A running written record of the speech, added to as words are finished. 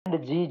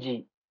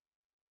GG.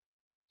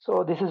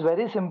 So this is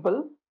very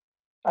simple,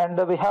 and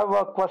we have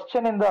a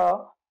question in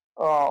the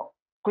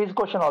quiz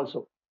question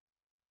also.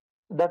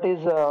 That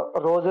is,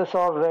 roses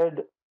are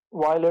red,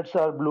 violets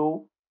are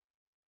blue.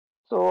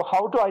 So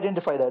how to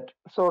identify that?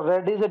 So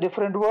red is a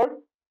different word,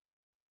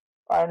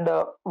 and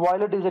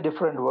violet is a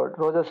different word.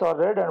 Roses are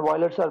red and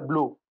violets are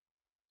blue.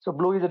 So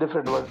blue is a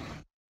different word.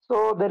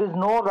 So there is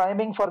no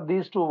rhyming for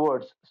these two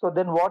words. So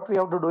then what we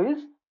have to do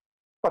is,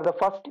 for the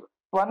first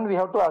one we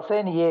have to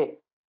assign A,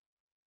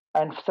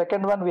 and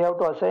second one we have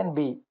to assign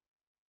B.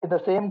 In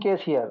the same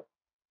case here.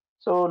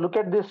 So look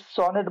at this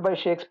sonnet by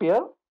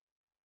Shakespeare.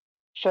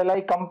 Shall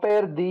I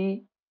compare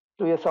thee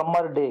to a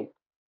summer day?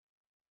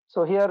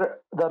 So here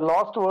the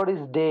last word is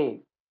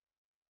day.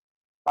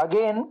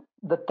 Again,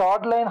 the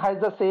third line has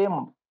the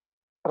same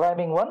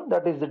rhyming one,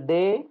 that is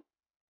day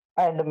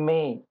and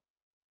May.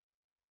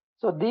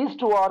 So these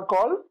two are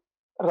called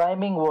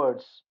rhyming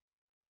words.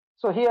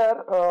 So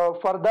here,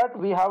 for that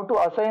we have to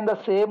assign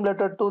the same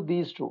letter to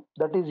these two,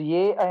 that is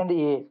A and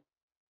A.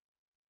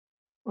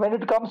 When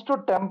it comes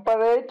to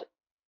temperate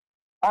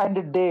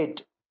and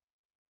date,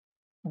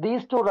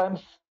 these two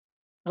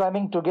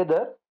rhyming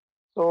together,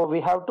 so we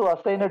have to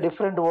assign a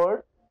different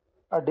word,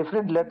 a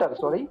different letter,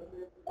 sorry,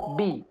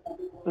 B.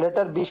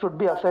 Letter B should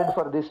be assigned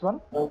for this one.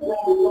 So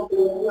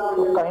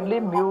kindly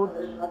mute,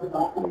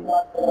 please.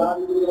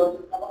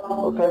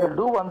 Okay, I will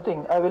do one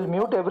thing. I will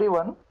mute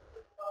everyone.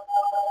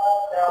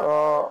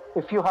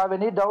 If you have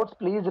any doubts,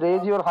 please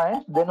raise your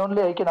hands. Then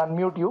only I can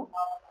unmute you.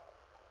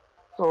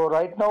 So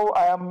right now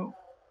I am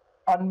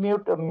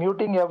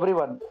muting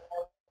everyone.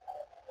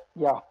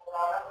 Yeah.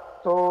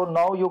 So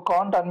now you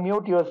can't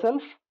unmute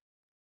yourself.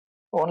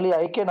 Only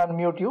I can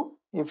unmute you.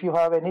 If you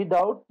have any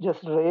doubt,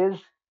 just raise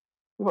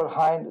your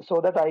hand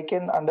so that I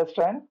can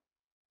understand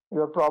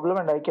your problem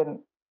and I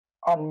can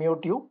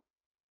unmute you.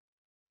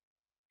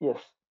 Yes.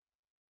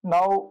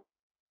 Now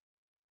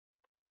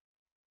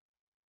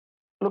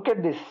look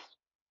at this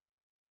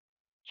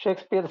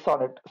Shakespeare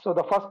sonnet. So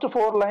the first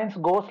four lines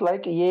goes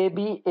like A,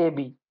 B, A,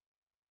 B.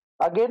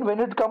 Again, when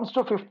it comes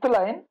to fifth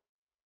line,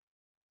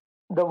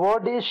 the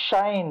word is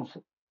shines.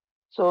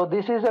 So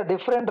this is a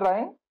different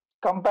rhyme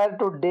compared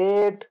to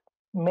date,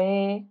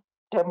 May,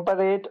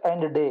 temperate,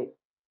 and day.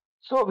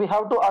 So we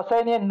have to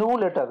assign a new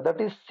letter,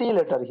 that is C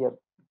letter here.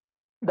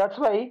 That's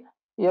why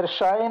here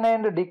shine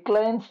and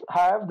declines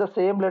have the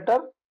same letter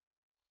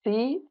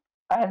C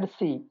and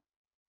C.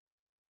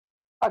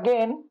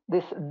 Again,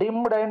 this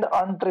dimmed and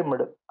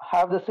untrimmed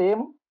have the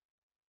same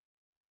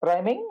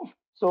rhyming.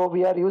 So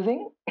we are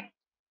using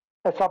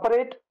a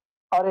separate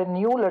or a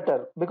new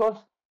letter because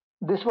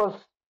this was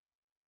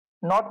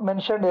not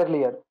mentioned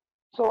earlier.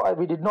 So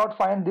we did not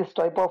find this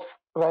type of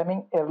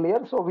rhyming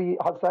earlier. So we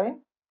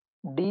assign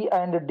D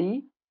and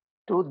D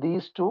to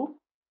these two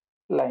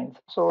lines.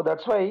 So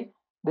that's why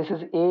this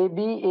is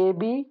AB,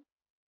 AB,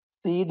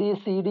 CD,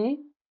 CD,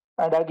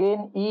 and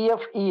again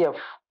EF, EF.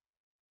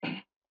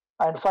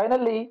 And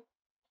finally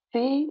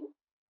C,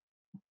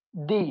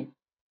 D.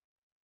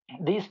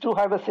 These two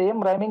have the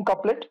same rhyming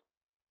couplet.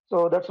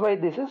 So that's why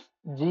this is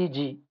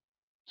GG.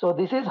 So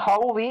this is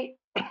how we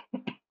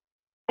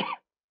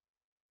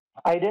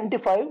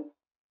identify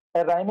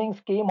a rhyming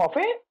scheme of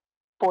a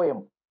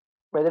poem,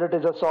 whether it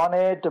is a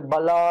sonnet,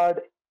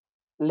 ballad,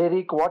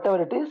 lyric,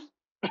 whatever it is.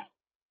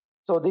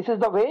 So this is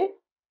the way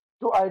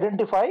to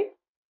identify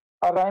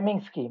a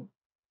rhyming scheme.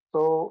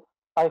 So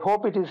I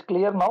hope it is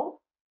clear now.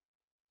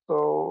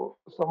 So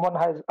someone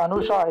has,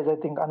 Anusha has, I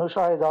think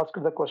Anusha has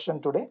asked the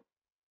question today.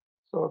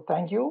 So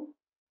thank you.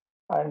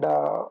 And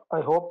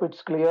I hope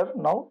it's clear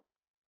now.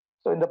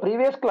 So in the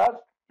previous class,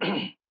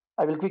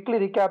 I will quickly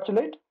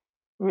recapitulate.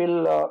 We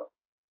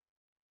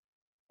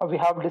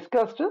have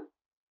discussed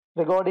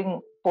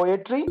regarding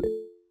poetry,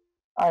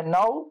 and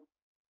now,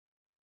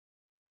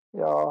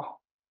 yeah,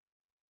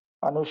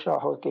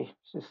 Anusha, okay,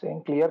 she's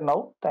saying clear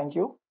now. Thank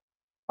you.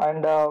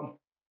 And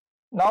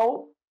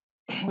now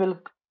we'll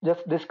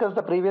just discuss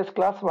the previous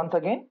class once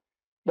again.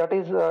 That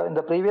is, in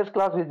the previous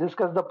class we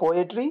discussed the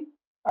poetry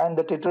and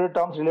the literary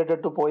terms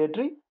related to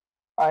poetry,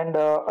 and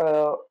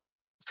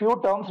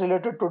few terms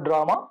related to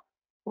drama.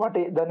 What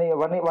is then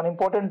one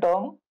important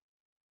term,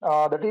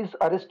 that is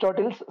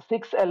Aristotle's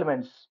 6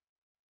 elements.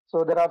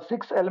 So there are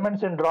 6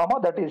 elements in drama,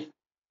 that is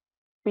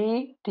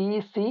P,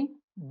 T, C,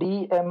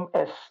 D, M,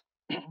 S.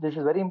 This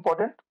is very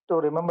important to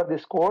remember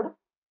this code.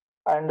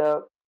 And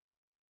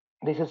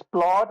this is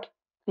plot,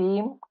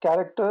 theme,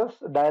 characters,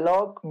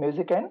 dialogue,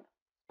 music, and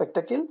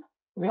spectacle.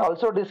 We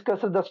also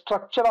discussed the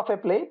structure of a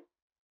play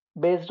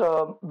based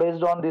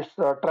on this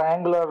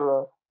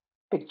triangular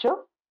picture.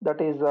 That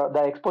is,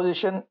 the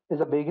exposition is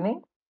the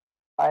beginning,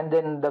 and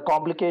then the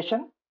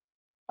complication,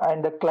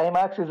 and the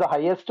climax is the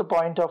highest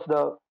point of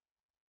the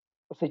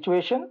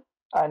situation,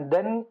 and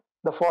then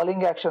the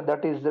falling action,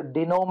 that is the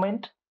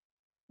denouement.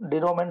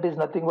 Denouement is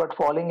nothing but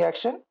falling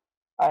action,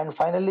 and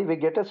finally we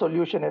get a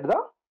solution at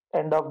the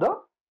end of the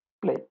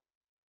play.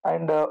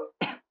 And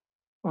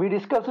we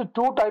discussed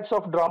 2 types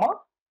of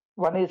drama.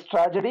 One is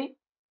tragedy,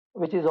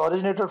 which is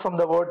originated from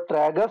the word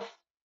tragus,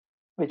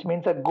 which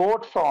means a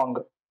goat song.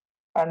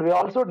 And we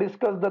also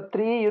discussed the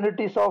three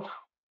unities of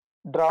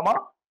drama,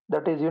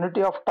 that is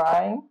unity of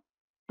time,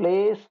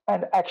 place,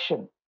 and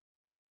action.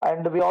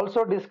 And we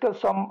also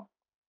discussed some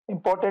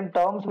important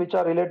terms which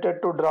are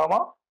related to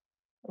drama.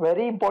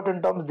 Very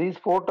important terms. These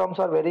four terms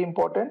are very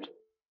important.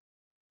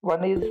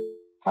 One is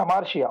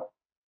hamartia,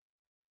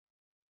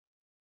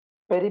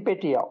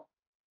 peripetia,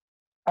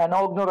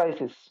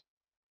 anagnorisis,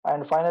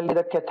 and finally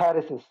the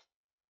catharsis.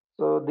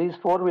 So these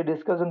four we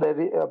discussed in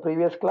the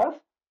previous class,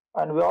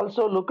 and we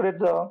also looked at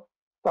the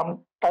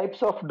some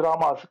types of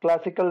dramas: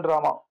 classical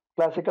drama,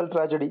 classical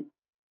tragedy,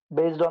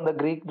 based on the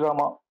Greek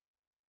drama,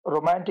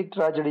 romantic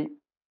tragedy,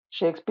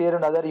 Shakespeare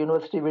and other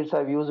university which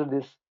have used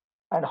this,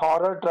 and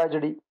horror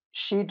tragedy,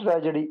 she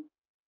tragedy,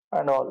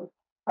 and all.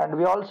 And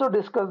we also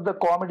discussed the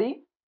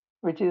comedy,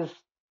 which is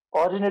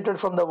originated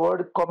from the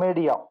word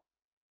commedia,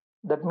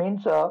 that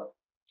means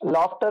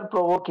laughter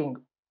provoking.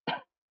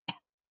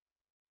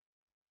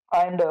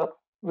 And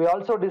we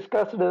also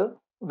discussed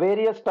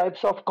various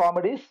types of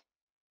comedies.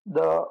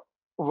 The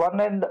one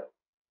and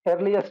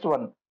earliest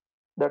one,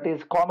 that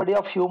is Comedy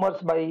of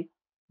Humors by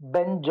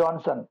Ben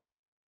Jonson.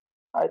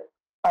 I,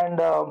 and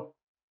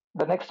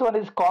the next one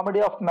is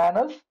Comedy of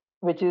Manners,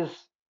 which is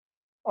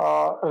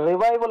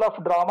revival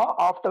of drama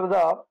after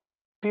the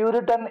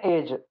Puritan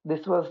age.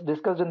 This was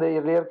discussed in the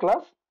earlier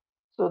class.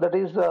 So that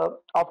is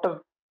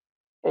after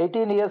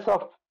 18 years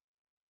of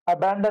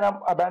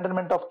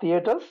abandonment of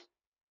theaters.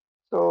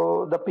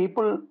 So the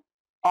people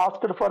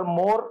asked for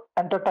more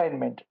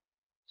entertainment.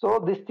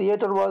 So this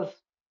theater was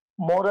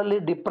morally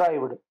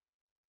deprived,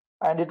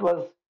 and it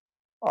was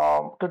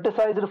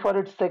criticized for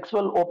its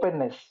sexual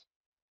openness.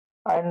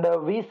 And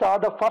we saw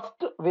the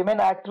first women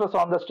actress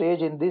on the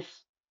stage in this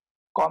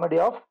Comedy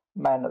of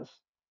Manners.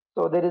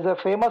 So there is a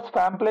famous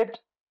pamphlet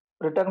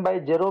written by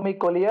Jerome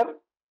Collier,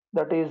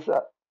 that is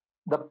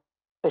the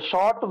a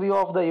short view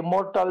of the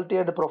immortality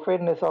and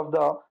profaneness of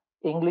the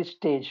English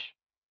stage.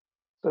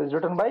 So it's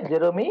written by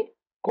Jerome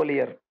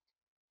Collier.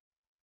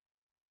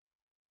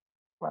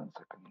 One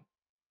second.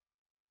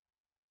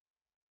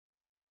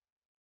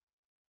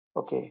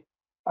 Okay.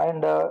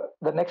 And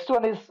the next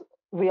one is,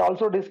 we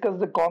also discussed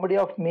the Comedy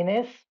of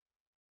Menace,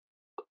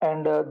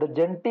 and the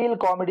Gentile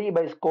Comedy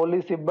by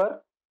Scully Sibber,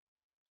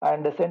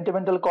 and a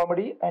sentimental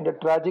comedy and a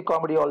tragic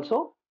comedy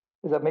also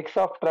is a mix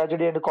of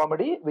tragedy and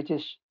comedy which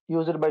is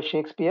used by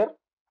Shakespeare.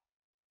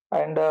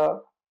 And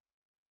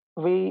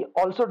we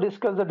also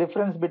discuss the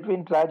difference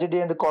between tragedy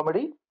and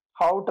comedy,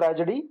 how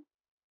tragedy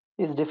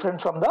is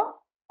different from the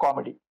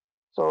comedy.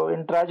 So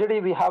in tragedy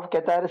we have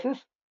catharsis,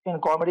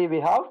 in comedy we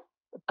have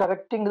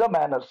correcting the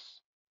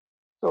manners.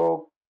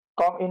 So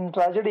in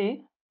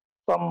tragedy,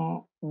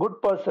 some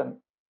good person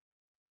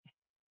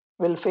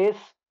will face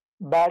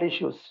bad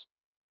issues,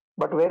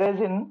 but whereas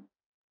in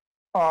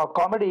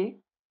comedy,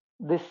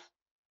 this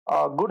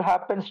good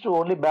happens to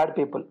only bad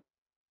people.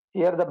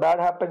 Here, the bad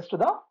happens to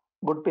the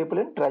good people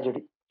in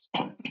tragedy.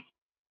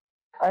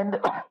 And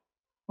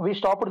we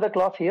stopped the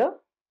class here,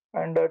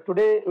 and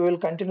today we will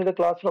continue the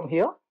class from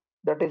here.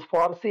 That is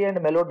farsi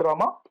and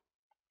melodrama.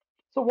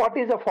 So, what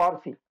is a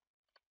farsi?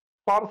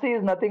 Farsi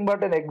is nothing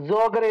but an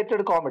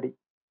exaggerated comedy.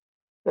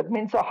 That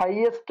means the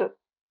highest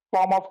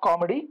form of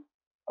comedy,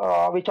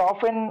 which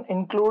often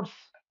includes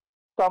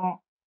some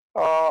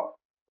uh,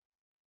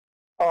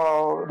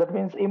 that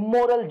means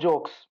immoral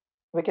jokes.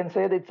 We can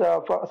say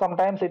that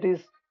sometimes it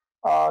is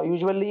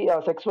usually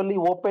sexually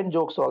open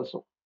jokes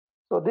also.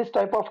 So this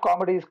type of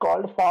comedy is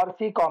called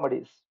Farsi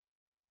comedies.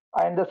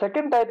 And the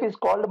second type is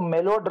called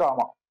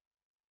melodrama.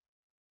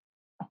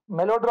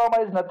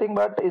 Melodrama is nothing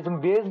but is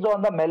based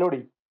on the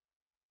melody.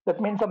 That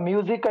means the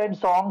music and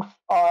songs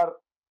are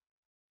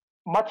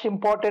much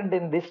important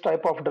in this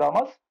type of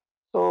dramas.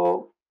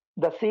 So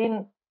the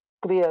scene,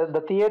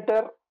 the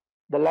theater,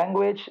 the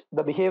language,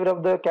 the behavior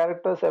of the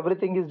characters,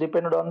 everything is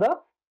dependent on the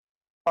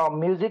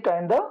music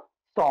and the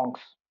songs.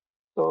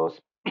 So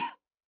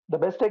the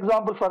best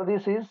example for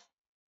this is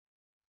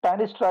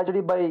Spanish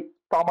Tragedy by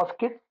Thomas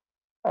Kidd,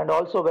 and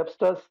also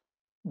Webster's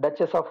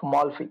Duchess of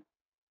Malfi.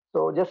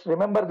 So just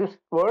remember this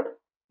word,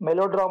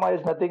 melodrama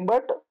is nothing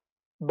but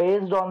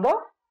based on the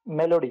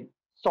melody,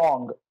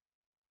 song.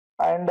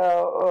 And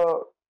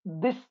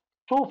these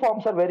two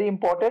forms are very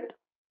important,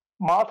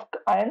 mask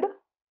and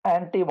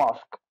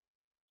anti-mask.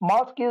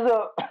 Mask is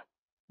a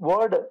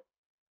word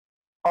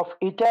of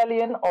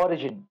Italian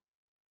origin.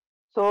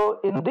 So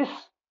in this,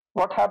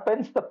 what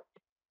happens?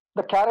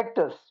 The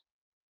characters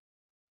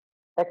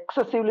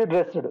excessively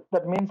dressed.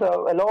 That means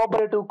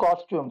elaborative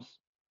costumes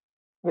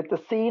with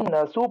the scene,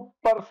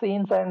 super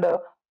scenes, and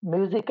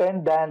music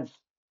and dance.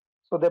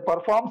 So they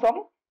perform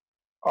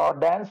some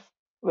dance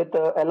with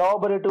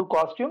elaborative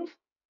costumes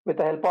with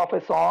the help of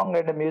a song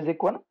and a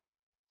music one.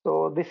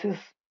 So this is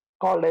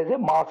called as a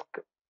mask.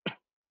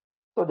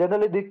 So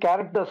generally the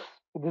characters,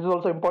 this is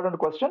also important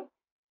question.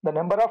 The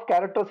number of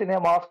characters in a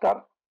mask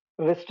are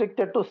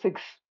restricted to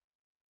 6.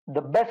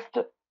 The best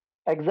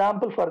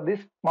example for this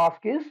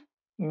mask is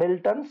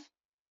Milton's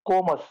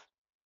Comus.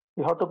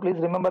 You have to please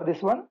remember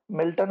this one.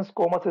 Milton's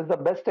Comus is the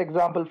best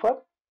example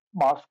for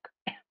mask.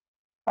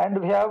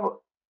 And we have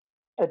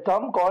a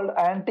term called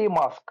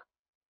anti-mask.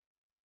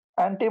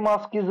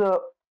 Anti-mask is a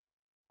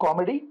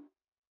comedy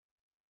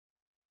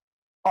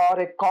or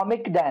a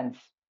comic dance.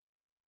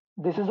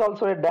 This is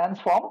also a dance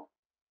form,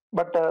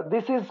 but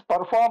this is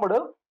performed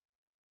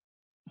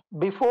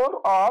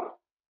before or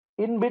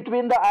in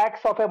between the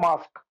acts of a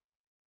mask.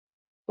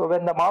 So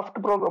when the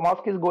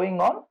mask is going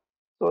on,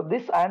 so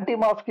this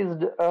anti-mask is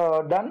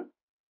done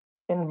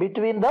in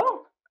between the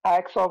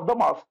acts of the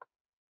mask.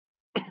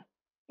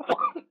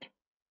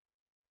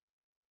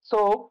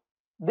 So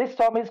this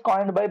term is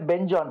coined by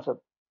Ben Jonson.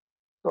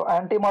 So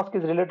anti-mask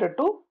is related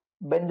to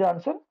Ben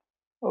Jonson.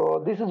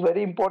 This is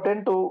very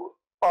important to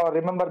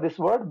remember this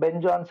word.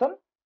 Ben Jonson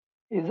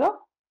is a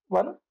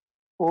one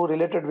who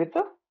related with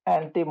the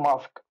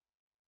anti-mask.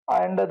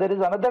 And there is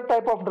another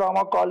type of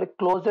drama called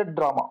closet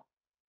drama.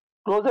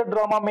 Closet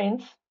drama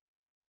means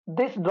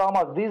these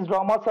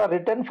dramas are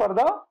written for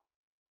the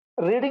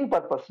reading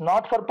purpose,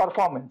 not for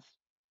performance.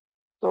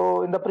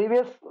 So in the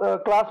previous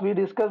class we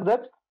discussed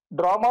that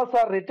dramas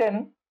are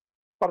written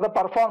for the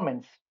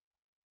performance.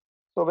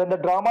 So when the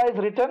drama is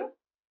written,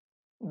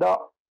 the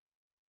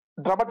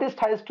dramatist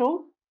has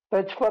to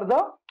search for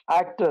the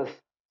actors,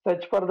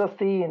 search for the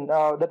scene,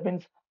 that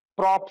means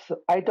props,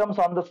 items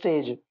on the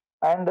stage,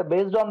 and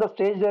based on the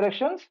stage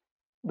directions,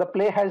 the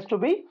play has to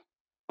be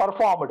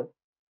performed.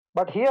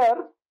 But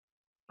here,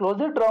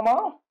 closet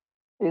drama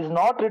is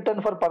not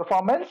written for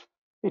performance,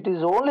 it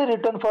is only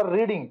written for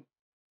reading,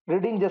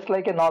 reading just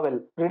like a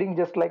novel, reading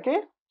just like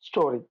a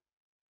story.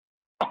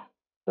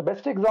 The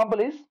best example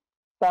is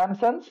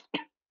Samson's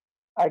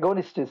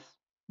Agonistes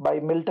by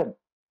Milton.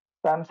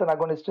 Samson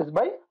Agonistes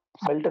by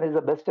Milton is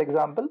the best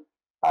example.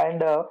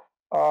 And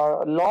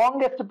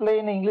longest play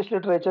in English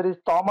literature is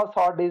Thomas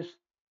Hardy's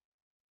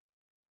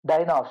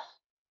Dinas.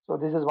 So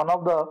this is one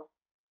of the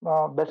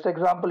best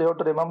example you have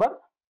to remember.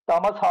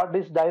 Thomas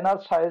Hardy's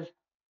Dinas has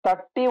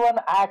 31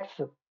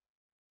 acts,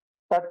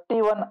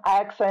 31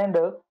 acts and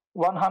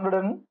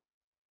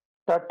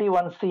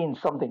 131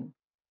 scenes something.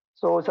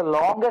 So it's the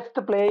longest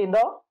play in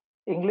the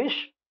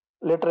English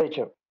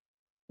literature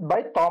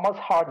by Thomas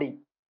Hardy.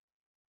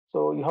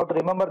 So you have to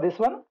remember this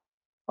one.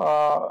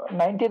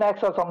 19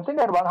 acts or something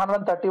and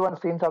 131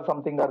 scenes or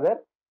something are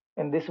there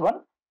in this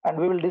one. And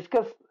we will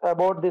discuss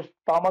about this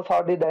Thomas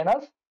Hardy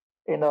Dinas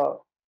in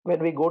when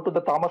we go to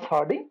the Thomas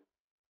Hardy.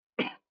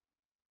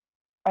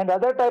 And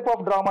other type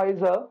of drama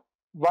is a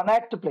one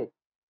act play.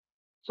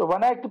 So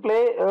one act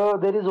play,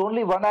 there is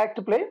only one act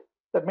play.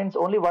 That means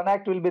only one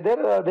act will be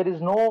there. There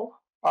is no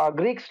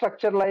Greek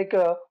structure like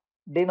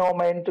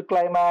denouement,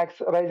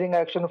 climax, rising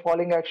action,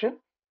 falling action.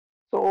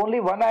 So only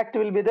one act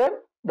will be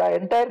there. The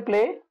entire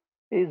play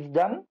is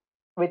done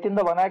within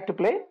the one act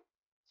play.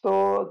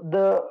 So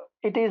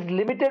it is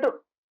limited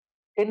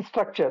in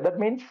structure. That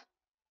means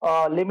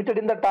limited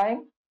in the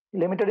time,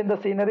 limited in the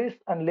sceneries,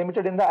 and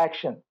limited in the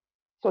action.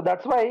 So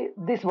that's why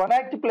this one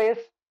act plays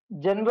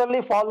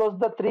generally follows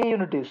the three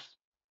unities.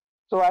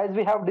 So as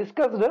we have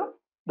discussed,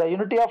 the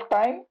unity of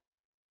time,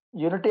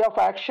 unity of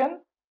action,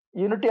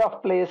 unity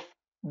of place,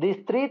 these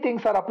three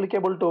things are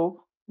applicable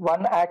to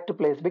one act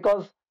plays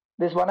because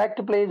this one act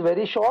play is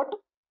very short.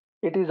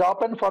 It is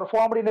often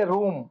performed in a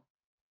room,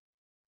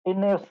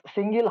 in a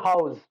single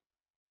house.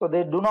 So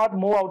they do not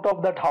move out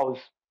of that house.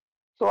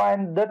 So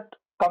and that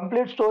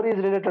complete story is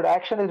related,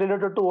 action is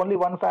related to only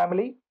one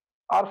family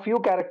or few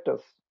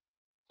characters.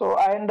 So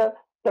and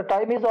the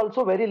time is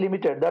also very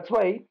limited. That's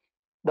why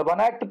the one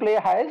act play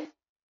has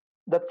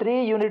the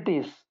three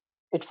unities.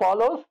 It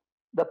follows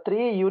the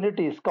three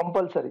unities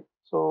compulsory.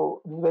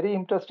 So this is very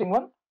interesting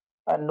one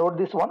and note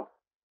this one.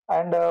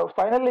 And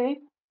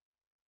finally,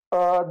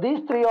 these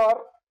three are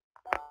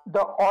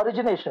the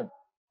origination.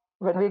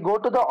 When we go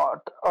to the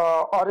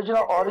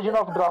origin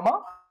of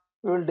drama,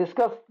 we will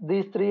discuss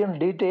these three in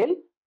detail.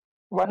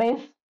 One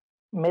is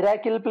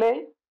miracle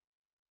play,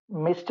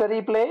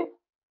 mystery play,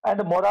 and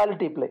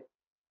morality play.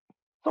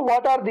 So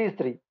what are these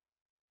three?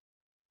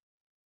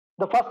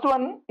 The first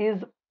one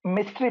is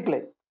mystery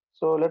play.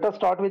 So let us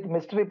start with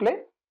mystery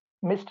play.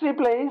 Mystery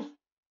play is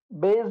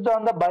based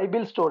on the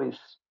Bible stories,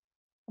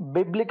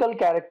 biblical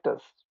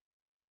characters.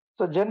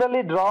 So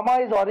generally drama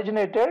is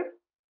originated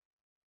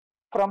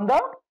from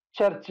the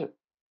church.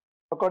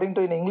 According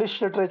to in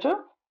English literature,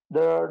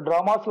 the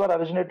dramas were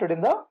originated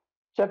in the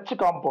church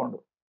compound.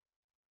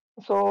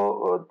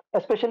 So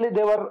especially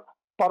they were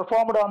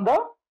performed on the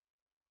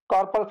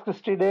Corpus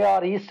Christi Day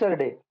or Easter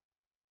Day.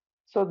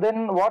 So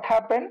then what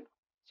happened?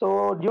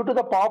 So due to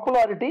the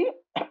popularity,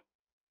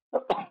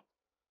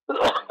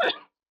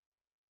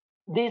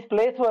 these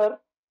plays were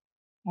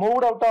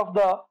moved out of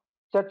the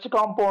church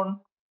compound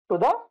to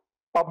the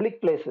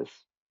public places.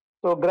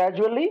 So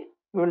gradually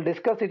we will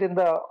discuss it in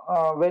the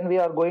when we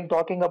are going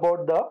talking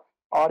about the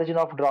origin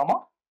of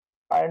drama.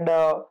 And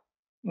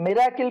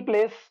miracle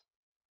plays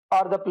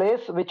are the plays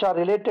which are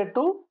related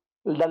to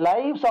the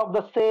lives of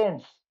the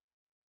saints,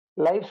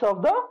 lives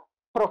of the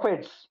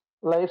prophets,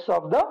 lives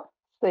of the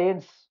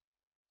saints.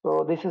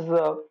 So this is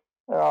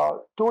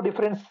two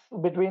difference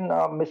between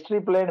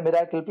mystery play and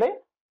miracle play.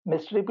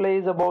 Mystery play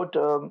is about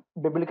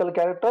biblical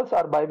characters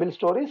or Bible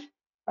stories,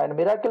 and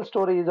miracle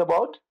story is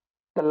about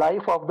the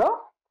life of the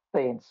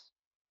saints.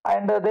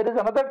 And there is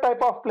another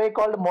type of play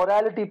called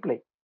morality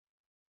play.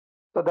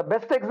 So the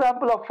best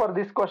example of for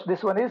this question,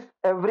 this one is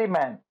every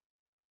man.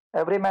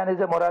 Every man is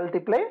a morality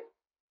play.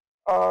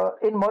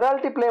 In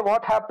morality play,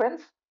 what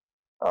happens?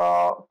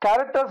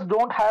 Characters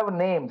don't have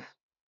names.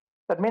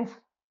 That means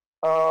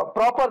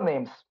proper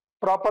names,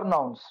 proper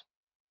nouns.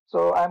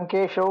 So I'm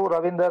Keshav,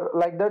 Ravinder,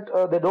 like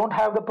that. They don't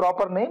have the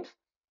proper names,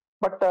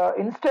 but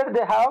instead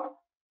they have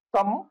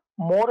some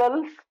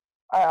morals.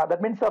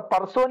 That means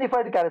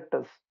personified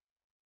characters.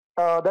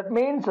 That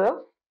means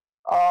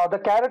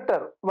the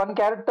character, one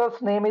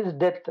character's name is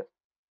death,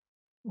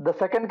 the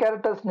second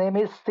character's name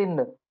is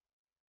sin,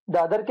 the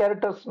other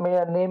character's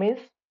name is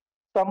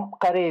some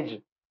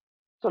courage.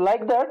 So,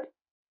 like that,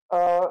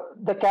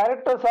 the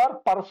characters are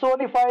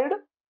personified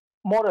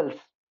morals.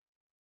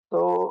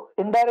 So,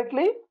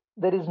 indirectly,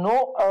 there is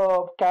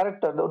no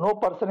character, no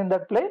person in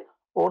that play,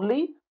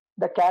 only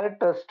the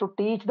characters to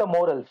teach the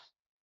morals.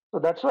 So,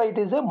 that's why it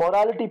is a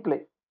morality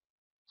play.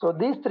 So,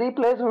 these three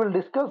plays we will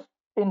discuss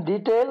in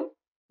detail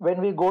when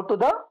we go to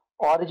the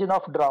origin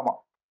of drama.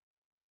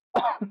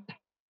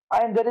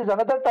 And there is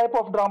another type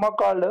of drama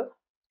called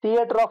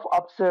theater of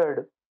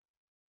absurd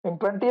in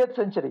 20th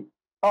century,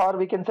 or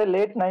we can say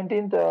late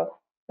 19th,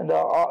 in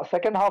the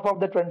second half of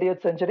the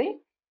 20th century.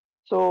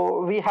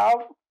 So we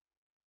have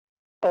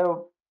a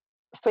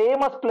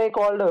famous play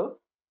called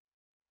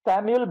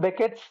Samuel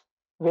Beckett's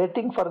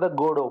Waiting for the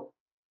Godot.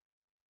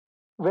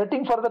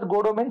 Waiting for the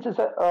Godot means it's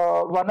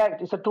a one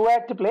act, it's a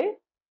two-act play.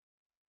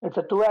 It's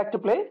a two-act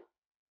play.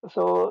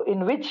 So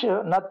in which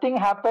nothing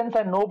happens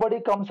and nobody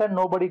comes and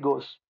nobody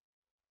goes.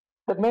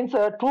 That means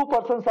two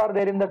persons are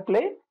there in that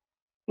play,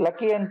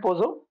 Lucky and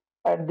Pozo,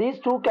 and these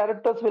two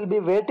characters will be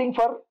waiting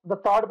for the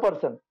third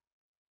person.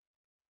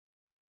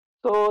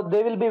 So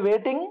they will be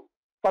waiting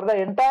for the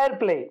entire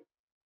play,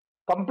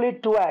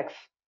 complete two acts.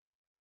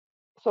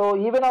 So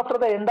even after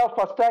the end of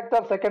first act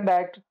or second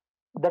act,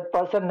 that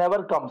person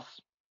never comes.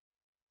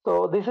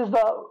 So this is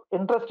the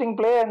interesting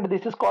play, and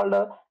this is called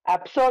a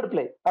absurd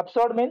play.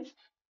 Absurd means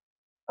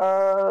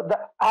the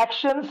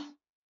actions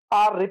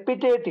are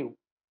repetitive.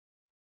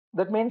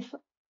 That means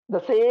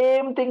the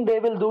same thing they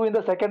will do in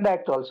the second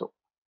act also.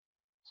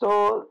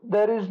 So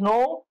there is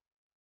no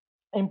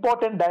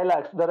important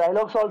dialogues. The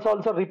dialogues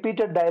also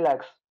repeated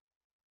dialogues.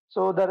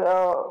 So the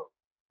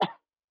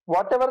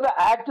whatever the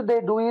act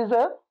they do is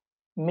a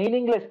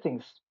meaningless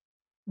things.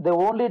 They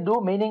only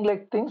do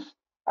meaningless things,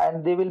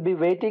 and they will be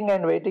waiting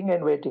and waiting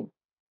and waiting.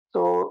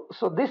 So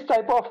this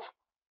type of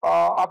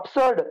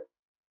absurd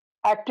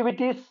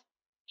activities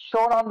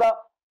shown on the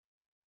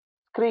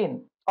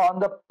screen, on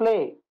the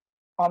play,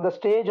 on the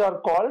stage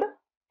are called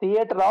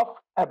theater of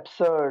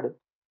absurd.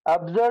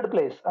 Absurd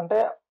place అంటే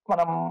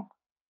మనం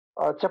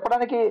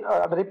చెప్పడానికి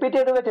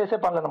రిపీటెడ్గా చేసే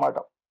పనులు అనమాట.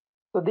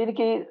 So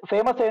దీనికి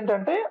famous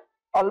ఏంటంటే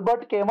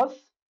Albert కేమస్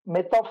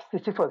myth of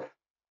Sisyphus.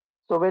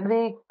 So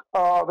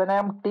when I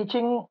am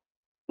teaching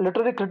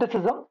literary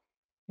criticism,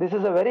 this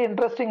is a very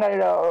interesting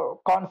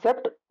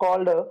concept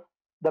called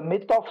the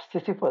myth of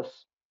Sisyphus.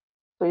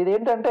 So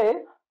ఇదేంటంటే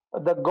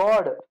the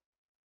god,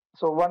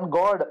 so one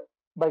god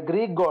by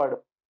Greek god.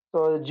 So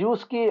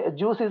Zeus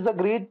is the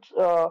Greek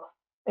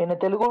in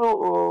Telugu,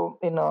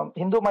 in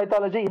Hindu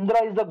mythology, Indra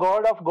is the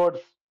god of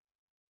gods.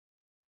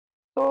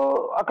 So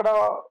akada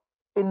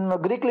in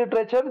Greek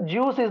literature,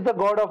 Zeus is the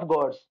god of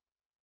gods.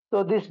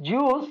 So this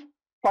Zeus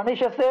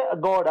punishes a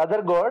god,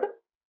 other god,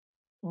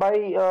 by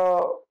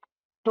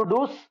to do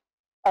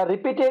a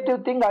repetitive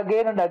thing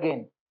again and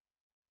again.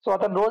 So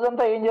అతను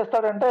రోజంతా ఏం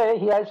చేస్తాడంటే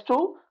he has to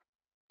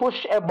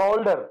push a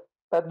boulder,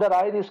 పెద్ద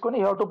రాయి తీసుకుని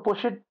you have to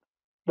push it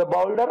the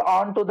boulder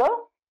on to the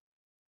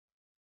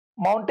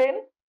mountain,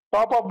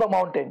 top of the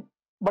mountain.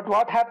 But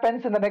what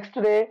happens in the next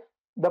day,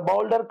 the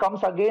boulder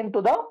comes again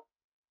to the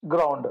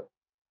ground.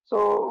 So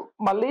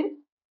మళ్ళీ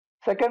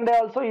second day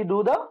also you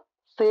do the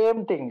same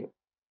thing.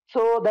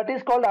 So that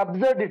is called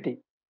absurdity.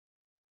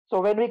 So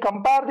when we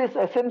compare this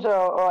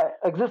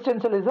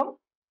existentialism,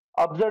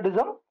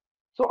 absurdism,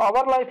 so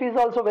our life is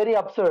also very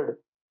absurd.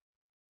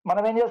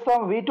 మనం ఏం చేస్తాం,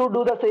 we too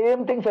do the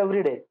same things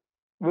every day.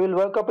 We will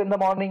wake up in the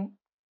morning,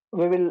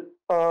 we will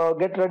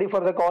get ready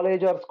for the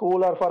college or school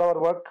or for our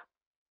work.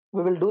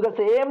 We will do the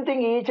same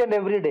thing each and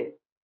every day.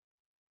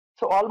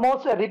 So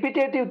almost a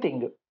repetitive thing.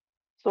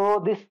 So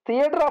this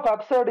theater of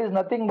absurd is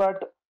nothing but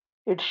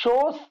it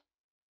shows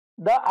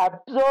the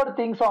absurd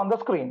things on the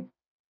screen.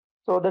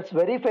 So that's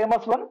very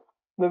famous one.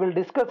 We will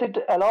discuss it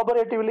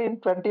elaboratively in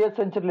 20th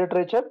century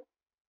literature.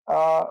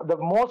 The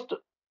most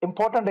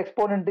important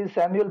exponent is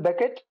Samuel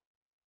Beckett,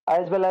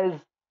 as well as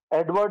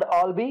Edward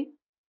Albee,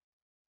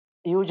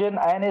 Eugene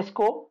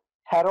Ionesco,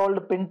 Harold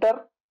Pinter,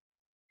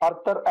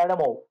 Arthur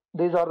Adamo.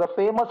 These are the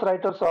famous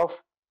writers of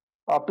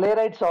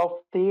playwrights of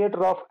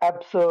theater of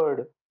absurd.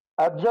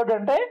 Absurd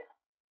అంటే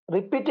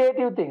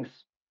repetitive things,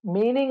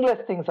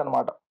 meaningless things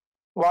అన్నమాట,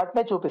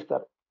 వాటినే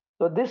చూపిస్తారు.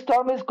 So this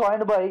term is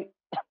coined by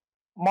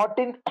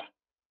Martin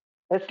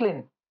Eslin.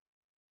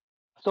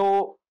 So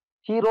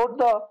he wrote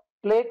the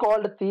play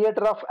called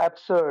Theater of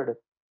Absurd.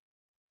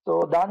 So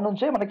దాని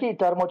నుంచే మనకి ఈ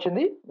term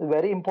వచ్చింది.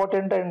 Very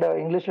important and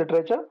English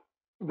literature.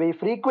 We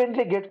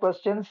frequently get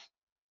questions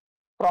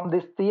from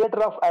this theater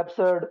of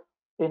absurd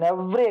in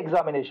every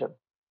examination.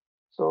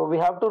 So we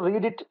have to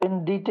read it in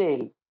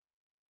detail.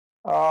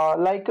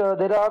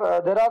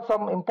 There are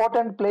some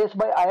important plays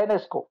by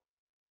Ionesco.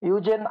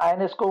 Eugene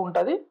Ionesco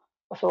untadi.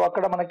 So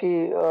akkada manaki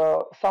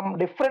some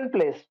different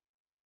plays.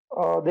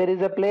 There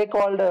is a play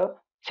called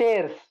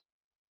Chairs.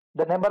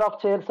 The number of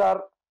chairs are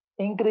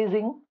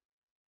increasing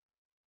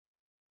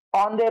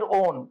on their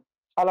own.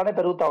 Alane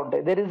peruguta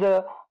untayi. There is a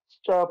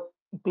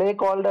play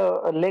called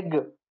Leg.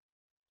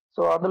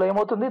 So అందులో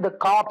ఏమవుతుంది, the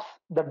corpse,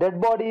 the dead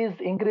body is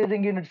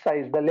increasing in its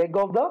size. The leg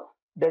of the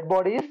dead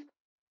body is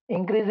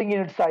increasing in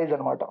its size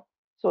అనమాట.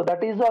 So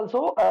that is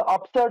also an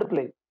absurd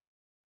play.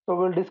 So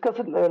we'll discuss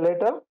it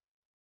later.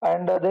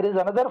 And there is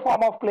another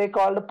form of play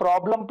called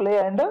problem play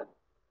and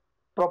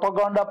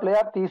propaganda play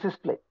or thesis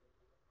play.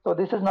 So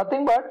this is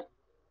nothing but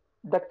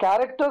the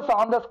characters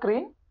on the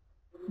screen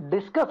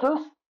discuss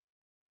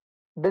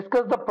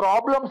the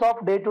problems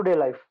of day-to-day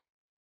life.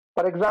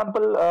 For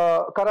example,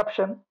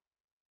 corruption,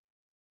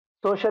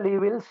 social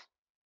evils,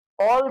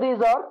 all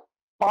these are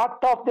part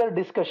of their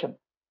discussion.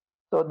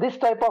 So this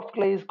type of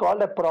play is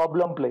called a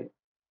problem play,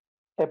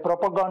 a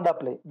propaganda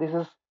play. This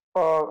is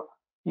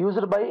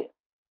used by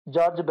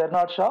George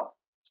Bernard Shaw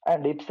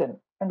and Ibsen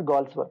and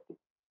Galsworthy.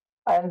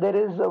 And there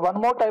is one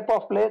more type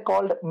of play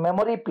called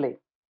memory play.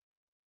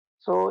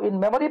 So in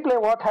memory play,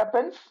 what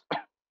happens?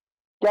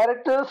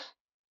 Characters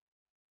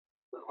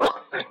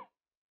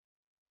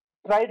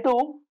try to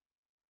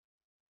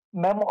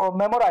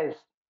memorize.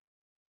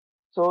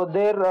 So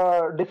their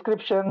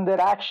description,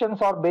 their actions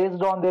are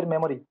based on their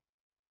memory.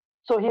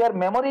 So here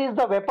memory is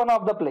the weapon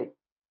of the play.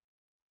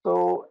 So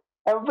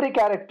every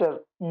character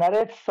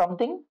narrates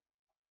something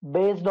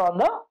based on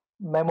the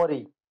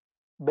memory,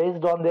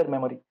 based on their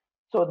memory.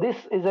 So this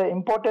is an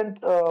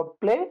important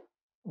play.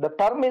 The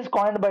term is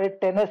coined by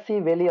Tennessee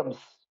Williams.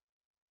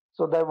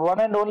 So the one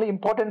and only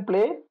important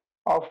play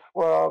of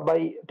by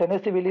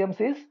Tennessee Williams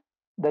is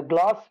The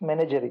Glass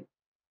Menagerie.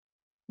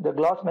 The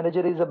Glass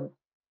Menagerie is a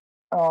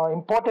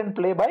important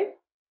play by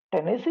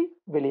Tennessee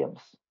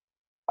Williams.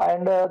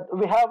 And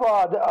we have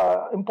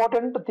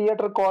important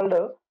theater called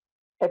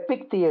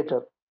epic theater.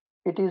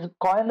 It is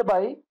coined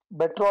by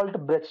Bertolt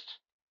Brecht.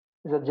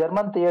 It's a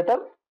German theater.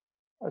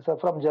 It's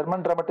from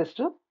German dramatist.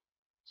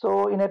 So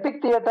in epic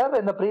theater,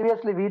 in the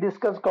previously we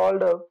discussed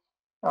called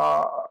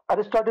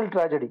Aristotle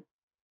tragedy.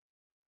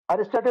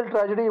 Aristotle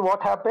tragedy,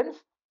 what happens?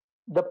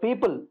 The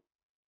people,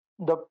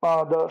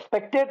 the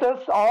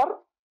spectators are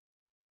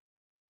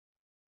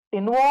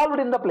involved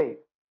in the play,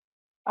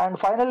 and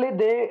finally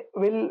they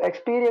will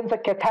experience a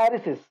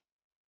catharsis,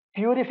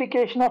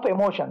 purification of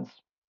emotions.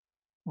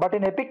 But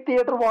in epic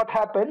theater, what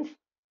happens?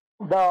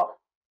 The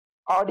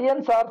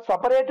audience are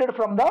separated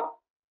from the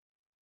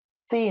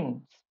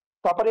scenes,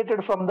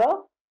 separated from the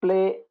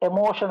play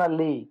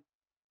emotionally,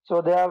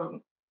 so they are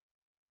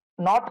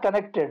not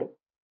connected.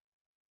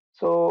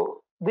 So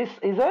this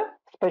is a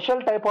special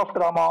type of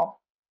drama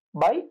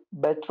by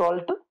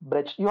Bertolt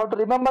Brecht. You have to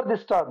remember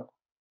this term.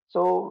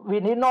 So we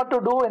need not to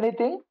do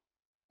anything.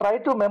 Try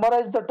to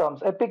memorize the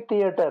terms. Epic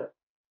theater,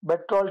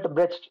 Bertolt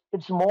Brecht.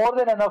 It's more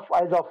than enough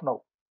as of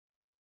now.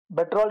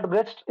 Bertolt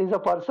Brecht is a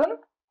person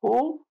who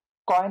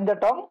coined the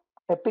term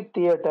epic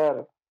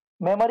theater.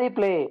 Memory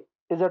play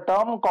is a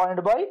term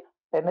coined by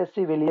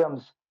Tennessee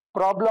Williams.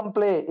 Problem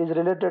play is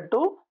related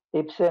to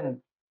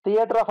Ibsen.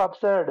 Theater of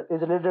absurd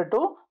is related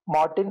to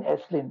Martin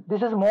Esslin.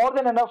 This is more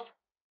than enough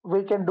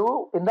we can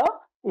do in the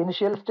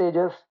initial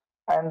stages.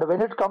 And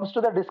when it comes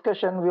to the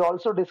discussion, we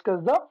also discuss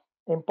the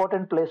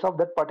important place of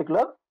that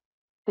particular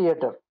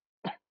theater.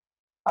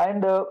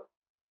 And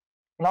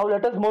now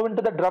let us move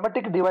into the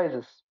dramatic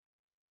devices.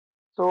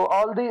 So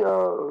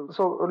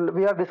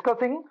we are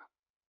discussing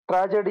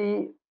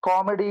tragedy,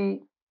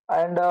 comedy,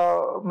 and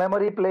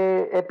memory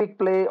play, epic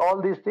play, all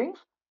these things.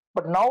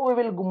 But now we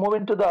will move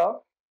into the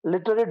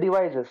literary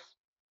devices.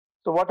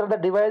 So what are the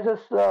devices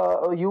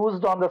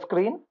used on the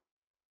screen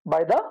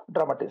by the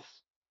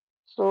dramatists?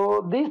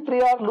 So these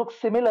three look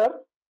similar.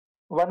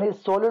 One is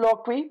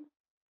soliloquy,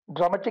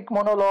 dramatic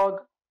monologue,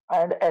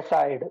 and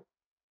aside.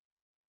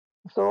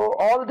 So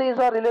all these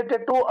are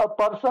related to a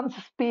person's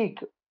speak,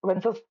 when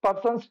a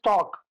person's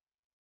talk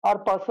or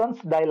person's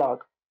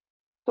dialogue.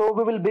 So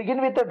we will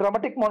begin with a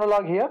dramatic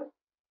monologue here.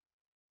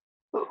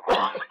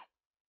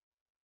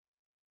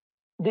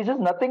 This is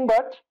nothing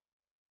but,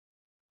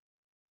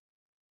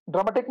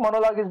 dramatic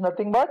monologue is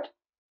nothing but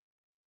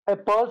a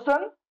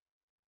person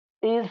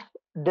is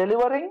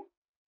delivering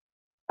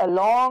a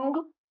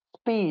long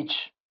speech.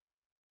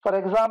 For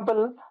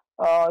example,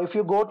 if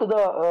you go to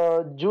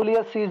the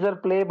Julius Caesar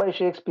play by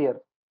Shakespeare,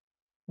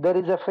 there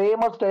is a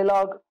famous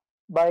dialogue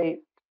by,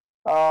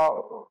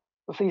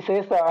 he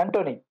says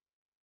Antony,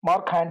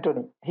 Mark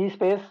Antony. He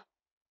says,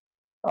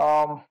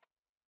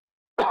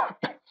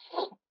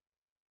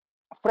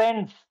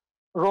 friends,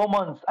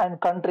 Romans and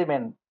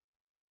countrymen,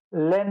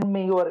 lend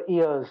me your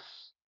ears.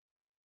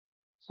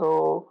 So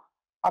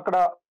అక్కడ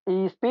ఈ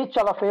speech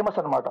చాలా famous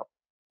అనమాట.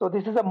 So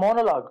this is a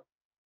monologue.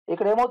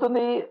 ఇక్కడ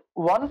ఏమవుతుంది,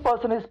 one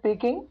person is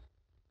speaking,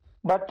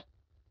 but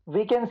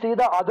we can see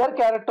the other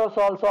characters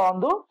also on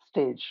the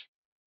stage.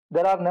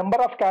 There are number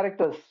of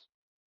characters.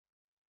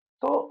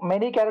 So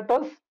many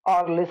characters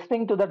are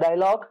listening to the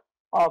dialogue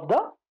of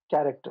the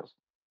characters.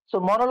 So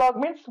monologue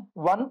means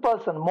one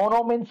person.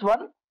 Mono means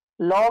one,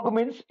 log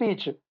means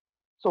speech.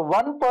 So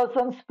one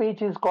person's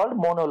speech is called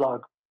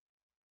monologue.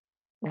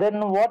 Then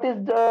what is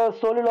the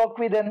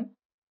soliloquy then?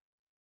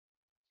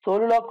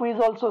 Soliloquy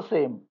is also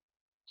same.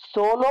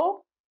 Solo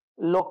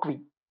loquy.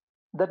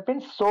 That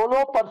means solo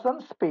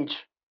person's speech.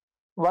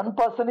 One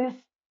person is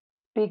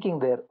speaking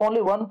there.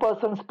 Only one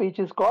person's speech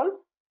is called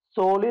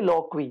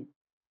soliloquy.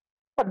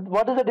 But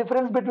what is the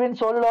difference between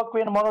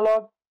soliloquy and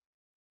monologue?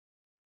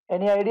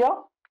 Any idea?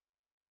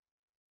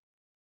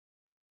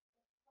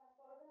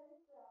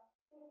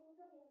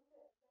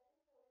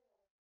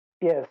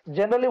 Yes.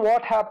 Generally,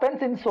 what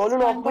happens in One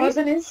soliloquy,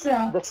 person is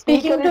the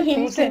speaker speaking to is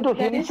speaking himself. to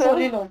That is himself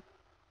soliloquy.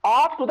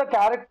 or to the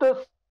characters,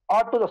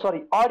 or to the,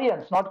 sorry,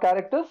 audience, not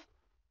characters.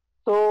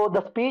 So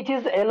the speech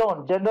is alone.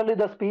 Generally,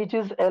 the speech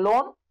is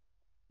alone.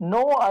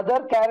 No other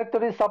character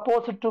is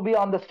supposed to be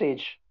on the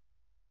stage.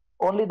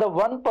 Only the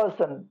one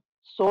person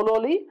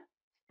solely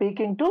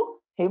speaking to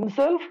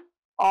himself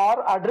or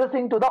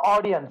addressing to the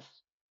audience.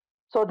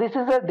 So this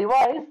is a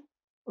device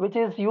which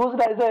is used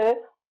as a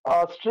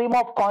stream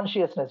of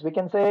consciousness. We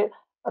can say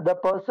the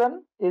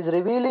person is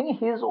revealing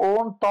his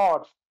own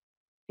thoughts,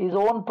 his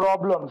own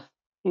problems,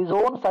 his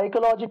own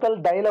psychological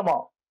dilemma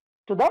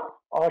to the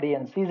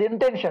audience, his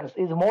intentions,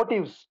 his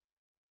motives.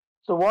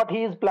 So what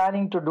he is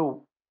planning to do.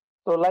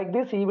 So like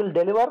this, he will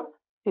deliver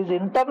his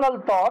internal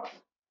thoughts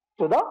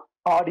to the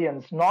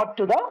audience, not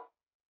to the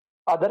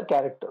other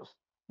characters.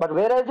 But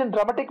whereas in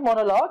dramatic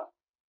monologue,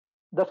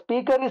 the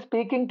speaker is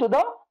speaking to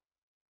the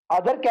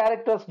other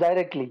characters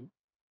directly.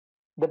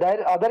 The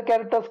other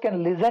characters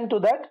can listen to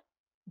that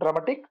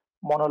dramatic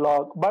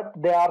monologue, but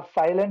they are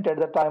silent at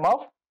the time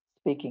of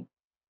speaking.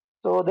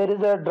 So there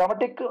is a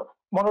dramatic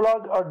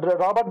monologue.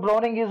 Robert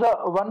Browning is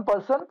a one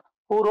person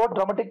who wrote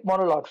dramatic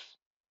monologues.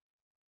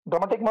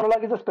 Dramatic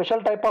monologue is a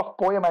special type of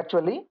poem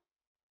actually,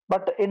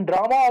 but in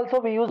drama also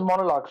we use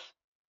monologues.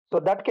 So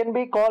that can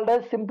be called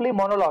as simply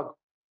monologue.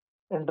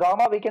 In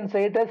drama we can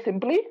say it as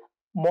simply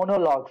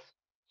monologues.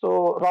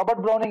 So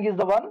Robert Browning is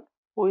the one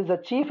who is the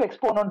chief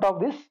exponent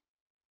of this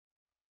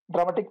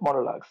dramatic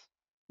monologues.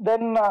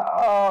 Then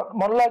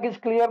monologue is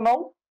clear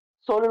now,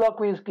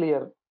 soliloquy is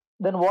clear.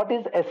 Then what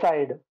is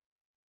aside?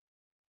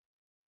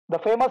 The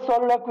famous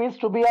soliloquy is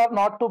to be or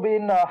not to be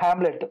in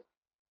Hamlet.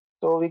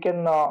 So we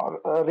can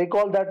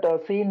recall that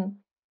scene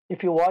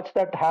if you watch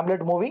that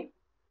Hamlet movie,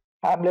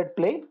 Hamlet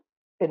play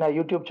in a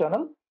YouTube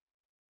channel.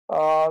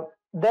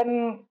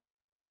 Then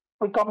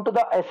we come to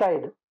the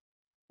aside.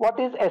 What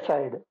is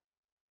aside?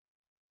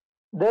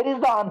 There is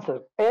the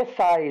answer,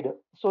 aside.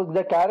 So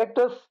the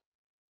characters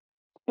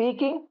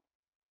speaking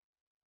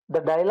the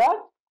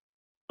dialogue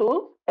to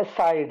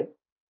aside.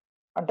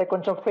 అంటే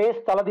కొంచెం face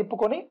తల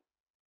తిప్పుకొని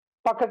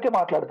పక్కకి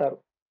మాట్లాడతారు.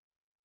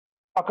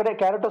 అక్కడే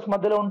characters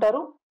మధ్యలో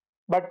ఉంటారు,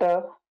 but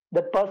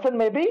that person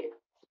may be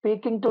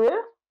speaking to A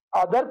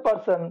other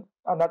person,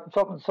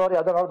 sorry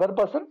other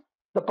person,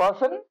 the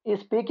person is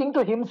speaking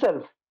to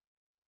himself,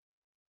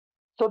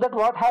 so that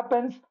what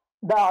happens,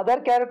 the other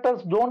characters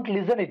don't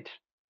listen it.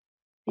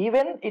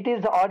 Even it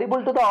is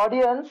audible to the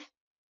audience,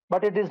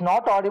 but it is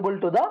not audible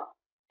to the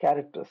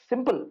characters.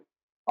 Simple.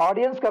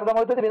 Audience కి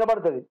అర్థమవుతుంది,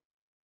 వినబడుతుంది,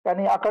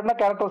 కానీ అక్కడున్న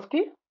characters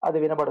కి అది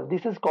వినబడదు.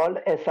 This is called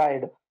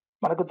aside.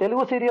 మనకు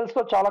Telugu serials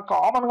లో చాలా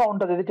కామన్ గా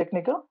ఉంటుంది ఇది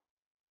టెక్నిక్.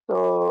 సో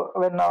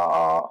వెన్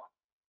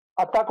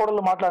అత్త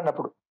కోడలు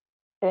మాట్లాడినప్పుడు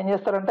ఏం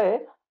చేస్తారంటే,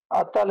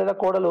 అత్త లేదా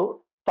కోడలు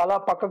తల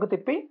పక్కకు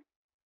తిప్పి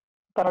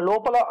తన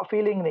లోపల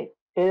ఫీలింగ్ ని,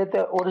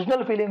 ఏదైతే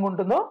ఒరిజినల్ ఫీలింగ్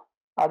ఉంటుందో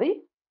అది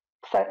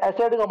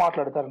అసైడ్ గా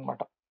మాట్లాడతారు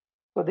అనమాట.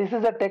 So this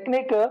is a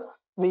technique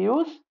we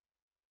use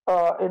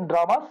in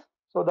dramas.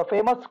 So the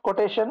famous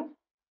quotation,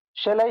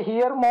 shall I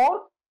here more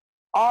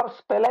or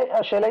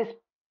shall I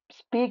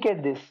speak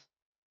at this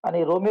అని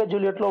రోమియో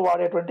జూలియట్ లో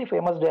వాడేటువంటి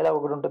ఫేమస్ డైలాగ్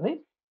ఒకటి ఉంటుంది.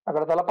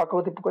 అక్కడ తల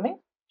పక్కకు తిప్పుకొని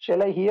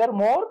shall I here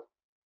more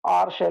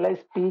or shall I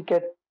speak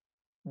at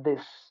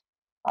this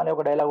అనే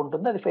ఒక డైలాగ్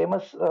ఉంటుంది. అది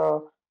famous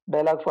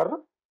dialogue for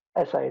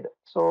aside.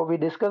 So we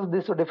discussed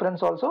this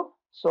difference also,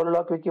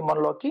 soliloquy ki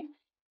monologue,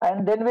 and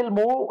then we'll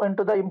move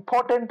into the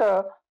important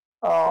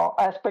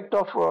aspect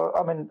of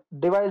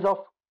device of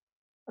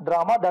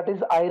drama, that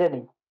is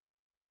irony.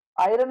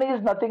 Irony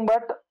is nothing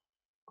but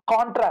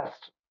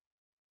contrast.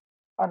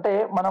 అంటే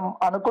మనం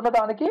అనుకున్న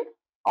దానికి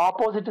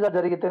opposite గా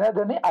జరిగితేనే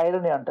దాన్ని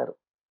irony అంటారు.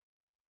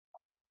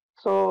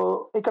 So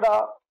ఇక్కడ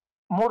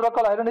 3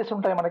 రకాల ఐరనీస్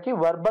ఉంటాయి మనకి: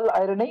 verbal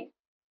irony,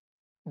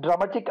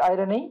 dramatic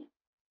irony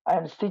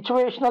and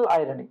situational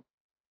irony.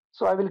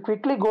 So I will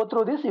quickly go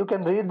through this. You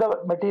can read the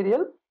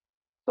material.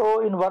 So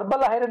in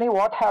verbal irony,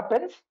 what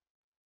happens?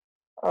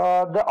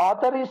 The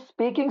author is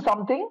speaking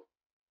something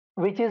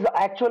which is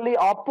actually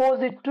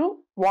opposite to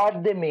what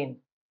they mean.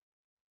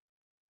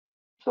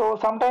 So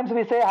sometimes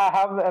we say, I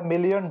have a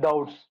million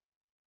doubts.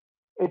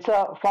 It's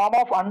a form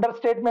of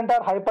understatement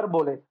or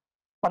hyperbole.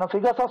 మనం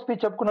figures of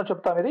speech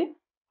చెప్తాం. ఇది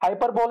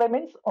హైపర్బోలే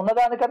means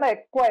ఉన్నదానికన్నా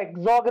ఎక్కువ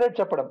exaggerate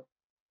చెప్పడం.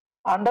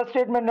 Under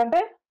statement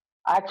అంటే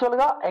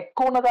యాక్చువల్గా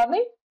ఎక్కువ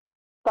ఉన్నదాన్ని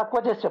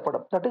తక్కువ చేసి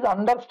చెప్పడం, that is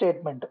under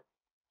statement.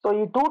 So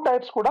ఈ 2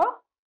 టైప్స్ కూడా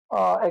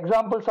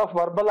ఎగ్జాంపుల్స్ ఆఫ్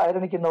వర్బల్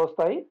ఐరనీ కింద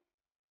వస్తాయి.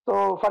 So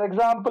for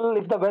example,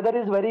 if the weather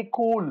is very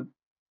cool,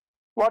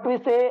 what we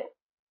say,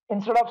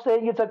 instead of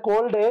saying it's a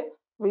cold day,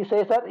 we say,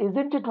 sir,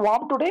 isn't it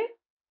warm today?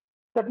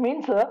 That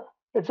means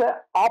it's a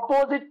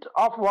opposite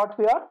of what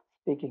we are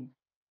speaking.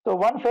 So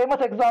one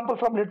famous example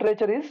from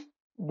literature is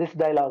this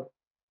dialogue.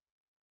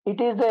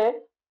 It is a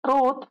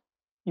truth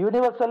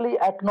universally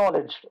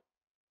acknowledged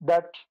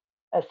that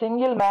a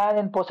single man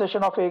in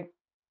possession of a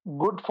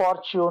good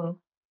fortune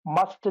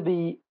must be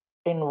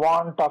in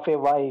want of a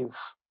wife.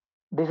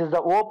 This is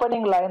the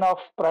opening line of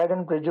Pride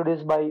and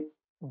Prejudice by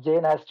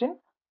Jane Austen.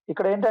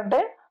 ఇక్కడ ఏంటంటే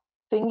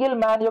single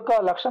man యొక్క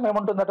లక్ష్యం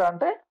ఏముంటుందట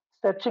అంటే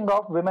searching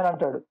of women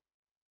అంటాడు.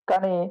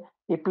 కానీ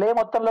ఈ play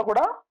మొత్తంలో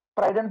కూడా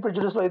ప్రైడ్ అండ్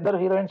ప్రిజుడిస్ లో ఇద్దరు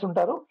హీరోయిన్స్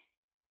ఉంటారు.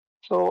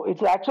 So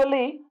it's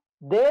actually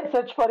there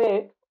search for a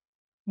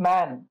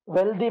man,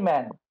 wealthy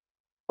man.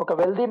 ఒక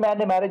వెల్దీ మ్యాన్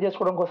ని మ్యారేజ్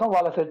చేసుకోవడం కోసం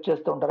వాళ్ళు సెర్చ్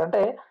చేస్తూ ఉంటారు.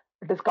 అంటే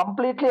it is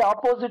completely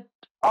opposite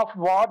of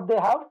what they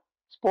have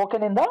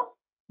spoken in the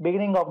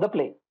beginning of the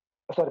play,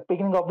 sorry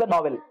beginning of the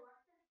novel.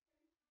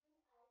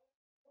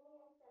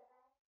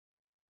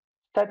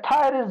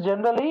 Satire is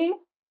generally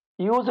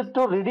used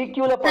to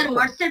ridicule a Sir, person.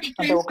 what's the అంటే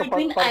difference ఒక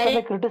between person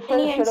ని criticise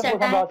irony and చేయడం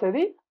కోసం satire?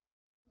 రాసేది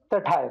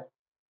satire.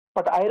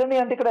 But irony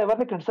అంటే ఇక్కడ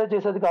ఎవరిని criticise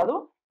చేసేది కాదు.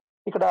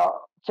 ఇక్కడ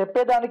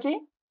చెప్పేదానికి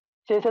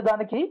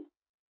చేసేదానికి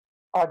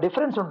ఆ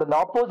డిఫరెన్స్ ఉంటుంది,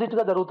 ఆపోజిట్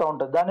గా జరుగుతూ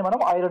ఉంటుంది. దాన్ని మనం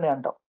ఐరనీ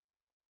అంటాం.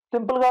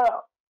 సింపుల్ గా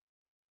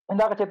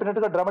ఇందాక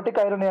చెప్పినట్టుగా డ్రామాటిక్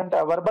ఐరనీ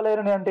అంటే, వర్బల్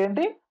ఐరనీ అంటే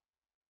ఏంటి?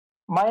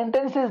 My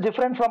intense is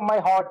different from my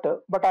heart,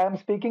 but I'm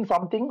speaking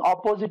something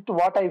opposite to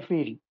what I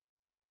feel.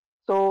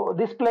 So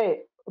this play,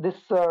 this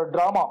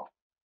drama,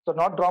 so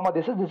not drama,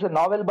 this is a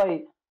novel by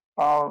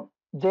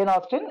Jane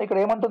Austen. ఇక్కడ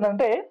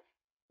ఏమంటుందంటే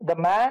the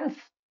man's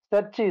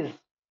search is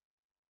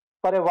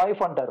for a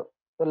wife అంటారు.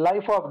 The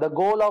life of the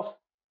goal of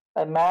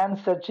a man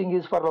searching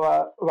is for a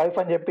wife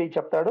అని చెప్పి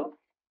చెప్తాడు.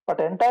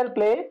 But entire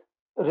play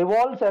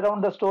revolves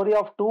around the story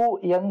of 2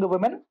 young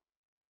women,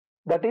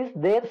 that is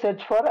their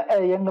search for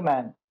a young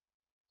man.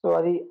 So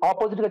అది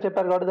opposite గా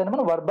చెప్పారు కాబట్టి దాన్ని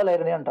మనం verbal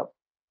irony అంటాం.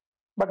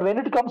 But when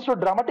it comes to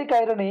dramatic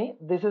irony,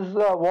 this is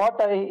what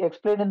I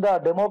explained in the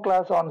demo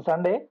class on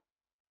Sunday.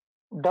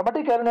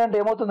 Dramatic irony అంటే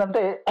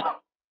ఏమవుతుందంటే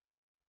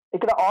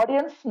ఇక్కడ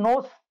audience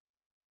nose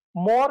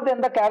more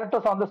than the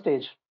characters on the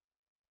stage.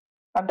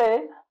 అంటే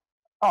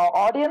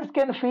audience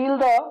can feel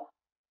the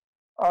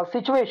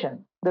situation,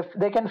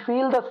 they can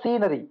feel the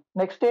scenery.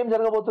 Next ఏం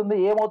జరగబోతుంది,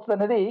 ఏమవుతుంది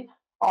అనేది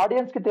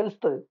audience కి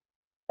తెలుస్తుంది.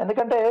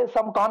 ఎందుకంటే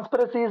some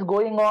conspiracy is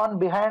going on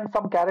behind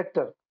some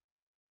character.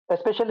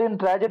 Especially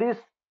in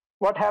tragedies,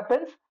 what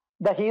happens,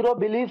 the hero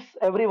believes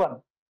everyone,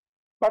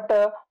 but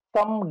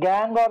some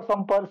gang or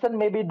some person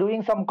may be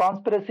doing some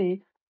conspiracy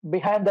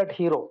behind that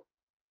hero.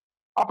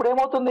 అప్పుడు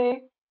ఏమవుతుంది,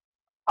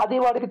 అది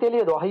వాడికి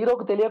తెలియదు,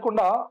 హీరోకి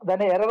తెలియకుండా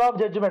దాన్ని error of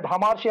judgement,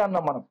 హమార్షియా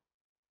అన్నాం మనం.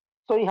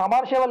 సో ఈ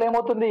హమార్షియా వల్ల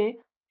ఏమవుతుంది,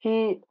 హీ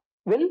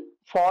విల్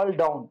ఫాల్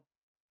డౌన్.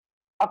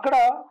 అక్కడ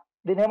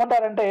దీని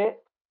ఏమంటారంటే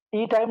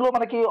ఈ టైంలో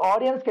మనకి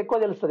ఆడియన్స్ కి ఎక్కువ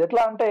తెలుస్తుంది.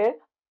 ఎట్లా అంటే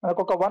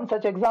మనకు ఒక one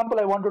such example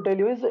I want to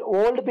tell you is,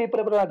 old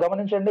people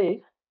గమనించండి,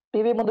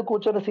 టీవీ ముందు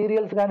కూర్చొని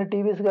సీరియల్స్ కానీ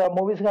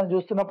మూవీస్ కానీ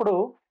చూస్తున్నప్పుడు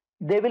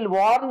they will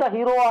warn the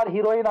hero or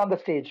heroine on the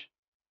stage.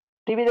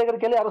 TV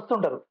దగ్గరికి వెళ్ళి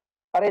అరుస్తుంటారు,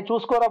 అరే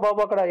చూసుకోరా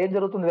బాబు అక్కడ ఏం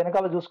జరుగుతుంది,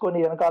 వెనకాల చూసుకొని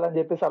వెనకాల అని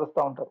చెప్పేసి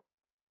అరుస్తూ ఉంటారు.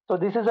 So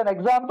this is an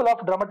example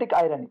of dramatic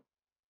irony.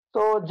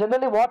 So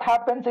generally what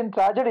happens in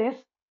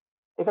tragedies,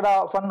 ఇక్కడ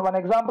one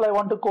example I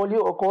want to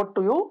coat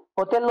to you,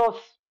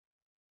 ఒథెల్లోస్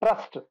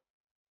trust.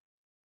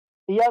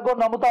 ఇయాగో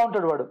నమ్ముతా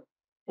ఉంటాడు,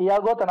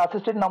 ఇయాగో తన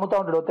అసిస్టెంట్ నమ్ముతా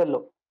ఉంటాడు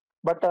Othello.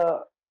 But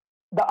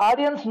the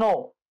audience know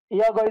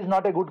Iago is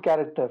not a good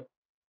character.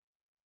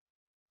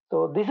 So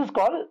this is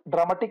called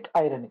dramatic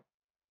irony.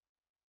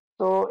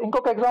 So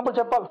ఇంకొక example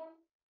చెప్పాలి.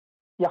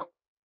 Yeah,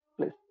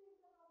 please.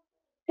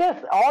 Yes,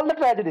 all the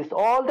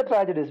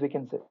tragedies we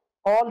can say,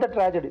 all the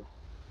tragedies.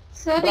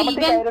 Sir,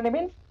 Dramatic even irony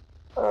means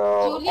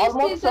Julius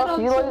almost Caesar the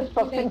hero also is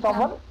trusting good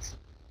someone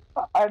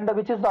and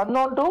which is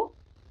unknown to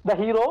the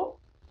hero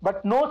but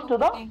knows to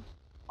the Okay.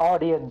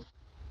 audience.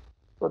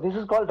 So this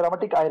is called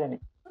dramatic irony.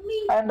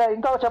 And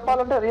ఇంకా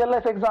చెప్పాలంటే real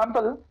life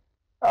example,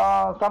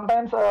 some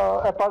times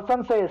a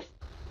person says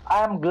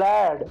I'm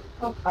glad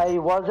I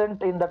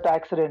wasn't in that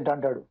accident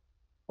అంటాడు.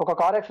 ఒక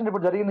car accident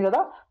ఇప్పుడు జరిగింది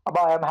కదా,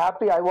 అబ్బా I'm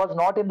happy I was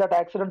not in that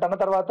accident అన్న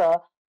తర్వాత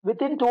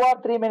with in 2 or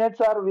 3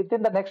 minutes are with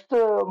in the next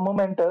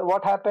moment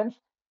what happens,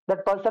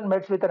 that person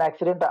మెట్స్ with an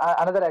accident,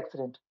 another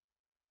accident.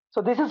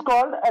 So this is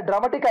called a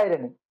dramatic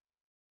irony.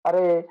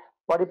 అరే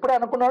వాడు ఇప్పుడే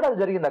అనుకున్నాడు, అది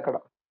జరిగింది అక్కడ.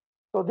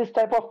 So this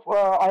type of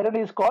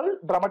irony is called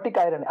dramatic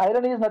irony.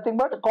 Irony is nothing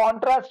but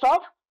contrast of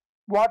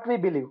what we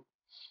believe.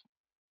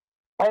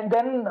 And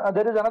then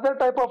there is another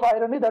type of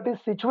irony, that is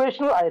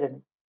situational irony.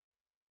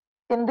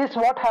 In this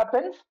what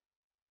happens,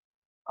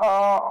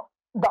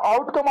 the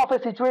outcome of a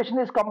situation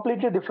is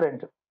completely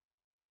different.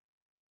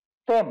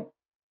 Same.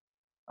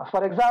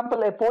 For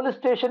example, a police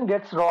station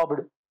gets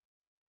robbed.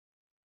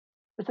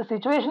 It's a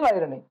situational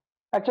irony.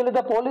 Actually,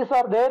 the police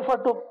are there for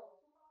to.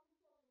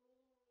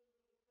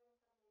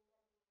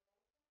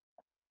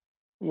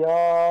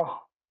 Yeah,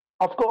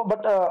 of course,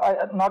 but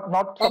not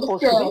That is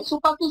supposed to be.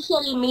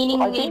 superficial meaning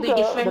So I will think be that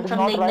different is from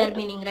the not inner right.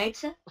 meaning, right,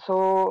 sir? So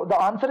the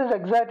answer is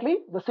exactly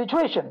the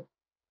situation.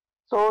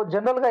 So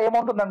general గా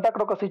ఏముంటుందంటే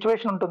అక్కడ ఒక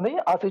situation ఉంటుంది,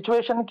 ఆ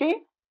situation కి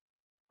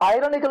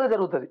ironical గా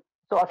జరుగుతుంది.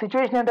 So ఆ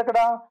సిచ్యువేషన్ ఏంటి, అక్కడ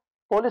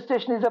police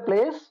station is a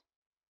place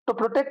to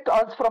protect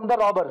us from the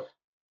robbers.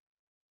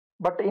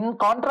 But in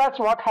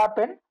contrast what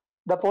happen,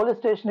 the police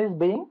station is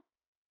being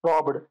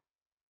robbed.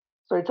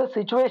 So it's a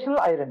situational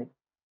irony.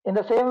 In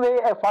the same way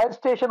a fire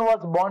station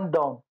was burn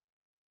down.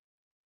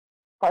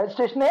 Fire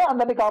స్టేషనే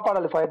అందరినీ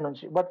కాపాడాలి fire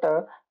నుంచి, but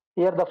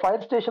here the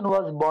fire station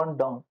was burn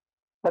down.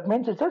 That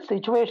means it's a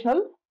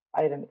situational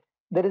irony.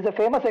 There is a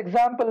famous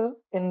example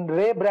in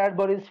ray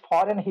బ్రాడ్బరీస్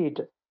foreign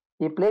heat.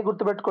 ఈ play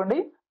గుర్తుపెట్టుకోండి,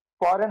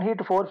 foreign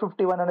heat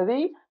 451 అనేది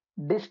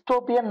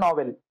dystopian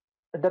novel.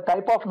 The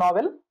type of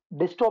novel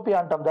dystopia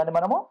అంటాం దాన్ని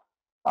మనము.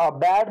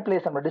 Bad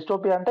place అన్నమాట.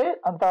 Dystopia అంటే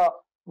అంత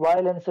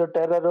violence,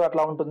 terror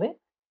అట్లా ఉంటుంది.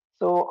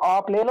 సో ఆ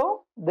ప్లేలో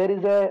there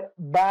is a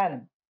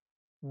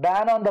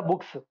ban on the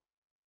books.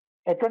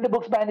 ఎటువంటి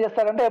బుక్స్ బ్యాన్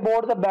చేస్తారంటే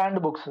about the band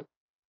books.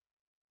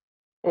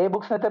 A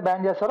books అయితే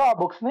బ్యాన్ చేస్తారో ఆ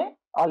బుక్స్ ని,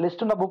 ఆ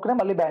లిస్ట్ ఉన్న బుక్ ని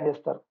మళ్ళీ బ్యాన్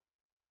చేస్తారు.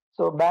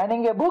 So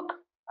banning A book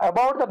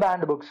about the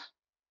band books.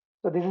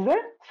 So this is a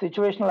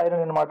situational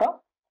iron అనమాట.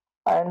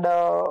 And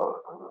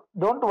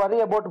don't worry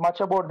about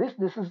much about this.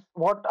 This is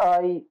what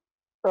I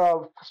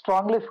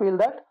strongly feel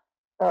that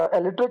a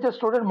literature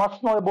student must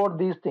know about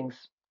these things.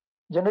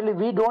 Generally,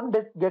 we don't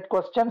get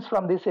questions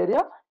from this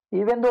area,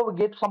 even though we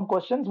get some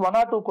questions, one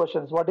or two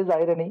questions. What is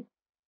irony?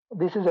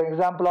 This is an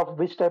example of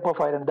which type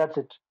of irony. That's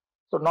it.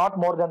 So not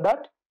more than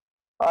that.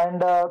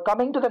 And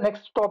coming to the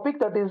next topic,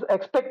 that is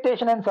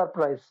expectation and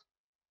surprise.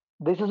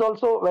 This is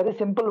also very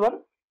simple one.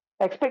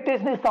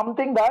 Expectation is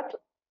something that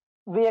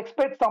we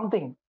expect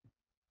something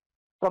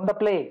from the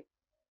play,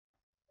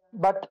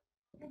 but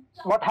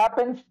what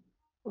happens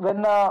when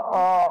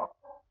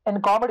in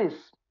comedies,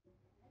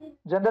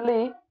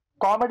 generally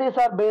comedies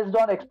are based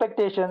on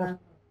expectations,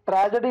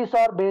 tragedies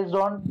are based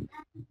on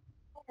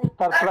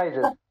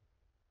surprises.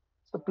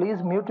 So please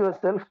mute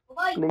yourself.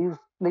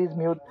 Please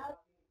mute.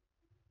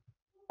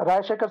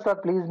 Rajshekar sir,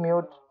 please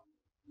mute.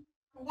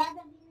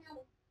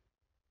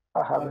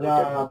 I have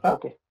muted.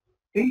 Okay.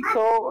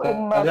 So in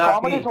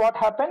comedies, what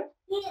happen?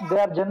 They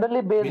are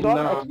generally based on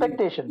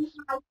expectations,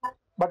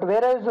 but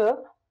whereas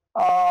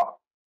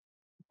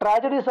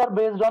tragedies are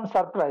based on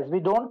surprise. We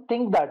don't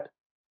think that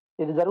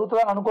ఇది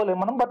జరుగుతుందని అనుకోలేము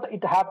మనం, but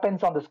it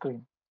happens on the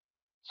screen.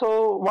 So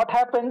what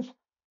happens,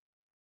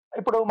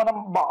 ఇప్పుడు మనం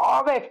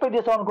బాగా expect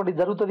చేసాం అనుకోండి,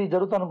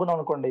 జరుగుతుంది అనుకున్నాం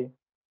అనుకోండి,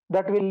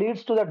 that will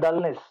leads to the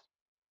dullness.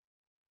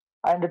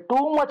 And too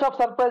much of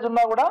surprise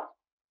ఉన్నా కూడా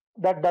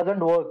that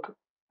doesn't work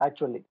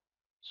actually.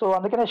 So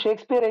అందుకనే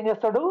షేక్స్పియర్ ఏం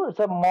చేస్తాడు,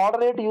 it's a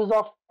moderate use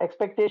of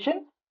expectation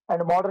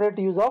and moderate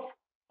use of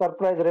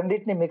surprise,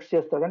 రెండింటిని మిక్స్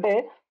చేస్తాడు. అంటే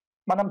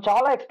మనం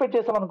చాలా ఎక్స్పెక్ట్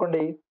చేసాం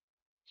అనుకోండి,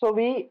 సో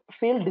వీ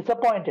ఫీల్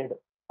డిసప్పాయింటెడ్.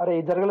 అరే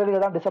ఇది జరగలేదు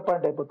కదా,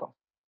 డిసప్పాయింట్ అయిపోతాం.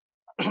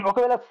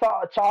 ఒకవేళ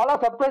చాలా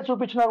సర్ప్రైజ్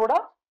చూపించినా కూడా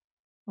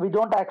we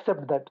don't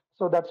accept that.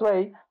 So that's why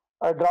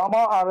a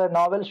drama or a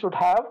novel should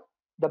have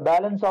the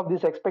balance of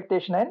this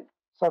expectation and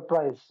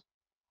surprise.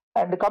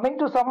 And coming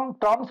to some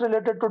terms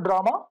related to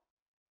drama,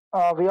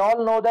 we all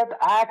know that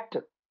act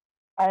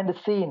and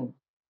scene.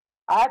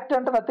 Act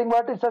అంటే nothing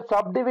but it's a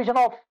subdivision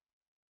of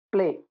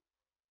play.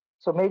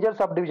 So major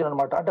subdivision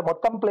అనమాట. అంటే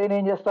మొత్తం play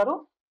ఏం చేస్తారు,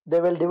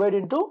 they will divide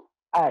into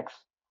acts.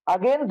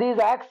 Again these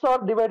acts are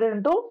divided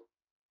into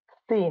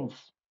scenes.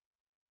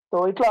 So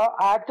itla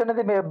act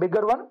అనేది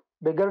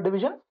bigger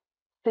division,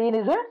 scene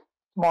is a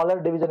smaller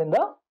division in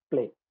the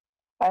play.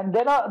 And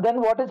then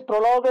what is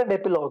prologue and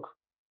epilogue?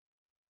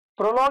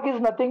 Prologue is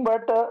nothing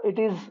but it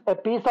is a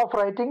piece of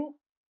writing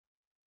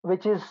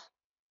which is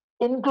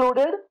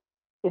included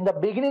in the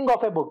beginning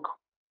of a book.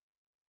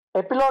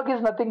 Epilogue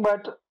is nothing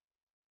but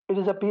it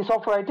is a piece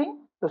of writing,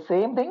 the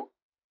same thing,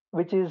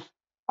 which is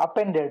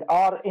appended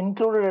or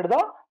included at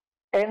the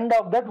end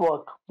of that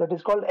work. That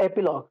is called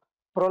epilogue.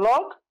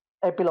 Prologue,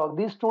 epilogue,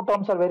 these two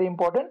terms are very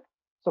important.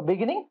 So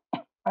beginning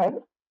and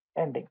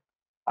ending.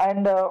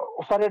 And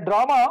for a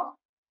drama,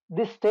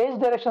 these stage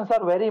directions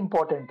are very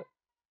important.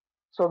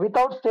 So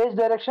without stage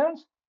directions,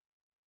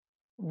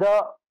 the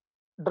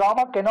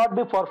drama cannot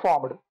be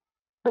performed,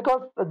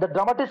 because the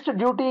dramatist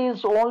duty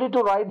is only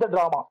to write the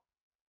drama.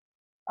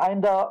 And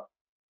the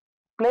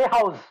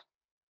playhouse,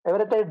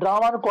 ఎవరైతే ఈ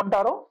డ్రామాను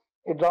కొంటారో,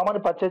 ఈ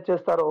డ్రామాని purchase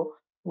చేస్తారో,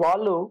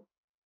 వాళ్ళు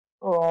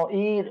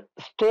ఈ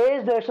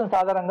stage directions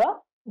ఆధారంగా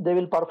they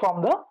will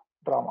perform the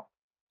drama.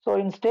 So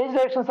in stage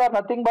directions are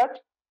nothing but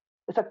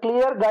it's a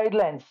clear guide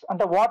lines.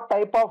 అంటే what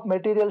type of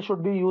material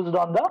should be used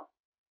on the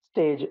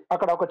stage.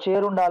 అక్కడ ఒక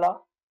చైర్ ఉండాలా,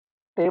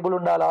 table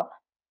ఉండాలా,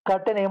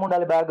 curtain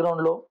ఏముండాలి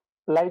background లో,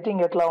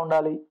 lighting ఎట్లా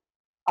ఉండాలి,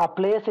 ఆ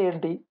ప్లేస్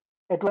ఏంటి,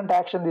 ఎటువంటి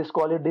యాక్షన్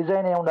తీసుకోవాలి,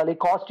 డిజైన్ ఏముండాలి,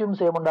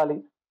 కాస్ట్యూమ్స్ ఏముండాలి,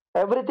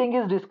 everything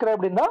is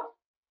described in the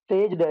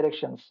stage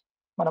directions.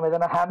 మనం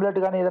ఏదైనా హ్యామ్లెట్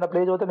కానీ ఏదైనా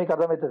ప్లే చదివితే మీకు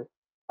అర్థమవుతుంది,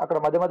 అక్కడ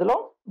మధ్య మధ్యలో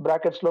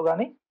బ్రాకెట్స్ లో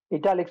కానీ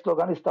ఇటాలిక్స్ లో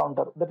కానీ ఇస్తూ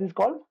ఉంటారు. That is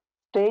called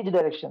stage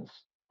directions.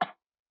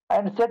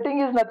 And setting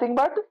is nothing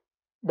but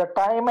the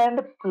time and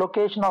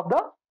location of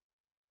the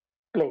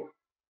play.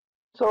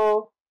 So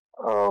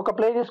ఒక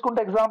ప్లే తీసుకుంటే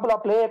ఎగ్జాంపుల్ ఆ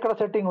ప్లే ఎక్కడ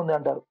సెట్టింగ్ ఉంది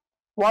అంటారు.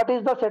 What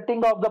is the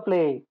setting off the play?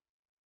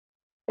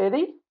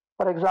 ఏది?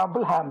 For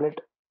example hamlet.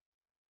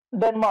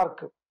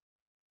 Denmark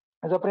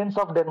is a prince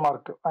of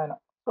Denmark ఆయన.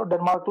 So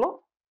Denmark లో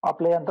ఆ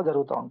ప్లే అంతా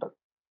జరుగుతూ ఉంటుంది.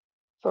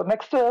 So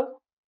next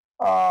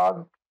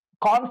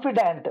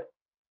confident.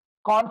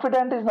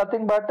 Confident is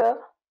nothing but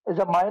is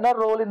a minor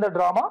role in the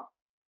drama.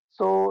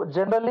 So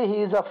generally he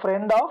is a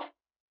friend of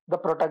the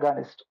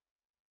protagonist.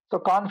 So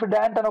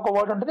confidant and oka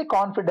word untadi,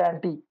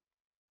 confidante.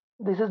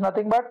 This is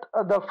nothing but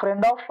the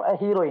friend of a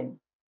heroine.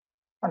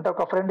 అంటే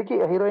ఒక friend కి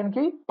heroine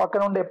కి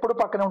పక్కన ఉండే ఎప్పుడు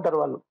పక్కనే ఉంటారు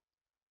వాళ్ళు.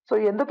 సో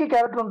ఎందుకు ఈ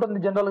క్యారెక్టర్ ఉంటుంది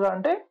జనరల్ గా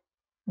అంటే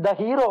the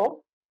hero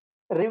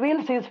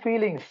reveals his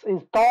feelings,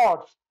 his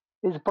thoughts,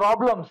 his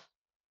problems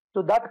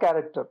to that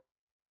character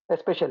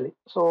especially.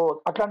 So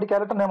అట్లాంటి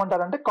క్యారెక్టర్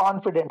ఏమంటారంటే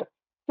కాన్ఫిడెంట్.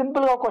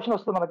 సింపుల్ గా క్వశ్చన్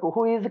వస్తుంది మనకు,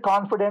 who is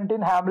confident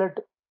in hamlet,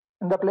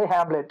 in the play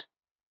hamlet?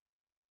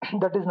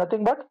 That is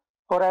nothing but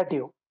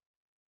హొరాటియో.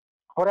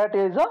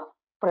 హొరాటియో is a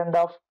friend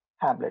of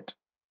Hamlet.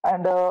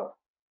 And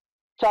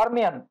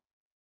Charmian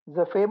is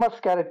a famous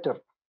character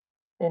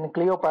in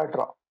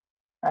Cleopatra.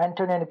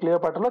 Antony and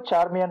Cleopatra lo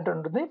Charmian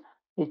ఉంటుంది.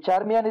 ఈ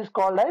Charmian is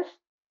called as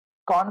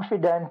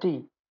confidante.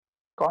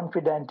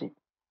 Confidante.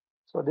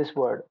 So this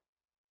word.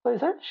 So he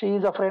said she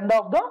is a friend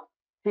of the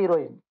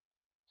heroine.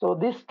 So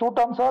these two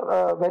terms are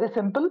very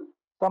simple.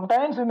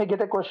 Sometimes we may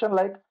get a question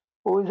like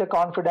who is a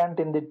confidant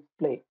in the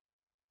play.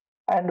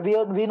 And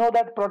we know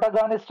that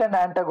protagonist and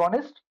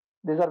antagonist,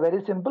 these are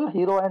very simple,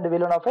 hero and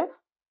villain of a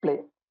play.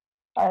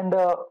 And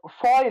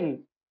foil,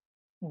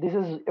 this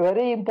is a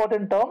very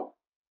important term.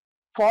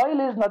 Foil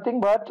is nothing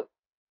but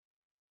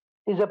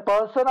is a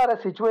person or a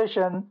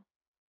situation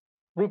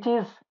which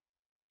is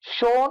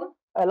shown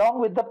along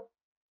with the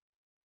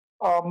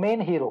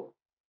main hero.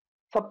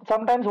 So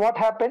sometimes what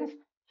happens,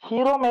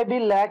 hero may be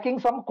lacking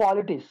some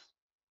qualities.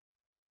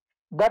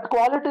 That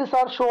qualities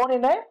are shown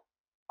in a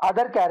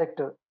other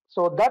character.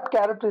 So that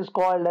character is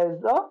called as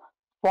the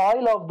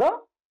foil of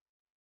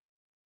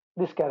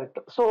this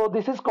character. So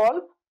this is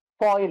called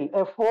foil,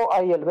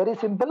 FOIL. Very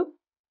simple.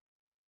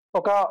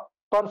 ఒక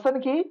person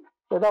కి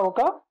లేదా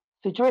ఒక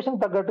situation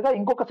తగ్గట్టుగా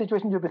ఇంకొక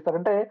situation చూపిస్తారు.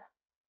 అంటే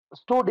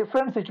two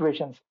different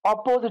situations,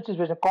 opposite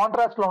situation,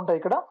 contrast లో ఉంటాయి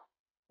ఇక్కడ.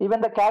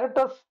 Even the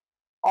characters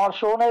are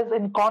shown as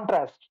in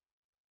contrast.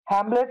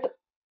 Hamlet,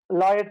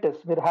 లాయర్టిస్,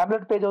 మీరు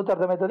హ్యామ్లెట్ పేజ్ అవుతే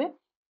అర్థమవుతుంది.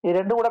 ఈ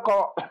రెండు కూడా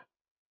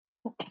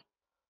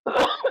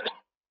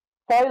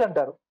ఫాయిల్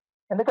అంటారు.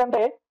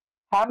 ఎందుకంటే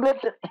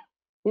హ్యామ్లెట్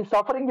ఈ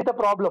suffering with a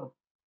problem,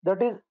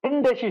 that is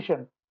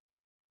indecision.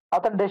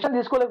 అతను డెసిషన్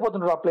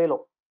తీసుకోలేకపోతున్నాడు ఆ ప్లేలో.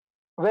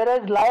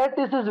 whereas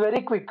Laertes is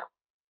very quick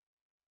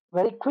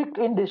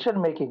in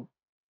decision making.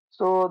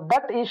 So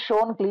that is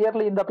shown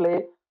clearly in the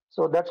play.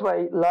 So that's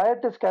why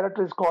Laertes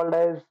character is called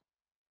as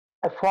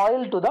a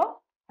foil to the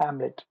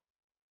Hamlet.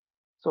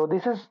 So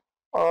these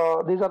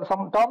are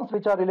some terms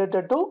which are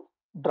related to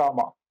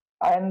drama.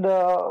 And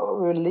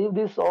we'll leave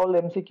this all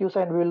MCQs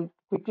and we'll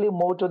quickly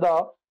move to the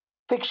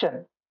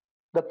fiction,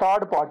 the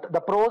third part,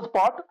 the prose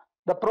part.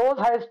 The prose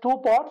has two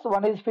parts.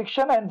 One is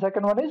fiction and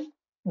second one is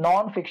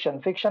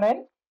non-fiction. Fiction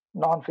and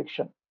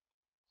non-fiction.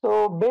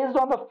 So based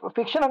on the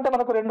fiction ante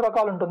manaku rendu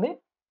rakalu untundi.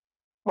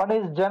 One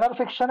is genre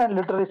fiction and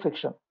literary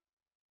fiction.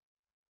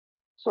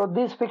 So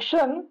this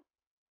fiction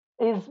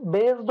is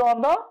based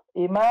on the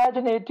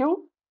imaginative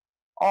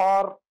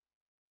or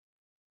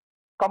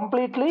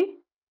completely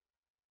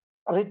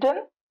written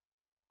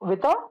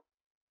with a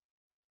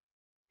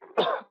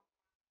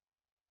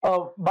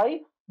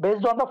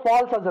based on the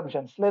false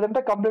assumptions.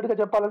 Ledante complete ga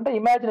cheppalante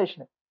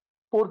imagination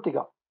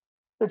పూర్తిగా.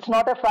 It's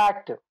not a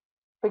fact.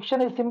 Fiction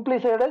is simply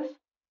said as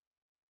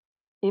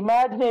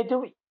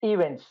imaginative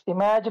events,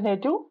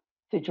 imaginative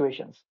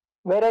situations.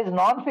 Whereas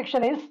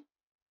non-fiction is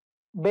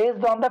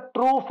based on the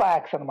true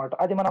facts అన్నమాట.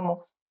 అది మనము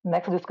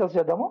next discuss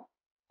చేద్దాము.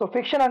 So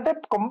fiction అంటే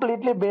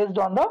completely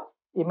based on the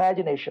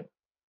imagination.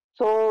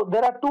 So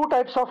there are two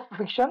types of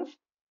fictions.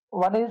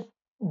 One is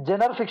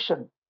జనర్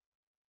fiction,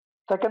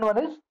 second one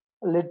is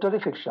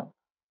literary fiction.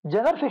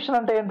 జనర్ fiction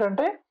అంటే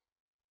ఏంటంటే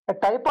a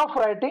type of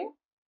writing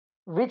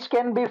which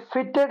can be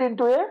fitted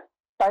into a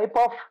type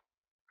of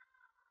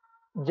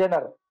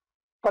genre.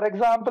 For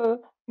example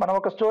మనం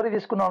ఒక story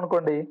తీసుకున్నాం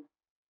అనుకోండి,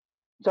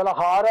 చాలా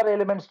horror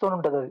elements తో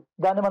ఉంటుంది అది,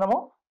 దాన్ని మనము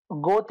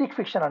గోతిక్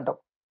ఫిక్షన్ అంటాం,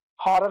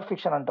 హారర్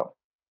ఫిక్షన్ అంటాం.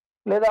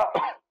 లేదా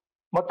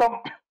మొత్తం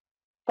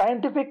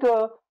సైంటిఫిక్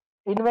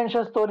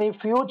ఇన్వెన్షన్స్ తోని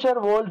ఫ్యూచర్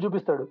వరల్డ్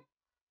చూపిస్తాడు.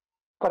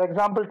 ఫర్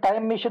ఎగ్జాంపుల్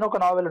టైమ్ మిషన్ ఒక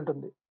నావెల్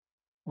ఉంటుంది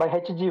by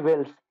HG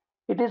wells.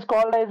 It is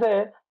called as a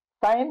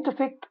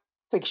scientific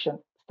fiction.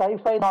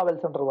 sci-fi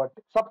novels అంటారు వాటి,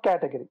 sub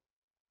category.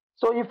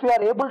 So if you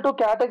are able to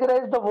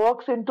categorise the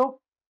works into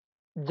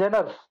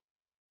జనర్స్,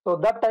 so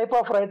that type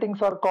of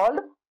writings are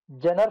called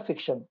జనర్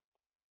fiction.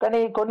 కానీ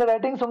కొన్ని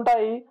writings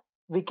ఉంటాయి,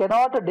 we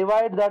cannot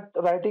divide that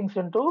writings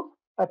into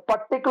a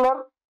particular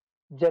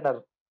జనర్.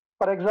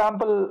 For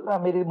example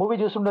మీరు movie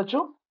చూసి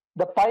ఉండొచ్చు,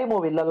 the pi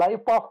movie, the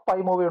life of pi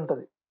movie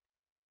ఉంటుంది,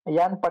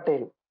 an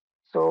Patel.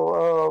 So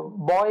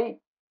boy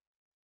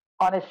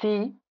on a sea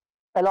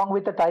along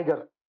with a tiger.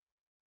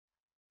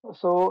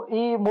 So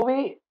ఈ movie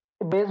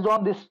based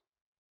on this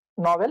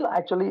novel,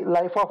 actually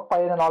life of పై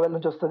అనే novel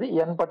నుంచి వస్తుంది,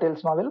 ఎన్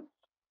Patels novel.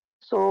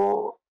 So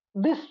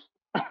this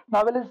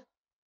novel is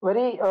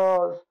very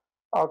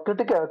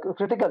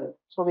critical,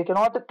 so we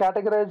cannot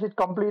categorize it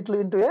completely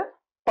into a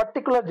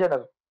particular genre.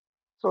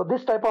 So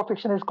this type of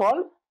fiction is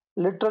called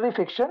literary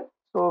fiction.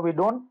 So we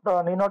don't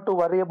need not to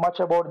worry much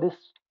about these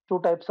two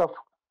types of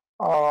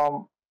um,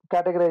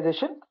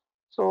 categorization.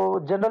 So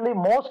generally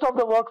most of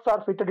the works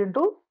are fitted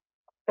into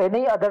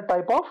any other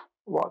type of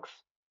works,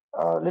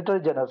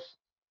 literary genres.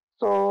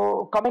 So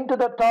coming to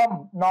the term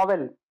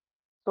novel,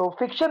 so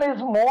fiction is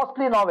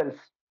mostly novels.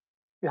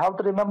 You have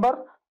to remember,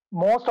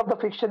 most of the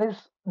fiction is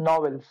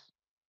novels.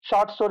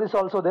 Short stories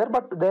also there,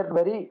 but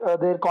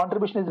their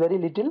contribution is very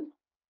little.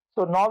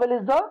 So novel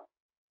is the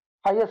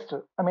highest,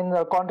 I mean,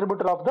 the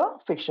contributor of the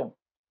fiction.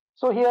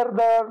 So here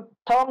the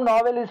term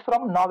novel is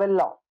from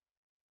novella.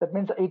 That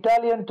means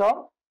Italian term.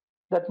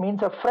 That means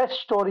a fresh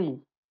story,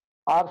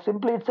 or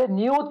simply it's a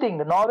new thing.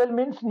 Novel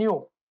means new.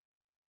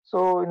 So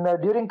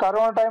during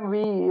Corona time,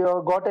 we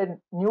got a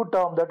new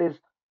term, that is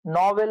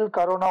novel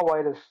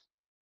coronavirus.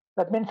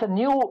 That means a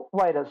new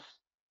virus.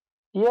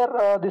 Here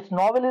this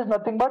novel is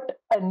nothing but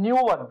a new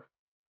one,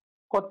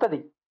 కొత్తది.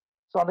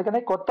 So అందుకనే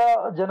కొత్త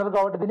general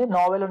కాబట్టి దీన్ని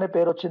novel అనే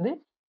పేరు వచ్చింది.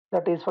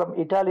 That is from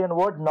Italian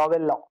word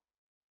నావెల్లా.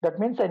 That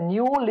means a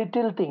new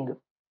little thing,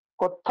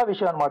 కొత్త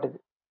విషయం అనమాట ఇది.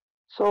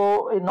 సో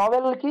ఈ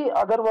నావెల్కి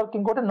అదర్ వర్క్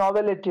ఇంకోటి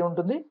నావెలిటీ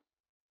ఉంటుంది,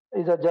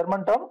 is a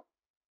German term.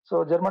 So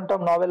German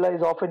term నావెల్లా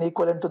is often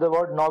equivalent to the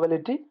word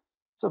నావెలిటీ.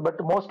 So but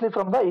mostly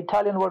from the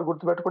Italian word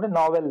గుర్తుపెట్టుకోండి,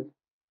 novel,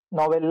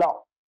 నావెల్లా.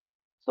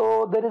 So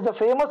there is a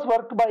famous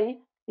work by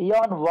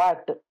Ian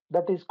what,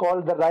 that is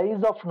called the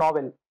rise of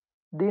novel.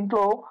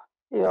 దీంట్లో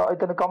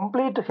ఇతను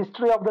complete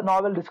history of the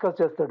novel discuss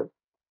చేస్తాడు.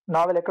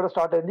 Novel ఎక్కడ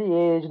start అయింది, ఏ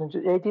age నుంచి,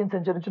 18th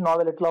century నుంచి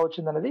novel ఎట్లా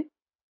వచ్చింది అనేది,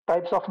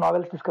 టైప్స్ ఆఫ్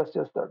నావెల్స్ డిస్కస్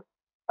చేస్తాడు.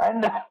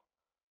 And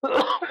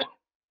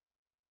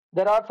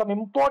there are some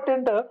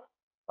important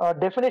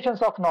definitions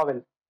of novel.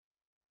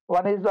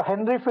 One is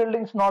Henry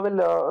Fielding's novel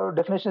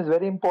definition is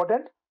very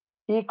important.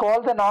 He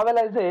calls a novel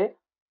as a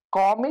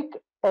comic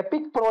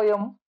epic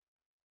poem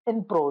in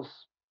prose.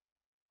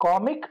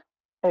 Comic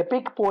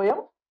epic poem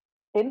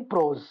in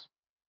prose.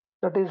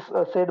 That is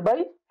said by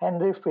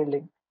Henry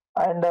Fielding.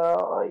 And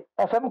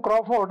F.M.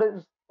 Crawford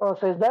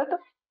says that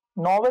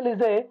novel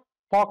is a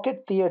pocket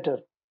theatre.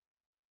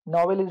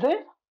 Novel is a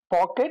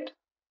pocket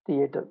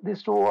theatre.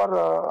 These two are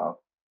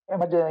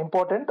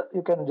important.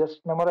 You can just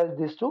memorize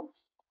these two.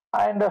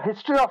 And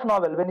history of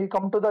novel. When you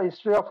come to the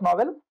history of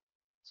novel,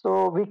 so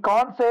we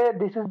can't say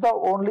this is the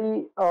only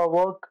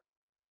work,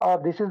 or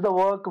this is the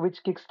work which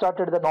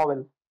kick-started the novel.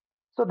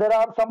 So there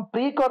are some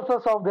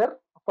precursors out there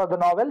for the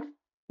novels.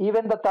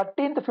 Even the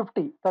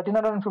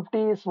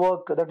 1350's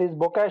work, that is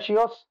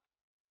Boccaccio's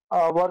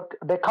work,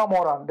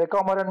 Decameron.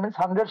 Decameron means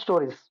 100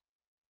 stories,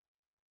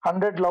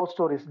 100 love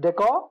stories,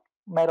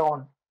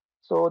 Decameron.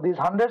 So these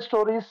 100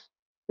 stories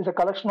is a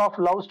collection of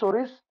love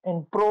stories in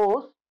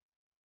prose,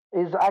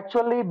 is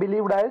actually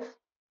believed as,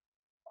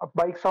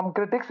 by some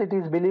critics, it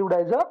is believed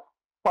as a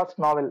first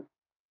novel.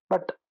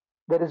 But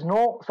there is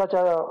no such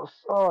a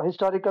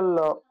historical,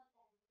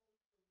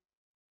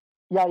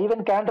 yeah,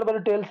 even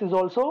Canterbury Tales is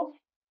also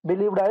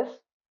believed as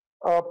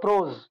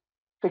prose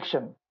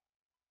fiction.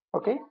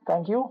 Okay,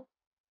 thank you.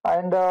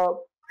 And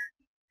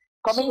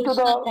coming So to it's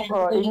the not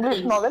Canterbury English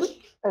Tales. novel,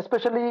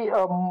 especially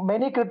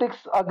many critics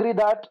agree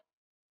that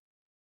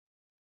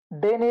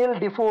Daniel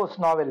Defoe's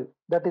novel,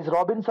 that is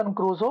Robinson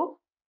Crusoe,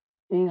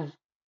 is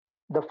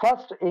the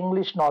first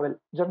English novel.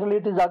 Generally,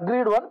 it is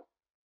agreed one,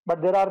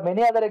 but there are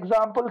many other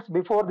examples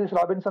before this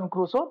Robinson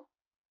Crusoe.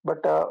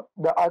 But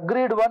the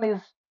agreed one is,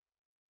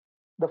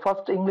 the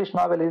first English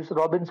novel is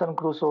Robinson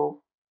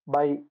Crusoe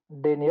by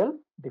Daniel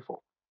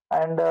Defoe.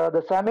 And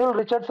the Samuel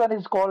Richardson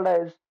is called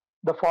as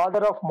the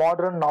father of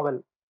modern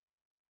novel,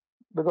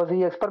 because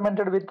he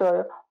experimented with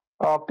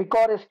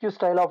picaresque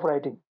style of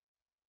writing.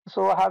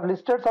 So I have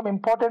listed some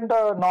important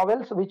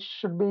novels which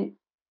should be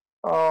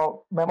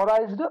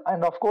memorized,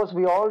 and of course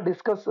we all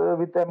discuss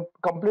with them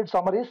complete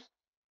summaries.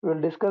 We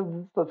will discuss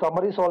the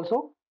summaries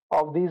also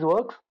of these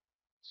works.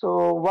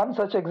 So one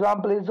such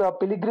example is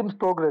Pilgrim's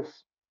Progress.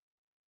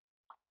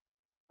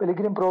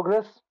 Pilgrim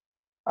Progress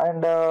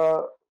and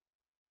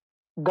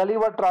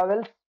Gulliver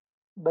Travels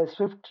by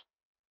Swift.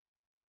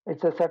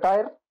 It's a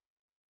satire.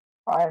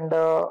 And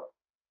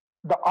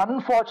The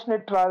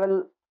Unfortunate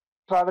Traveler,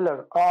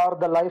 or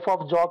The Life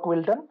of Jock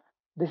Wilton.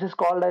 This is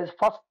called as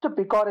first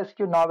picaresque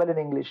novel in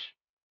English.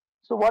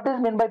 So what is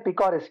meant by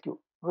picaresque?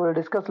 We will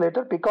discuss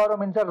later. Picaro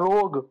means a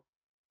rogue.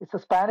 It's a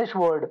Spanish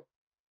word.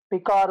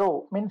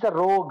 Picaro means a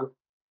rogue.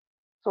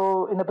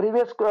 So in the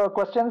previous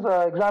questions,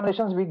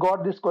 examinations, we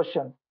got this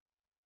question.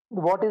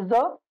 What is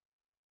the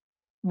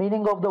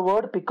meaning of the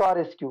word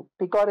picaresque?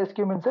 Picaresque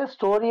means a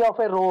story of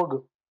a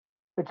rogue.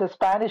 It's a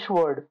Spanish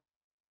word.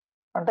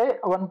 And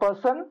one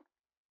person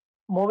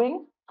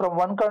moving from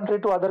one country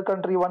to other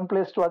country, one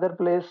place to other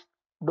place,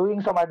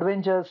 doing some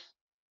adventures,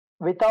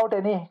 without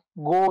any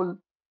goal,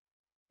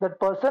 that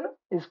person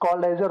is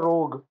called as a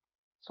rogue.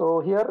 So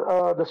here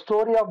the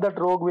story of that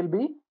rogue will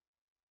be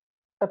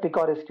a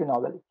picaresque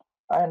novel.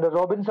 And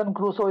Robinson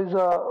Crusoe is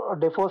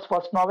Defoe's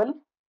first novel,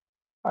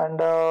 and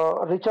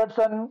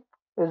Richardson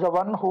is the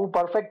one who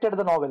perfected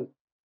the novel.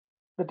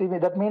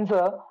 That means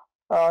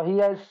he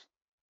has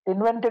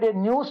invented a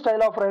new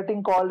style of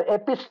writing called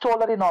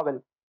epistolary novel.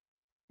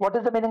 What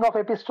is the meaning of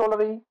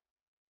epistolary?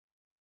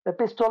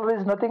 Epistolary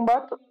is nothing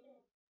but,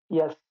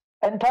 yes,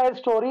 entire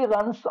story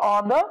runs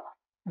on the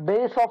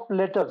base of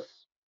letters.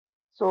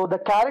 So the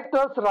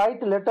characters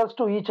write letters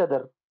to each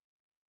other.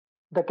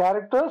 The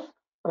characters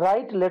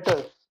write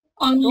letters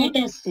On to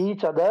letters.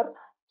 each other.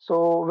 So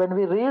when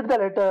we read the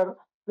letter,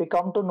 we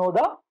come to know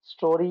the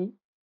story.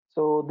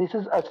 So this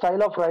is a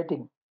style of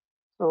writing.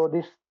 So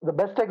the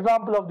best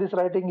example of this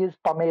writing is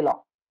Pamela.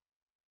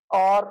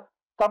 Or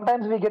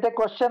sometimes we get a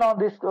question on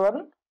this one,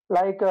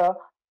 like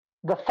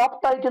the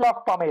subtitle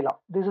of Pamela.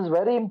 This is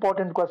very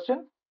important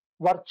question.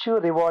 Virtue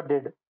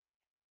rewarded.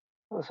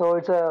 So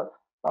it's a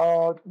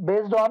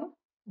based on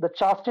the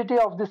chastity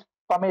of this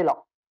Pamela,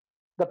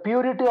 the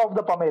purity of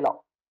the Pamela.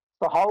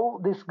 So how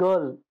this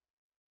girl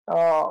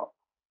uh,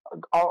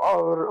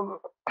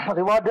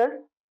 rewarded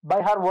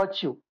by her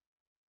virtue.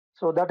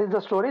 So that is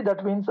the story.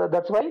 That means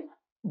that's why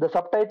the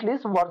subtitle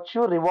is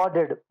virtue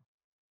rewarded.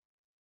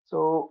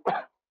 So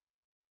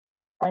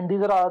and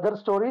these are other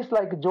stories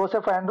like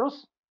Joseph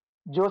Andrews.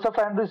 Joseph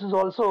Andrews is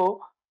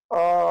also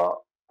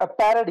a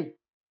parody.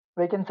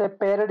 We can say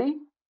parody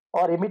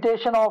or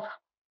imitation of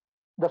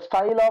the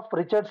style of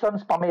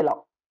Richardson's Pamela.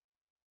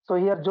 So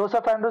here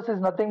Joseph Andrews is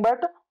nothing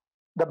but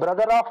the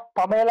brother of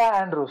Pamela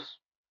Andrews.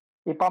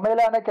 ఈ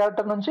Pamela అనే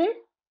character నుంచి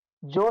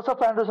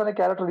Joseph Andrews అనే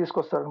character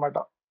తీసుకొస్తారు అనమాట.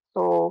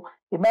 So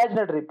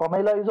imaginary,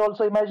 Pamela is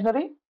also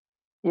imaginary,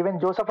 even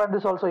Joseph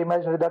Andrews also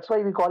imaginary. That's why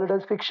we call it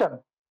as fiction.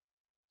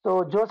 So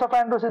Joseph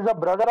Andrews is the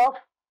brother of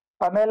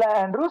Pamela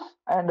Andrews,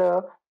 and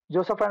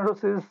Joseph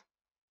Andrews is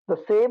the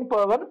same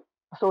person.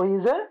 So he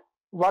is a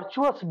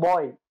virtuous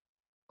boy,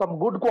 some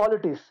good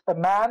qualities, a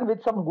man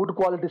with some good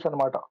qualities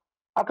అనమాట.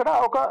 అక్కడ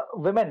ఒక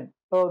women,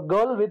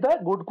 girl with a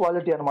good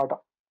quality అనమాట.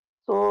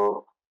 So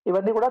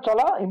ఇవన్నీ కూడా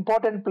చాలా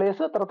important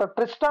place. తర్వాత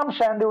ట్రిస్టామ్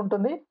షాండీ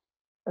ఉంటుంది.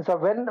 It's a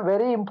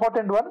very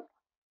important one.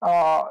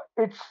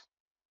 It's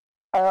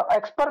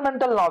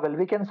experimental novel,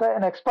 we can say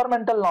an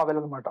experimental novel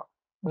అనమాట.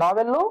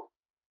 నావెల్లో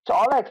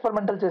చాలా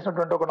ఎక్స్పెరిమెంటల్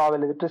చేసినటువంటి ఒక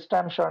నావెల్ ఇది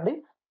ట్రిస్టామ్ షాండీ.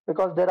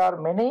 Because there are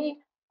many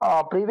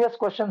previous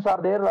questions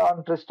are there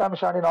on ట్రిస్టామ్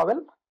షాండీ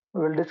novel.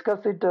 We will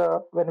discuss it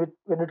when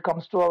it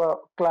comes to our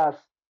class.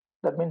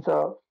 That means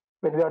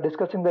when we are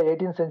discussing the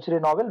 18th century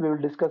novel, we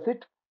will discuss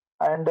it.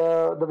 And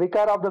The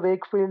Vicar of the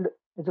Wakefield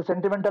is a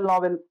sentimental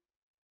novel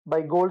by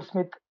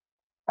Goldsmith.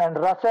 And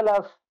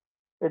Rasselas,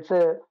 it's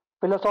a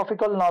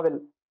philosophical novel.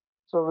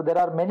 So there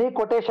are many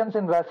quotations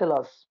in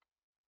Rasselas.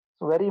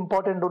 So very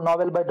important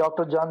novel by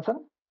Dr. Johnson.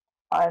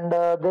 And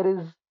there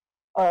is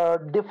a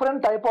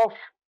different type of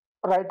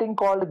writing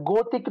called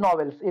Gothic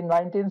novels in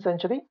 19th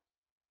century.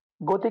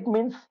 Gothic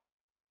means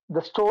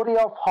the story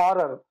of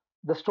horror,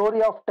 the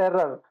story of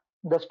terror,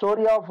 the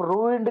story of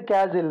ruined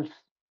castles.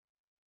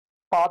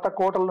 పాత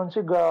కోటల నుంచి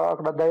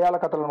అక్కడ దయాల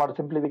కథలు అన్నమాట.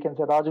 Simply we can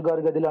say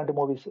రాజుగారి గది లాంటి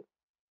movies.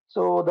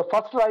 So the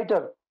first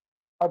writer,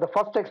 the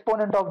first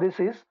exponent of this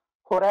is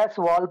హొరాస్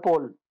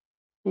వాల్పోల్.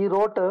 He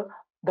wrote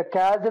The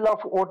Castle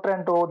of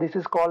Otranto. This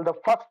is called the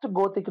first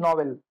Gothic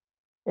novel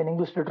in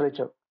English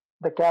literature.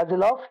 The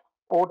Castle of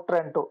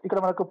Otranto. ఇక్కడ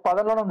మనకు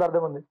పదంలోనే ఉంది,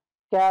 అర్థం ఉంది.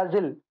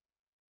 Castle,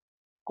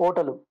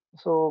 కోటలు.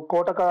 So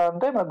కోటక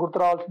అంటే మనకు గుర్తు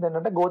రావాల్సింది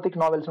ఏంటంటే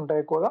గోతిక్ నావెల్స్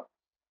ఉంటాయి ఎక్కువగా.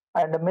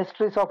 And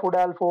mysteries of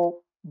ఉడాల్ఫో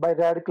by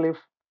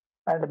Radcliffe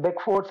and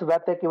బెక్ఫోర్డ్స్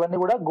వాథెక్, ఇవన్నీ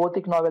కూడా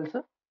Gothic novels.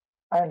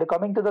 And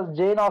coming to the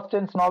Jane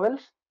ఆస్టెన్స్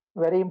novels,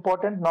 very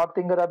important.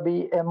 నార్థింగర్ Abbi,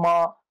 Emma,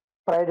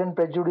 pride and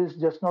prejudice,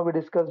 just no we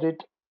discussed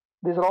it.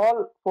 These are all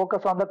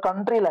focus on the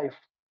country life.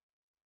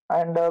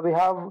 And we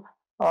have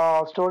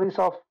stories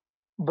of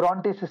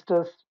Bronte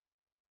sisters,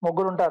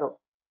 ముగ్గురు ఉంటారు,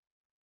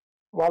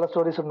 వాళ్ళ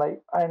stories ఉన్నాయి.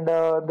 And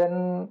then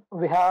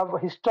we have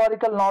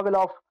historical novel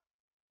of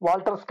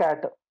Walter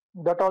Scott,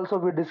 that also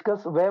we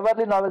discuss.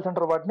 Waverley novels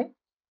అంటారు వాటిని.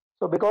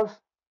 So because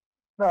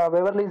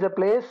Waverley is a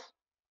place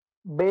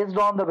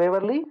based on the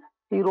Waverley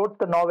he wrote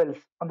the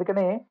novels,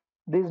 అందుకనే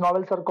these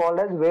novels are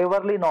called as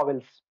Waverley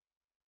novels.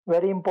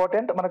 Very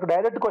important. మనకు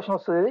direct question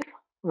వస్తుంది,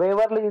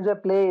 Waverley is a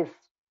place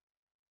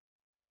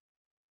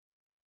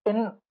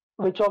in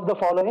which of the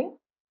following,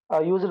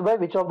 used by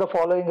which of the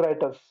following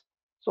writers.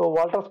 So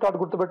Walter Scott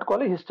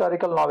గుర్తుపెట్టుకోవాలి,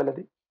 historical novel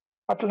అది.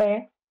 అట్లనే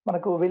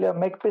మనకు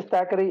మెక్ఫిస్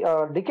థాకరీ,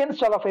 Dickens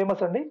చాలా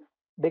famous అండి.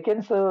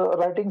 Dickens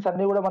writings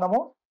అన్ని కూడా మనము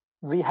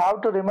we have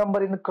to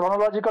remember in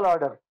chronological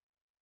order,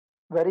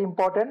 very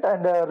important.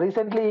 And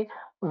recently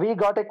we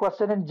got a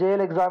question in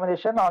JL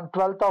examination on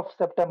 12th of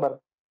September.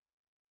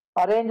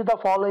 Arrange the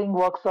following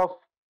works of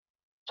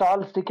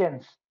Charles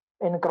Dickens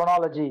in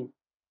chronology.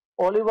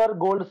 Oliver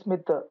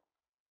Goldsmith,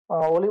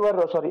 Oliver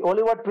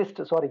Twist.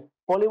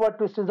 Oliver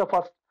Twist is the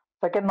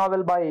second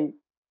novel by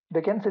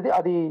Dickens. ఇది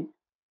అది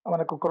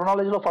మనకు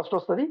క్రొనాలజీలో first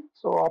వస్తుంది.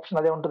 So option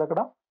అదే ఉంటుంది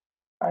అక్కడ.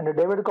 and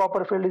David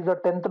Copperfield is the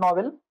 10th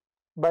novel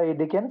by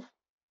Dickens.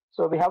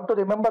 So we have to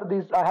remember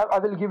this. I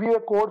will give you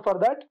a code for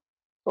that.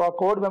 So a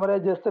code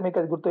memorize చేస్తే మీకు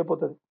అది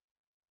గుర్తయిపోతుంది.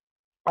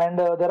 And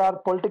there are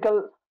political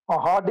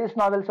Hardy's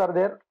novels are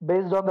there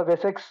based on the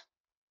Wessex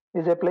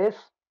is a place.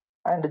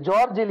 And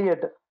George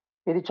Eliot,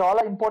 ఇది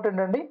చాలా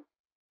important అండి.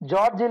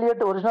 George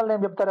Elliot original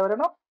name చెప్తారు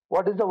ఎవరైనా?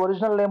 What is the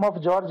original name of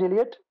George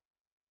Elliot?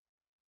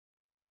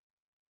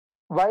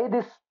 Why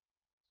this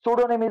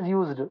pseudonym is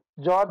used?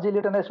 George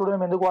Elliot అనే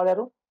pseudonym ఎందుకు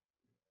వాడారు?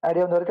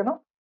 Idea ఉంది ఎవరికైనా?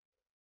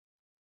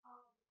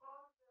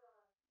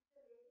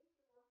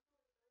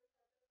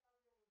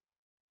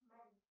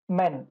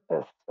 Men,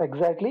 yes,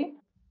 exactly.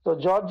 So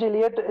George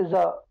Eliot is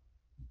a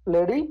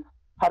lady.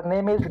 Her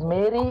name is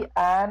Mary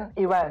Ann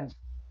Evans.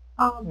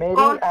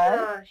 Mary Ann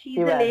she's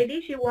Evans. a lady.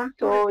 She wants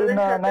to So in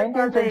represent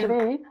 19th century,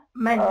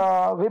 men.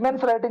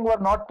 women's writing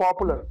were not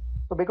popular.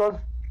 So because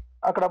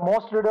అక్కడ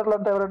most రీడర్లు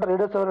అంటే ఎవరంటే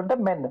readers ఎవరంటే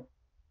men.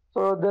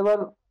 So they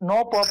were no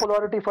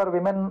popularity for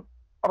women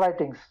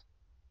writings.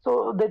 So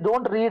they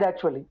don't read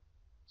actually.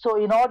 So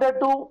in order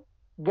to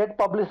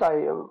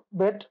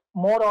get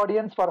more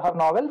audience for her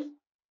novels,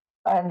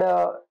 and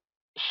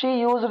she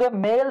used a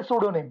male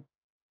pseudonym.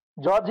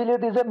 George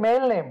Eliot is a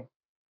male name,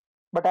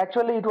 but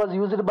actually it was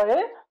used by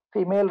a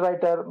female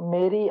writer,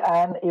 Mary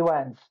Ann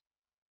Evans.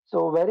 So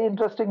very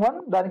interesting one.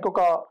 దానికి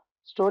ఒక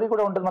story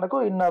కూడా ఉంటుంది మనకు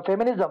in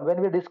feminism. When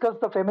we discuss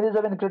the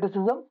feminism and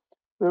criticism,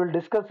 we will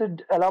discuss it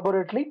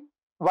elaborately.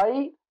 Why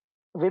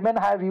women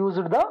have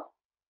used the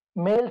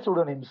male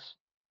pseudonyms.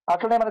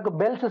 అట్లనే మనకు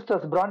bell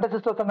sisters, బ్రాంటే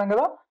sisters అన్నాం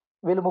కదా,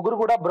 వీళ్ళు ముగ్గురు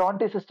కూడా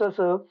Brontë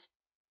sisters.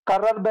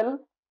 కర్రర్ bell,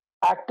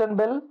 Acton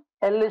bell,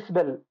 Ellis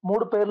bell,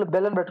 3 పేర్లు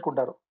bell అని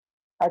పెట్టుకుంటారు.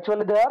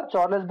 Actually they are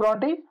Charles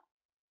Brontë,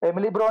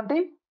 Emily Brontë.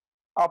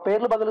 ఆ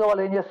పేర్లు బదులుగా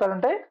వాళ్ళు ఏం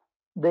చేస్తారంటే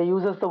they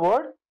uses the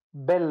word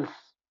bells.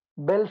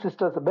 Bell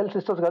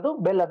sisters కాదు,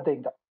 బెల్ అంతే.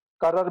 ఇంకా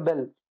కర్రర్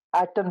బెల్,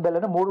 యాక్టన్ బెల్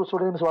అని 3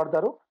 pseudonyms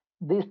వాడతారు.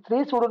 These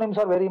 3 pseudonyms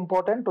are very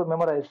important to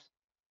memorise.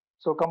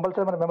 So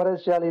compulsory మనం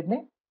మెమరైజ్ చేయాలి వీటిని.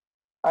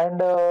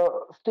 And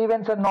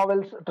Stevenson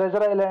novels,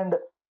 treasure island,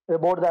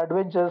 about the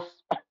adventures.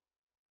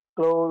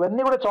 So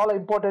ఇవన్నీ కూడా చాలా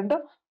important.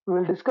 we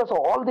will discuss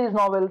all these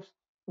novels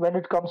when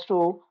it comes to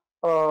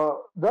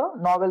the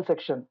novel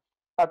section.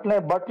 అట్లనే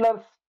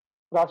బట్లర్స్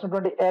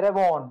రాసినటువంటి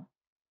ఎరెవాన్,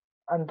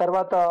 and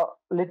తర్వాత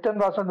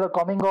Lytton రాసిన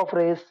కమింగ్ ఆఫ్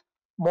రేస్,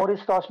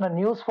 మోరిస్ రాసిన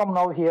న్యూస్ ఫ్రమ్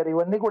నౌ హియర్.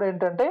 ఇవన్నీ కూడా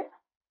ఏంటంటే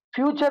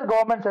ఫ్యూచర్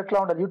గవర్నమెంట్స్ ఎట్లా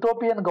ఉండాలి,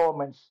 యూటోపియన్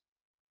గవర్నమెంట్స్,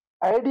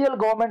 ఐడియల్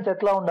గవర్నమెంట్స్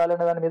ఎట్లా ఉండాలి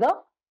అనే దాని మీద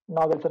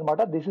నావెల్స్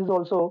అనమాట. This is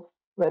also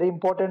very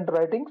important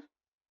writings.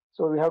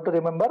 So we have to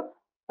remember.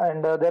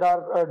 And there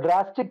are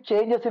drastic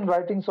changes in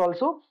writings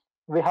also.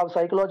 We have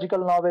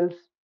psychological novels,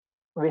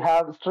 we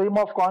have stream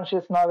of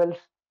conscious novels.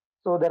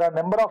 So there are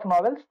number of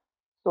novels.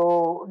 So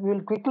we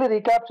will quickly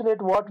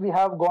recapitulate what we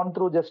have gone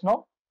through just now.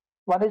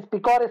 One is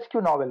picaresque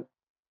novel.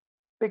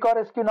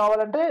 Picaresque novel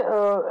ante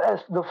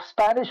as the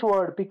Spanish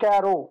word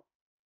picaro,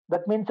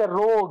 that means a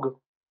rogue.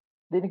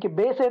 దీనికి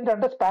base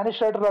ఏంటంటే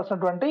Spanish writer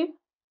రాసినటువంటి,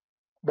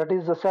 that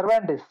is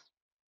Cervantes.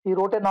 He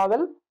wrote a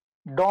novel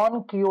Don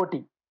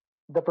Quixote.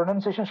 The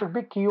pronunciation should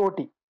be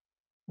Quixote,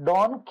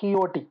 Don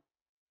Quixote.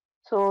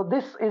 So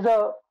this is a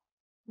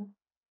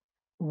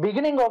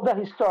beginning of the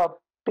history of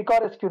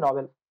picaresque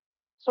novel.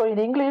 So in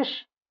English,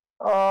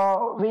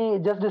 we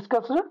just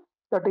discussed,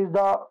 that is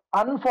the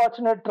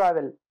unfortunate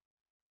travel,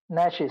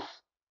 Nashes.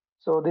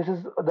 So this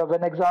is the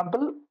one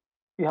example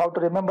you have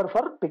to remember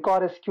for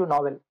picaresque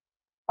novel.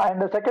 And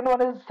the second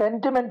one is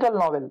sentimental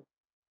novel.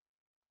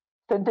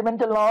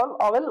 Sentimental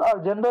novel are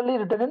generally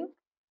written in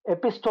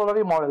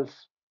epistolary models.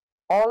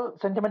 All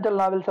sentimental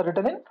novels are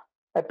written in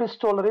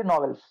epistolary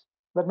novels.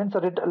 That means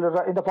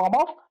in the form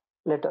of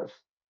letters.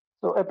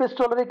 So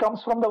epistolary comes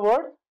from the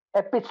word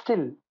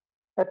epistle.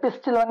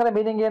 Epistle angane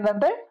meaning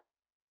endante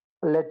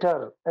letter.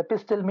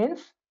 Epistle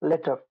means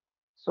letter.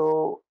 So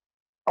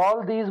all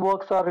these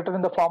works are written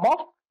in the form of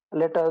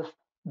letters.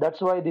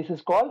 That's why this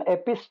is called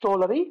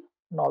epistolary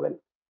novel.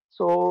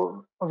 So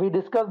we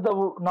discussed the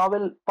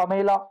novel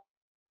Pamela,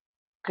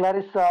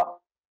 Clarissa.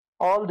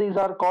 All these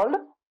are called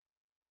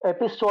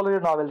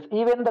epistolary novels.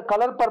 Even the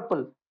Color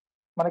Purple,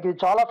 మనకి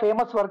చాలా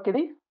famous work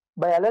ఇది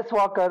by అలెస్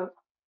walker.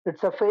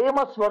 It's a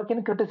famous work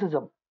in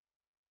criticism.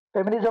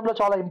 Feminism లో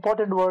చాలా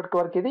important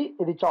work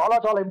ఇది చాలా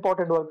చాలా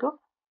important work.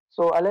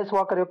 So అలెస్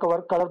walker యొక్క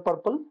work colour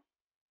purple.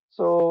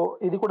 So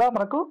ఇది కూడా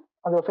మనకు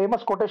అది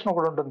ఫేమస్ కొటేషన్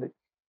ఒకటి ఉంటుంది,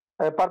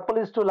 purple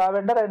is to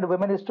lavender and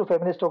women is to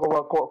feminist, ఒక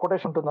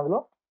కొటేషన్ ఉంటుంది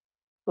అందులో.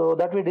 So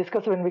that we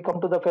discuss when we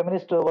come to the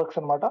feminist works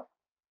అనమాట.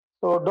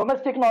 So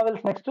domestic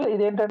novels next.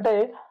 ఇది ఏంటంటే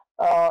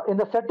in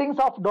the settings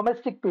of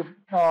domestic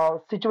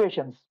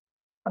situations,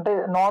 అంటే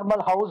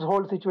normal house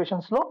hold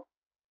situations లో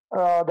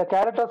the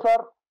characters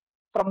are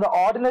from the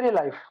ordinary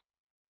life.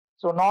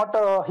 So not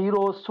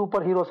heroes,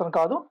 super heroes అని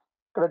కాదు,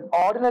 ఇక్కడ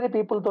ordinary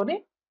people తోని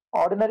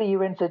ordinary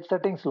events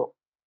settings లో,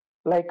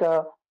 like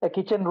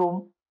kitchen room,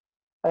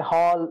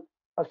 hall,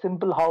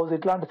 simple house,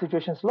 ఇట్లాంటి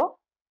situations లో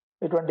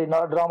ఇటువంటి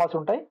డ్రామాస్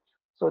ఉంటాయి.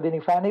 సో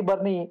దీనికి fanny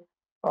బర్నీ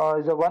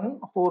is one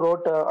who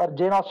wrote,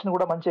 Jane Austin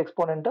కూడా మంచి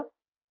ఎక్స్పోనెంట్.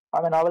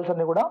 ఆమె నావెల్స్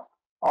అన్ని కూడా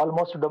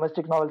ఆల్మోస్ట్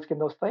డొమెస్టిక్ నావెల్స్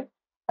కింద వస్తాయి.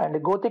 And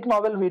Gothic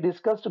novel we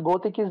discussed.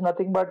 Gothic is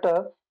nothing but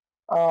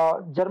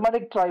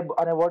Germanic tribe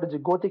అనే వర్డ్,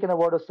 గోతిక్ అనే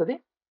వర్డ్ వస్తుంది.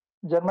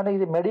 జర్మనీ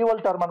ఇది మెడివల్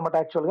టర్మ్ అనమాట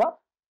యాక్చువల్గా.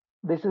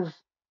 This is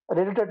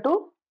related to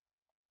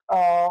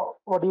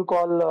what do you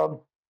call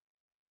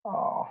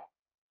uh,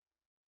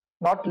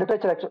 not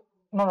literature actually.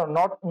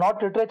 Not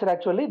literature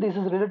actually. This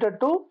is related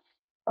to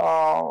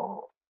uh,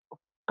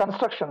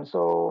 construction.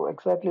 So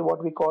exactly what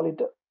we call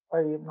it,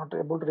 I am not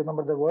able to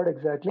remember the word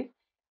exactly.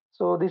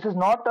 So this is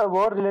not a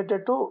word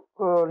related to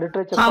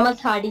literature.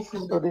 Thomas Hardy.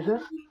 So this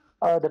is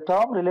the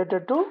term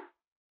related to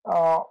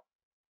uh,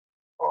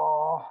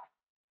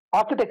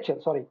 architecture.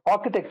 Sorry,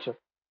 architecture.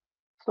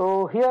 So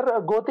here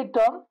a Gothic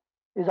term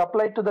is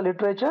applied to the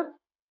literature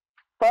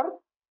for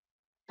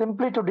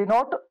simply to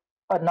denote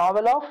a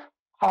novel of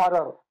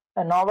horror,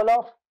 a novel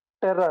of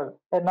terror,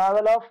 a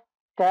novel of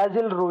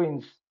castle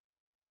ruins.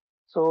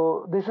 So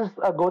this is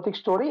a Gothic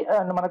story.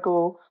 And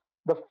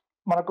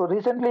manaku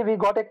recently we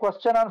got a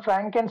question on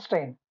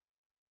Frankenstein.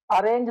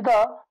 Arrange the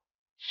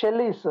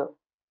Shelley's,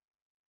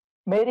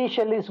 Mary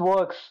Shelley's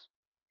works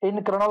in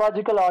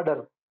chronological order.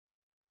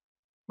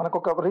 మనకు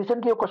ఒక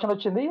recently ఒక question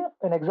వచ్చింది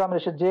in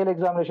examination, JL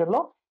examination లో.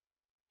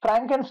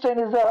 Frankenstein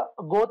is a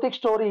Gothic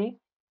story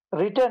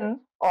return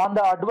on the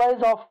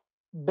advise of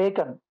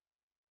bacon,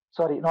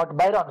 sorry not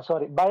Byron,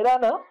 sorry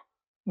Byron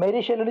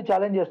Mary షెల్లీని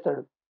challenge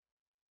చేస్తాడు,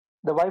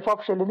 the wife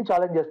of షెల్లీని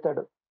challenge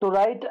చేస్తాడు to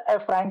right a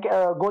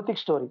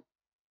Gothic story,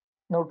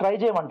 నువ్వు try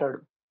చేయమంటాడు.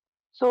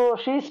 So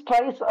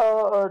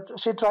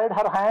she tried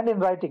her hand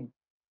in writing.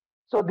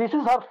 So this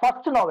is her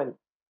first novel.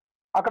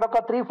 అక్కడ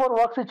ఒక 3-4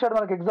 works ఇచ్చాడు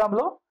మనకి exam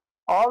లో.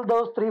 All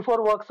those 3-4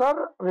 works are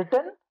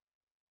written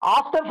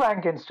after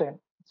Frankenstein.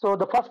 So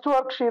the first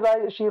work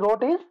she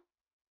wrote is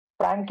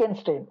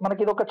Frankenstein.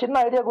 మనకి ఇది ఒక చిన్న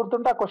idea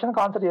గుర్తుంటే ఆ క్వశ్చన్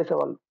ఆన్సర్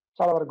చేసేవాళ్ళు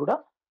చాలా వరకు కూడా.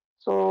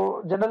 So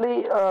generally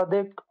they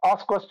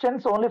ask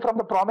questions only from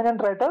the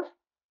prominent writers,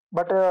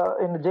 but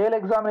in JL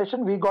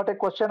examination we got a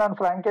question on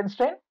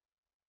Frankenstein,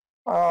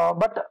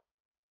 but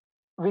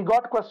we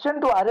got question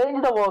to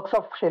arrange the works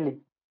of Shelley.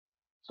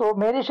 So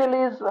Mary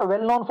Shelley is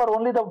well known for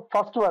only the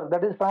first work,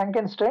 that is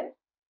Frankenstein.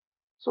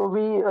 So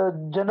we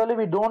generally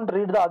we don't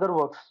read the other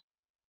works,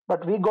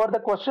 but we got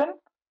the question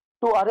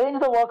to arrange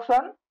the works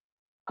on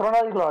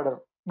chronological order.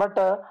 But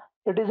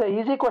it is an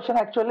easy question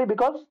actually,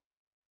 because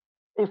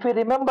if we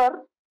remember,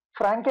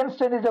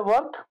 Frankenstein is a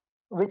work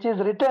which is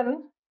written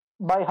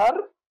by her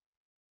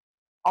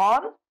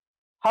on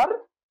her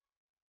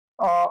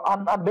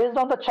based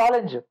on the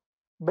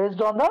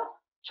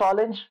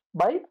challenge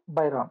by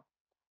Byron.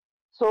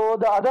 So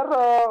the other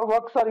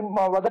works are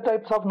other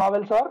types of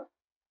novels are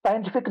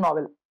scientific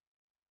novel,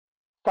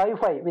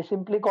 sci-fi. We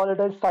simply call it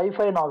as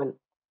sci-fi novel.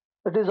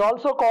 It is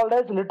also called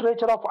as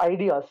literature of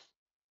ideas.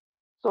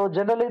 So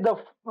generally the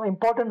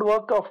important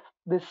work of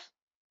this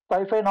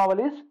sci-fi novel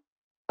is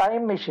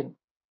Time Machine.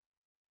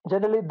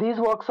 Generally these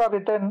works are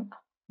written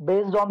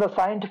based on the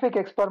scientific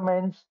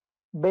experiments,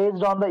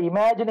 based on the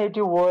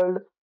imaginative world,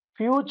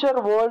 future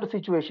world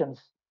situations,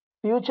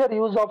 future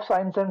use of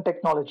science and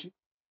technology.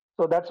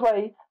 So that's why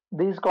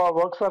these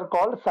works are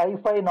called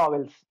sci-fi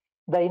novels.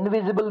 The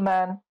Invisible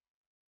Man,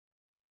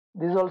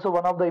 this is also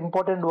one of the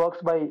important works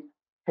by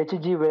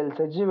H.G. Wells.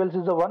 H.G. Wells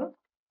is the one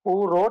who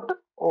wrote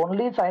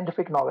only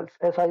scientific novels,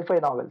 sci-fi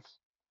novels.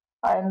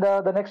 And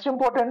the next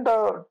important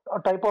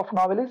type of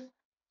novel is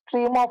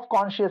stream of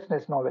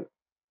consciousness novel.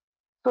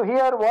 So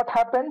here what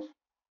happens,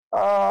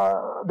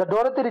 the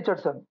Dorothy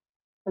Richardson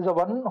is the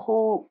one who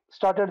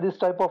started this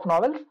type of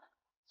novels.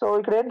 So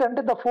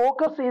the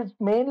focus is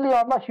mainly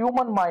on the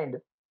human mind.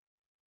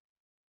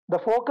 The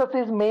focus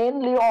is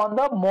mainly on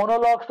the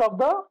monologues of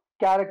the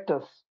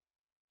characters,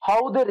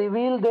 how they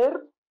reveal their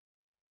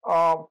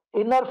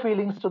inner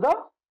feelings to the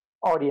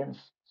audience.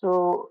 So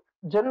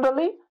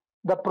generally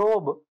they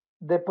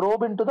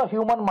probe into the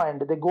human mind,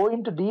 they go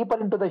into deeper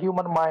into the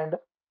human mind,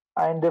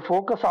 and they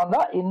focus on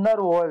the inner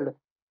world.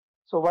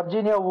 So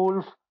Virginia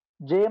Woolf,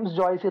 James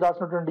Joyce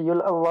రాసినటువంటి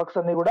works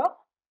అన్ని కూడా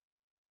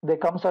they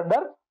comes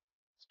under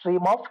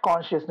stream of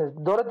consciousness.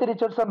 Dorothy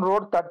Richardson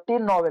wrote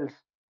 13 novels.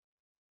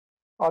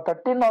 ఆ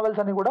 13 novels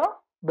అని కూడా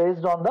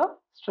based on the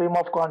stream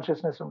of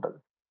consciousness ఉంటుంది.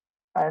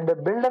 And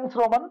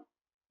Bildungsroman,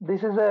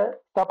 this is a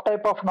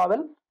subtype of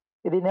novel.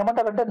 ఇది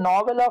ఏమంటారంటే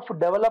novel of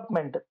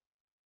development,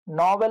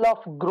 novel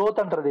of growth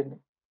అంటారు దీన్ని.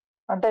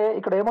 అంటే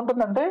ఇక్కడ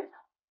ఏముంటుందంటే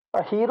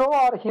hero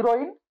or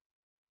heroine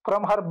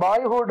from her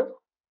boyhood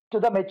to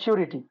the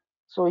maturity.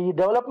 So ఈ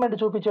డెవలప్మెంట్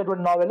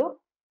చూపించేటువంటి నావెల్,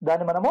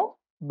 దాన్ని మనము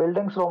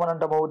బిల్డింగ్స్-రోమన్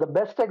అంటాము. The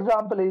best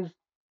example is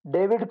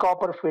David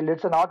Copperfield.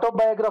 It's an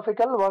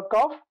autobiographical work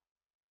of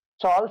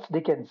Charles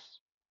Dickens.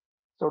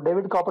 So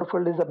David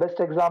Copperfield is the best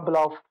example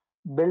of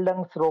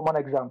Bildungsroman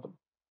example.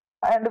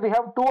 And we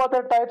have two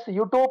other types,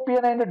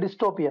 utopian and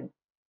dystopian.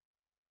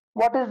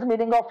 What is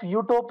meaning of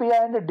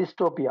utopia and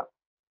dystopia?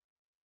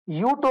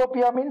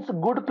 Utopia means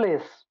good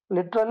place,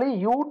 literally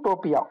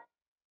utopia.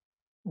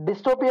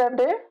 Dystopia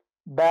ante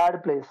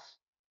bad place,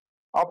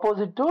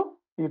 opposite to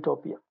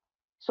utopia.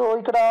 So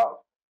ikkada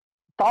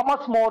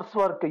Thomas More's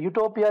work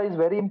Utopia is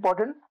very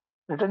important,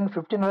 written in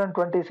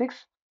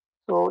 1526.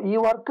 So ee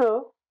work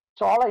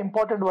చాలా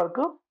important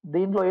work.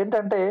 దీంట్లో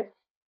ఏంటంటే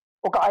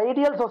ఒక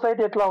ideal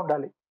society ఎట్లా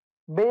ఉండాలి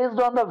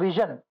based on the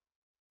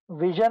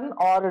vision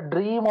or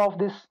dream of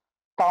this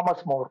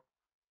Thomas more.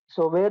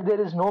 So where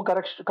there is no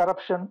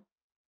corruption,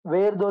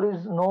 where there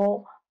is no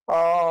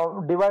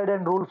divide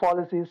and rule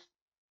policies.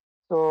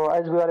 So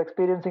as we are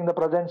experiencing the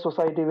present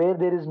society where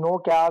there is no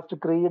caste,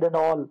 creed and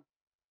all,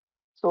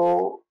 so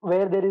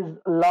where there is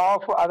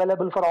love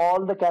available for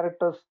all the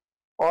characters,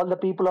 all the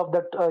people of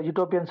that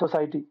utopian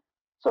society.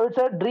 So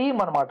it's a dream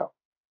అనమాట.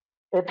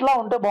 ఎట్లా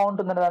ఉంటే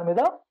బాగుంటుందనే దాని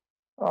మీద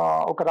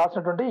ఒక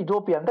రాసినటువంటి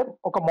utopia అంటే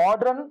ఒక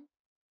మోడర్న్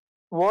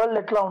వరల్డ్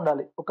ఎట్లా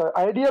ఉండాలి, ఒక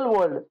ideal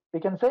world, we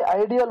can say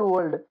ideal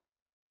world,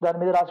 దాని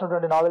మీద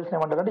రాసినటువంటి నావెల్స్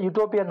ఏమంటారు అంటే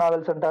యూటోపియన్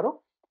నావెల్స్ అంటారు.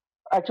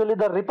 Actually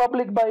the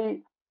republic by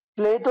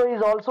Plato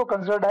is also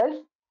considered as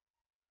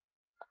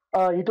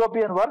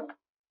utopian work,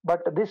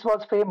 but this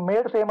was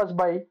made famous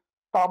by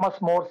Thomas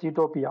Morse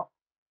utopia.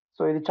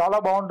 So ఇది చాలా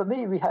బాగుంటుంది.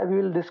 We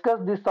will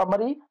discuss this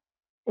summary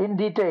in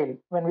detail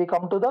when we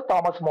come to the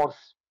Thomas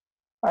Morse.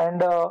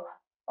 And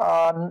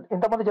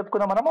ఇంతమంది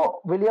చెప్పుకున్నాం మనము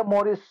William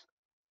Morris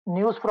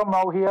news from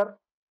now here.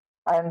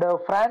 And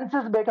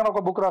Francis bacon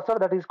ఒక book రాస్తాడు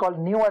that is called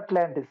new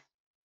Atlantis.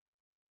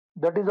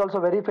 That is also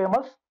very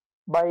famous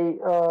by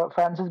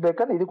Francis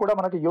bacon. ఇది కూడా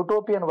మనకి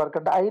utopian work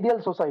అంటే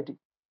ideal society.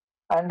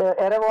 And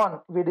ఎరెవాన్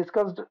we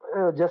discussed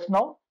just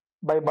now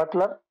by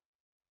Buttler.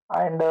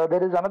 And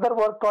there is another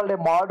work called a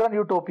modern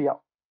utopia.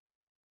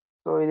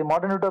 So ఇది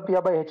modern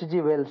utopia by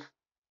HG wells.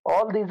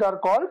 All these are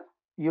called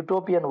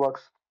utopian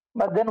works.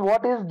 But then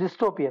what is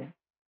dystopian?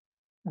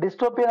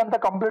 Dystopian అంతా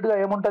complete గా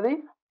ఏముంటది?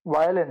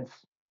 Violence,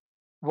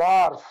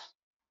 wars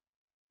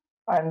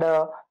and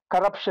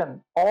corruption.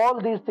 All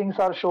these things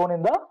are shown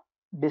in the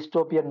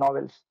dystopian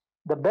novels.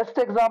 The best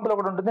example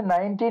ఒకటి ఉంటుంది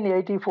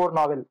 1984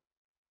 novel.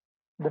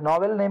 The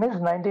novel name is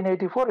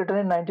 1984, written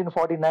in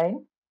 1949.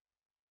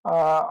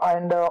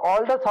 And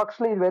Aldous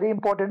Huxley is very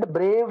important.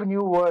 Brave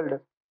New World.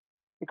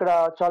 ఇక్కడ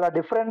చాలా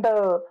different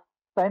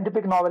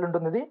scientific novel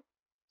ఉంటుంది ఇది.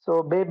 So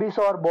babies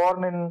are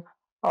Born in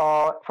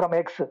from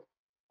eggs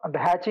అంటే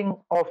hatching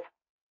of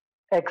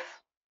eggs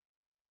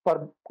for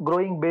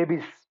growing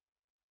babies.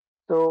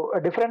 So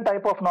different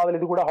type of novel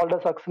ఇది కూడా,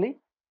 Aldous Huxley.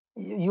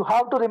 You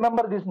have to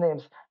remember these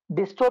names.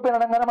 Dystopian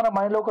అనగానే మన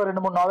మైండ్లో ఒక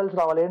 2-3 నావెల్స్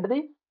రావాలి. ఏంటిది?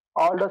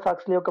 ఆల్డస్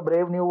హక్స్లీ యొక్క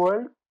Brave new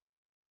world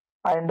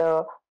and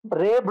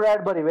ray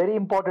Bradbury, very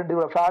important, ఇది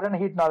కూడా ఫారెన్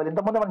హీట్ నావెల్.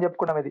 ఇంతకుముందు మనం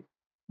చెప్పుకున్నాం ఇది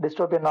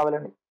డిస్టోపియన్ నావెల్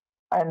అండి.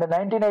 And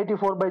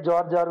 1984 by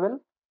George Orwell.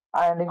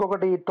 And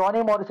ఇంకొకటి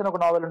టోనీ మారిసన్ ఒక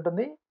నావెల్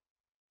ఉంటుంది.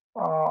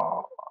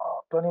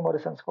 టోనీ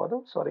మారిసన్స్ కాదు,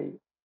 సారీ,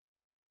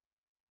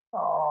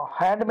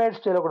 హ్యాండ్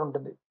మేడ్స్ టేల్ ఒకటి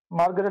ఉంటుంది.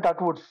 మార్గరెట్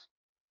అట్వుడ్స్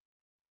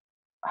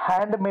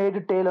హ్యాండ్ మేడ్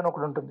టేల్ అని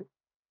ఒకటి ఉంటుంది.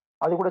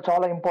 అది కూడా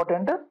చాలా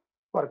ఇంపార్టెంట్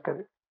వర్క్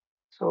అది.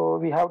 So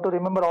we have to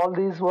remember all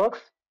these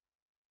works.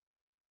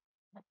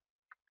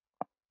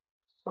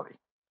 Sorry,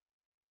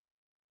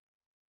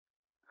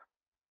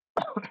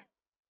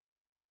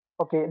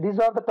 okay, these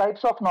are the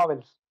types of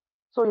novels.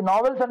 So ఈ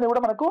నావెల్స్ అన్ని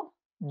కూడా మనకు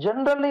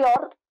జనరల్లీ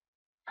ఆర్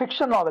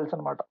ఫిక్షన్ నావెల్స్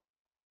అనమాట.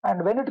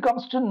 And when it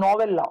comes to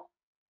novella,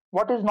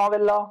 what is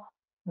novella?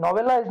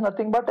 Novella is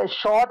nothing but a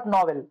short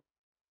novel.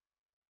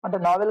 అంటే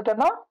novel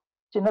కన్నా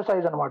చిన్న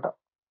size అనమాట.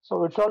 So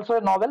it's also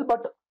a novel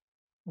but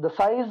the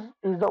size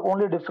is the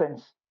only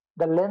difference.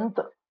 The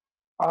length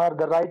are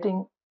the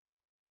writing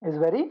is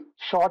very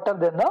shorter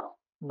then the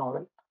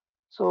novel.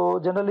 So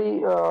generally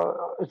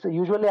it's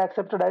usually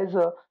accepted as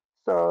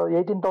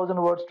 18,000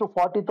 words to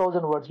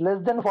 40,000 words. Less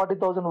than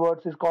 40,000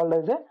 words is called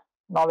as a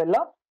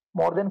novella.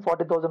 More than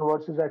 40,000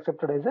 words is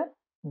accepted as a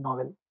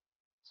novel.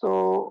 So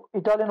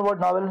Italian word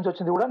novel నుంచి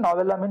వచ్చింది కూడా.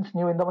 novella means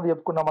new. ఇంతకుముందు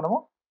చెప్పుకున్నాం మనము.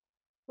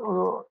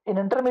 In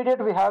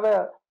intermediate we have a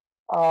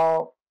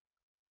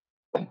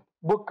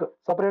book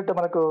separate,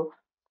 మనకు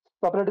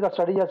separate గా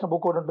study చేసిన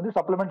book ఒకటి ఉంటుంది,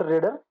 supplementary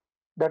reader.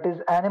 That is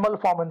animal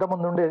form.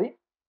 ఇంతకుముందు ఉండేది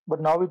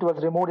but now it was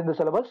removed in the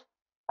syllabus.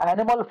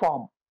 Animal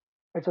form,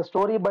 it's a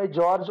story by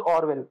George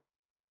Orwell.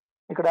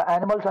 ఇక్కడ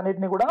animals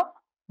అన్నిటిని కూడా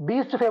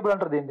బీస్ట్ ఫేబుల్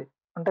అంటారు దీన్ని.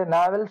 అంటే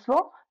నావెల్స్ లో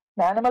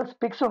యానిమల్స్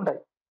పిక్స్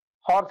ఉంటాయి,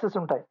 హార్సెస్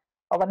ఉంటాయి,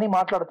 అవన్నీ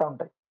మాట్లాడుతూ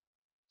ఉంటాయి.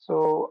 సో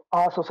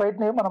ఆ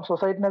సొసైటీని మనం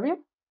సొసైటీని అవి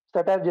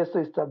సెటైర్ చేస్తూ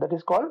ఇస్తారు. That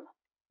is called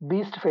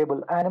beast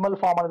fable. Animal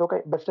form అనేది ఒక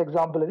బెస్ట్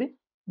ఎగ్జాంపుల్ ఇది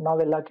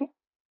నావెల్లాకి.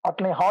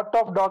 అట్లనే heart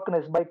of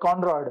darkness by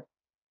Conrad,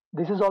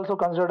 this is also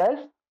considered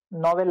as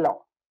నావెల్లా.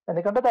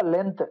 ఎందుకంటే ద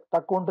లెంత్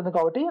తక్కువ ఉంటుంది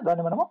కాబట్టి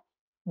దాన్ని మనము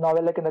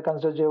నావెల్లా కింద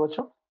కన్సిడర్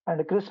చేయవచ్చు.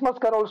 అండ్ క్రిస్మస్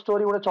కరోల్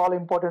స్టోరీ కూడా చాలా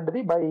ఇంపార్టెంట్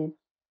ఇది by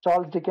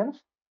Charles Dickens.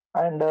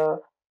 And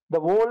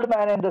the old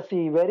man and the see,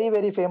 very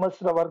very famous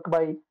work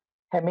by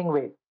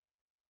Hemingway.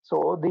 So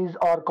these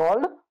are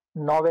called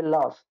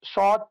నావెల్లాస్,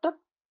 short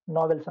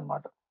novels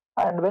అన్నమాట.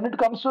 And when it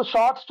comes to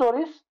short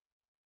stories,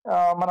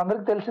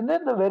 మనందరికి తెలిసిందే,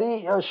 very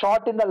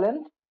short in the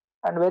length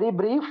and very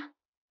brief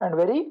and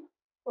very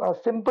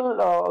simple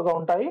గా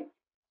ఉంటాయి.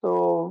 So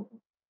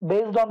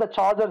based on the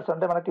chargers,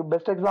 అంటే మనకి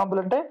best example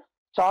అంటే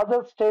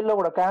chargers టేల్ లో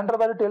కూడా,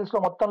 క్యాంటర్బరీ టేల్స్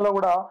లో మొత్తంలో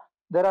కూడా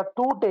there are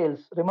 2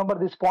 tales. Remember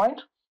this point.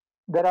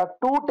 There are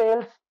 2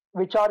 tales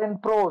which are in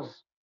prose.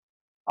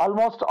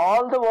 Almost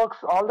all the works,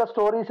 all the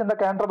stories in the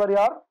Canterbury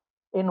are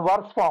in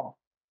verse form.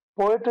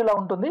 Poetry la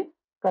untundi.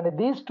 కానీ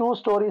these 2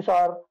 stories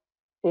are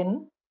in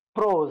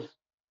prose.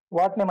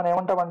 వాటిని మనం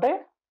ఏమంటామంటే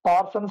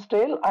Parsons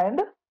tale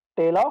and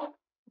tale of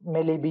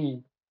మెలిబీ.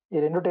 ఈ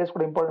 2 tiles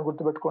కూడా important,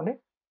 గుర్తుపెట్టుకోండి.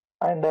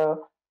 And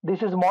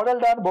this is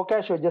modelled on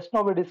బొకాషియో. Just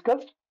no we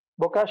discussed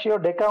బొకాషియో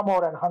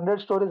డెకామోర్ and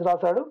 100 stories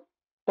రాశాడు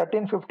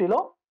 1350లో.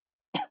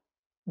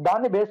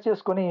 దాన్ని base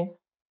చేసుకుని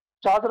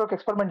చార్జర్ ఒక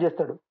ఎక్స్పెరిమెంట్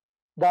చేస్తాడు,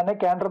 దాన్నే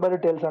క్యాంటర్బరీ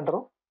టేల్స్ అంటారు.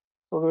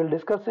 So will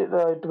discuss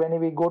it when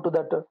we go to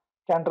that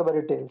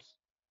Canterbury tiles.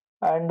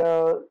 And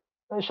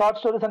short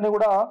stories అన్ని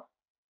కూడా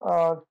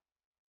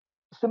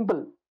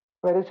సింపుల్,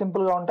 వెరీ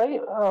సింపుల్గా ఉంటాయి,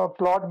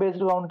 ప్లాట్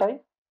బేస్డ్గా ఉంటాయి.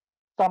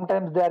 Some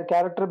times they are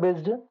character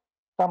based,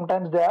 some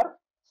times they are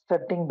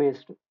setting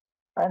based.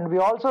 And we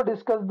also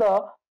discuss the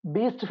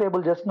beast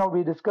fable. Just now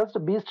we discussed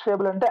beast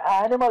fable. అంటే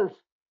animals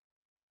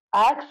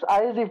acts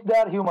as if they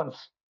are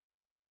humans.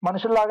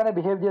 మనుషుల్లాగానే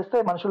behave చేస్తే,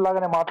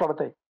 మనుషుల్లాగానే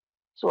మాట్లాడతాయి.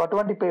 So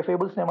అటువంటి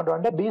fables ఏమంటారు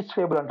అంటే beast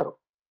fable అంటారు.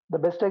 The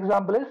best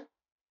example is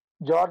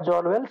George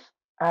ఆర్వెల్స్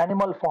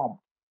animal form.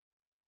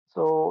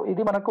 So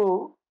ఇది మనకు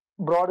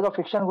బ్రాడ్గా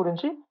ఫిక్షన్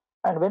గురించి.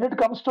 And when it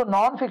comes to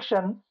non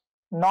fiction,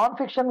 non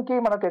ఫిక్షన్కి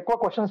మనకు ఎక్కువ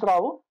క్వశ్చన్స్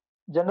రావు.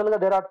 జనరల్గా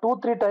there are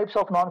 2-3 types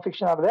of non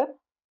fiction are there.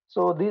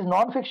 So these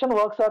non fiction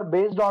works are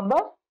based on the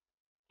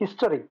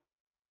history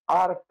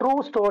or true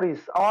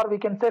stories are we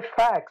can say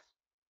facts.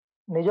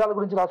 నిజాల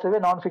గురించి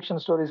రాసేవే non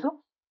fiction stories.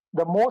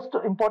 The most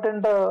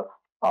important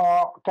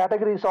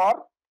categories are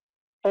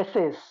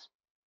essays,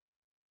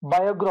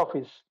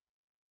 biographies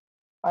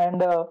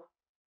and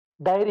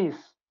diaries.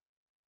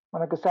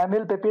 మనకు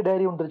Samuel Peppy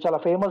dairy ఉంటుంది, చాలా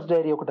famous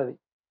dairy ఒకటి, అది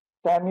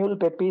Samuel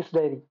పెపీస్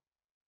dairy.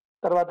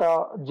 తర్వాత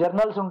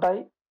journals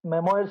ఉంటాయి,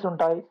 memoirs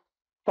ఉంటాయి,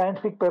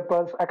 scientific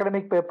papers,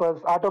 academic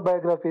papers,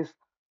 autobiographies,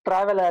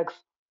 travel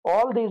acts.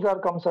 All these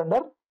are comes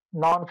under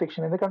non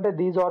fiction, ఎందుకంటే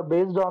these are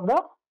based on the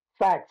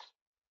facts.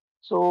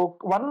 So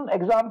one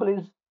example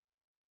is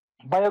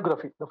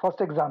biography, the first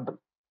example.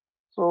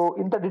 So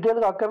inta detail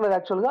ga akkarledu,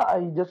 actually I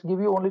just give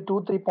you only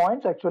 2-3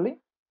 points actually.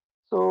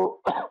 So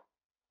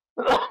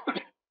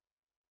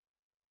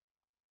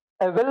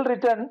a well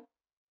written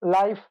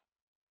life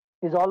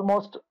is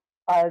almost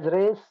as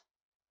race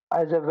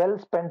as a well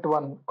spent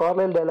one.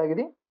 Carlyle dialogue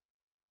idi.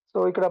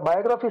 So ikkada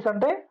biographies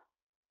ante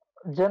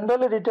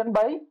generally written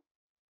by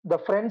the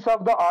friends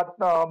of the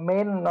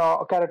main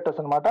characters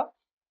anamata.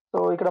 So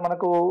ఇక్కడ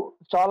మనకు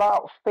చాలా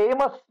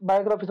famous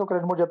biographies ఒక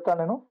 2-3 చెప్తాను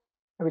నేను,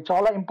 ఇవి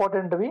చాలా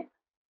ఇంపార్టెంట్వి.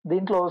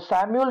 దీంట్లో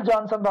Samuel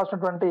Johnson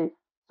రాసినటువంటి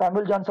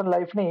శామ్యూల్ జాన్సన్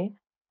లైఫ్ని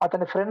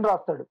అతని ఫ్రెండ్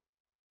రాస్తాడు,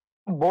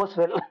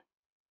 బోస్వెల్.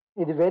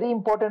 ఇది very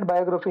important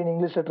biography in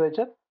English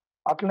literature.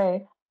 అట్లనే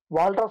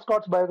వాల్టర్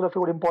స్కాట్స్ బయోగ్రఫీ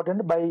కూడా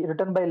important,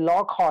 written by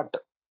lock heart.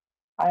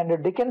 And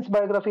Dickens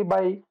biography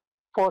by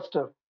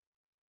foster,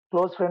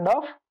 close friend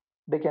of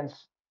Dickens.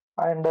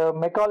 And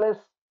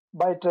మెకాలెస్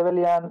by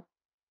ట్రెవెలియాన్,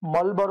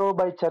 మల్బరో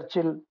by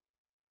Churchill.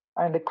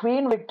 And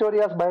queen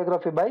విక్టోరియాస్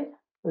biography by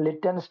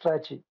Liton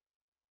స్ట్రాచీ.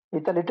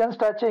 Liton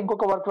స్ట్రాచీ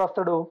ఇంకొక work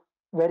రాస్తాడు,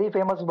 very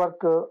famous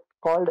work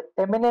called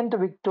eminent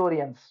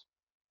Victorians.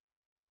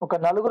 ఒక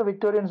 4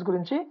 Victorians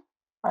గురించి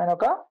ఆయన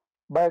ఒక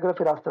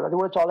biography రాస్తాడు, అది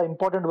కూడా చాలా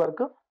important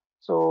work.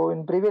 So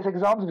in previous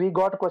exams we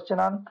got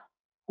question on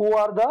who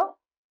are the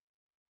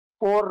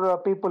 4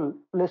 people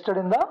listed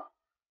in the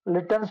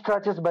Liton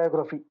స్ట్రాచెస్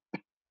biography.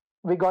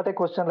 We got a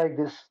question like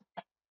this.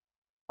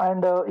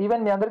 And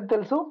even మీ అందరికి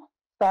తెలుసు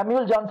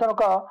శామ్యూల్ జాన్సన్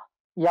ఒక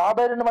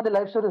 52 మంది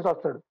లైఫ్ స్టోరీస్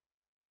రాస్తాడు.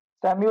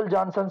 Samuel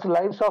Johnson's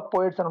lives of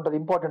poets అని ఉంటుంది,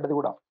 important.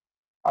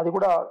 అది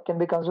కూడా can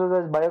be considered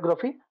as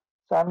biography.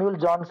 Samuel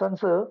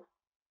Johnson's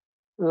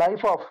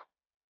lives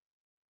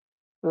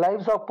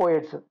of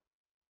poets,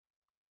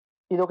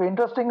 ఇది ఒక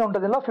ఇంట్రెస్టింగ్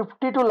ఉంటుంది. ఇలా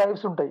 52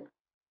 లైవ్స్ ఉంటాయి,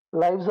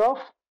 lives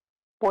of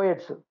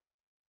poets.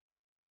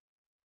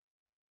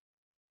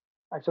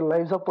 Actual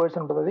lives of poets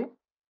ఉంటుంది, అది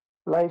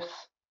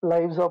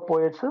లైవ్స్ ఆఫ్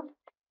పోయిట్స్.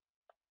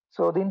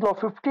 సో దీంట్లో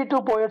 52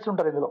 పోయిట్స్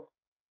ఉంటారు. ఇందులో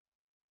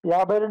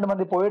 52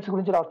 మంది పోయిట్స్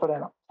గురించి రాస్తాడు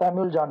ఆయన,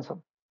 Samuel Johnson.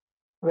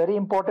 Very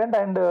important.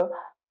 And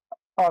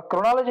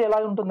chronology ఎలా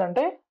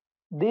ఉంటుందంటే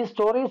these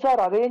stories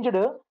are arranged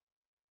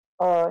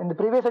in the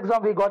previous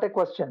exam we got a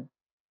question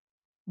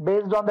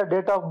based on the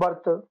date of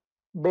birth,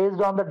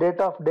 based on the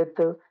date of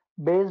death,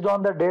 based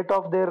on the date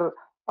of their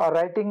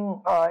writing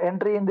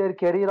entry in there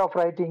career of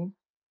writing,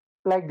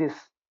 like this,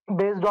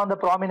 based on the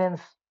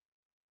prominence.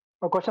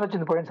 Question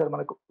వచ్చింది పోయింది sir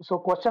మనకు. So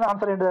question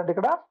answer ఏంటంటే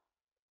ఇక్కడ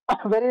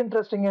very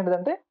interesting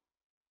ఏంటంటే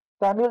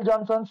Samuel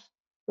Johnson's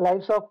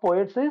lifes of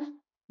poets is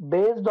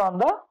based on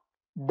the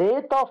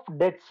date of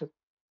deaths.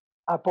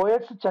 ఆ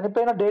poets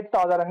చనిపోయిన date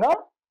ఆధారంగా,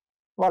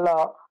 వాళ్ళ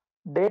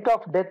డేట్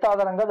ఆఫ్ డెత్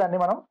ఆధారంగా దాన్ని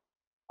మనం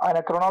ఆయన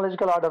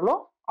క్రొనాలజికల్ ఆర్డర్లో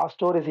ఆ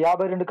స్టోరీస్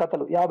 52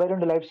 కథలు,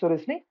 52 లైఫ్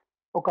స్టోరీస్ని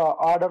ఒక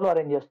ఆర్డర్లో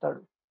అరేంజ్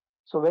చేస్తాడు.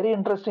 సో వెరీ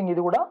ఇంట్రెస్టింగ్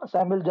ఇది కూడా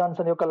శామ్యూల్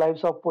జాన్సన్ యొక్క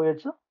లైఫ్స్ ఆఫ్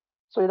పోయిట్స్.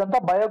 సో ఇదంతా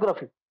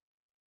biography.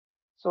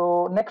 So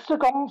next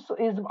comes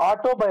is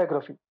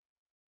autobiography.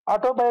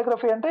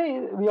 Autobiography అంటే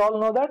we all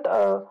know that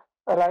a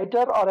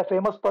writer or a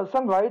famous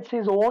person writes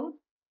his own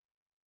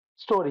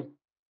story.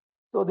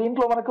 So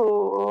దీంట్లో మనకు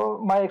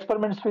my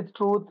experiments with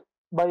truth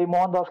by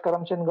Mohan Das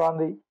Karamchand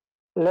Gandhi,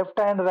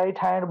 left hand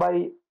right hand by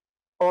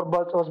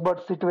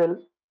ఓస్బర్ట్ Sitwell,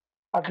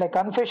 అట్లే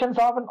confessions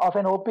of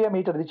N opium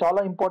eater, ఇది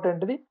చాలా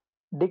important. ఇది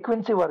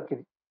డిక్విన్సీ work.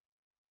 ఇది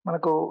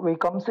మనకు వి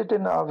comes it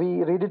in we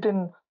read it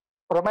in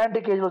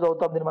romantic age లో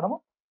చదువుతాం దీన్ని మనము.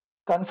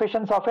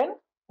 Confessions of N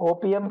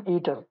opium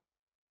eater.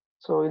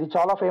 So ఇది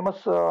చాలా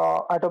ఫేమస్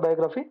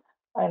ఆటోబయోగ్రఫీ.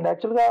 అండ్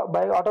యాక్చువల్గా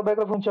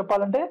ఆటోబయోగ్రఫీ గురించి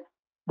చెప్పాలంటే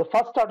the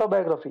first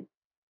autobiography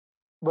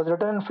was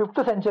return in 5th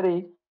century,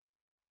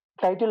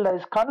 titled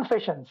as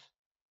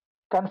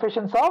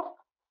confessions of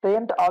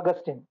Saint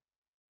Augustine.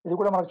 ఇది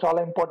కూడా మనకు చాలా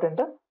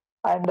important.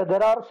 And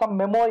there are some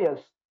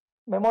memorials.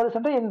 Memorials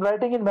అంటే in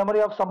writing in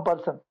memory of some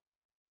person,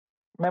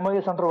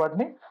 memorials అంటారు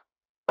వాటిని.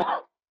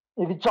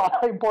 ఇది చాలా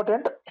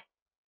ఇంపార్టెంట్,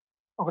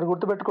 ఒకటి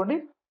గుర్తుపెట్టుకోండి.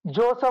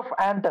 Joseph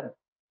యాంటన్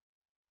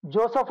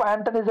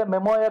is a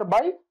memoir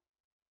by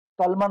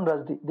Salman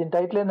Rushdie. దీని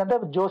టైటిల్ ఏంటంటే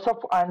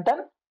జోసెఫ్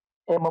యాంటన్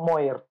ఏ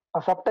మెమోయర్. ఆ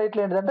సబ్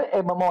టైటిల్ ఏంటంటే ఏ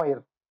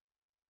మెమోయర్.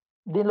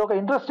 దీనిలో ఒక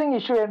ఇంట్రెస్టింగ్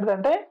ఇష్యూ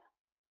ఏంటంటే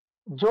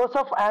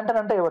జోసెఫ్ యాంటన్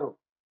అంటే ఎవరు?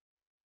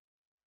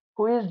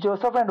 Who is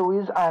Joseph and who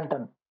is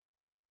యాంటన్?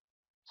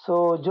 So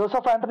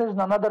Joseph యాంటన్ is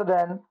none other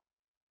than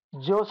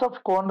Joseph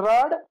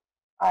Conrad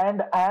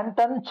and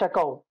యాంటన్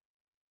చెకవ్.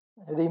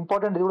 ఇది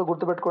ఇంపార్టెంట్, ఇది కూడా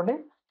గుర్తుపెట్టుకోండి.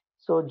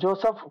 సో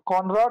జోసెఫ్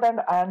కాన్రాడ్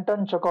అండ్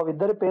యాంటన్ చెకవ్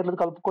ఇద్దరి పేర్లు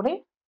కలుపుకొని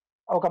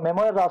ఒక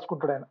మెమోయర్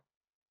రాసుకుంటాడు ఆయన,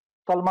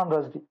 Salman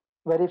Rushdie.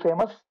 Very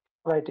famous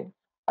writing.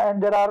 And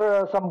there are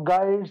some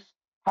guides,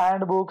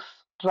 hand books,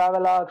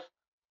 travelogues,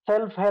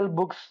 self help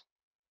books.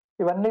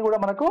 ఇవన్నీ కూడా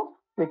మనకు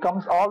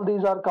all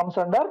these are comes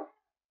under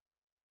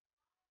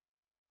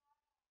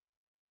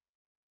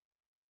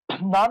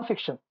non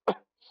fiction.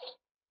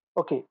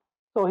 Okay,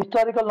 so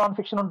historical non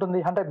fiction ఉంటుంది,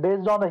 అంటే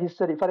based on the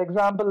history. For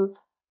example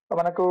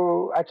మనకు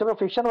యాక్చువల్గా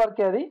fiction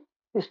work అది,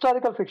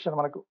 historical fiction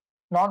మనకు,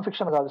 non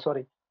fiction కాదు,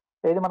 సారీ.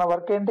 ఏది మన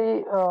వర్క్ ఏంటి?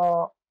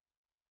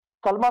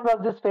 Salman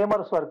రజ్దీస్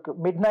famous work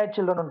mid night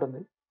children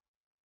ఉంటుంది.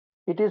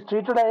 It is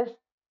treated as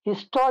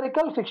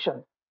historical fiction.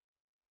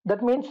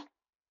 That means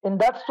in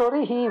that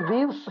story he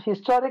weaves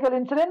historical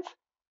incidents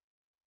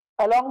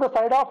along the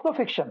side of the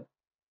fiction.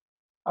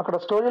 అక్కడ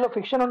స్టోరీలో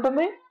fiction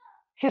ఉంటుంది,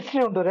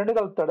 history ఉంటుంది, రెండు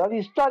కలుపుతాడు, అది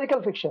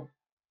historical fiction.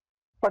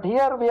 But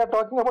here we are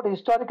talking about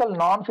historical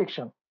non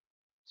fiction.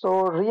 So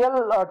real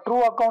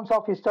true accounts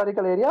of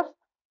historical areas.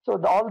 So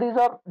all these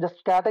are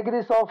just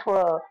categories of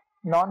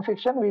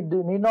non-fiction. We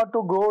need not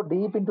to go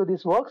deep into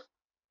these works.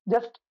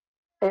 Just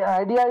an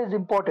idea is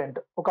important.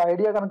 Okay,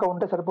 idea kanaka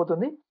unte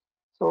saripotundi.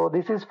 So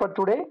this is for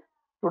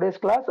today's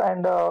class,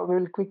 and we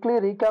will quickly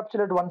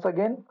recapitulate once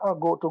again.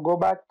 Go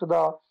back to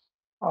the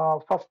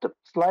first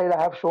slide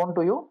I have shown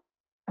to you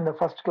in the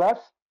first class.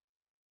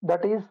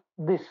 That is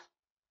this.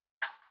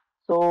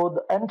 So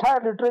the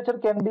entire literature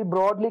can be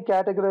broadly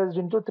categorized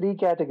into 3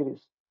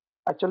 categories.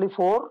 Actually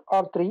 4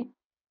 or 3.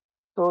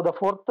 So the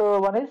fourth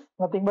one is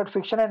nothing but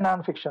fiction and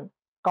non-fiction.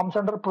 Comes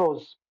under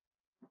prose.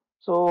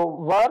 So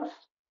verse,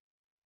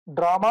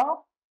 drama,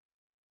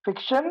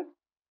 fiction,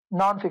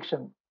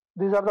 non-fiction.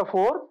 These are the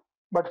 4.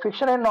 But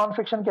fiction and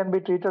non-fiction can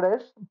be treated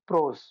as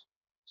prose.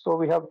 So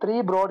we have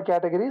 3 broad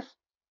categories.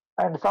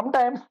 And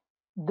sometimes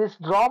this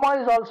drama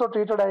is also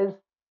treated as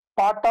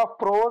part of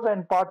prose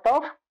and part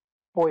of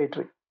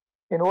poetry.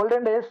 In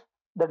olden days,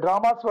 the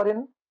dramas were in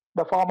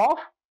the form of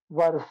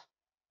verse,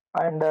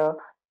 and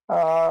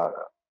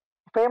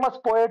famous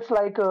poets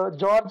like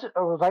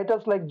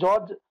writers like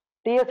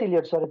T.S.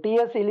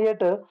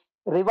 Eliot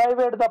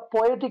revived the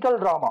poetical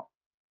drama.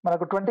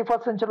 మనకు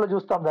 21st century లో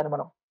చూస్తాం దాన్ని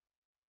మనం.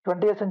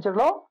 20th century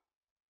లో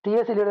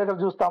T.S. Eliot దగ్గర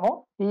చూస్తాము.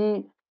 ఈ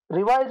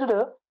revised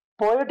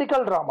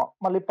poetical drama,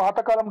 మళ్ళీ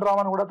పాతకాలం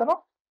డ్రామాను కూడా అతను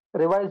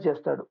రివైజ్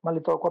చేస్తాడు,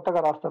 మళ్ళీ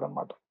కొత్తగా రాస్తాడు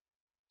అనమాట.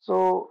 సో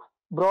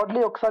broadly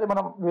ఒకసారి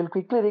మనం will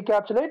quickly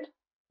recapitulate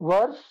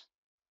verse,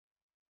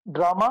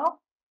 drama,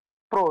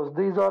 prose.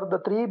 These are the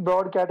 3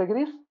 broad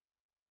categories.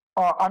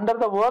 Under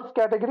the verse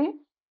category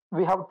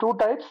we have 2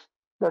 types,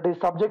 that is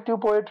subjective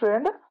poetry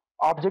and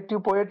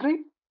objective poetry.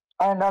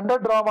 And under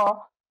drama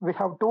we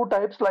have 2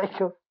 types like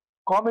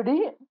comedy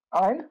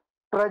and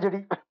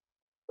tragedy.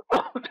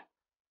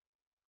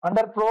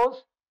 Under prose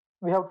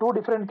we have 2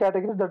 different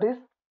categories, that is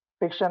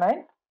fiction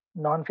and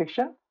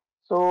non-fiction.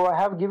 So I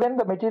have given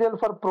the material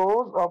for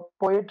prose,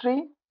 poetry,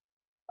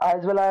 as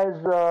well as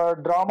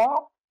drama,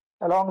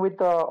 along with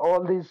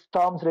all these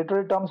terms,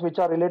 literary terms which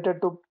are related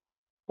to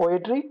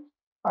poetry.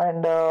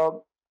 And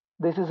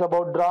this is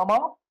about drama.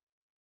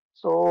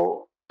 So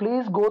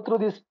please go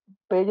through these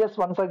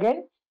pages once again.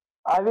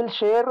 I will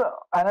share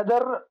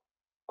another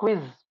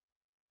quiz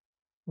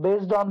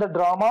based on the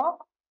drama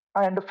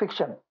and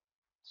fiction.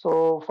 So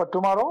for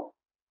tomorrow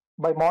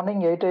by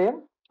morning 8 a.m.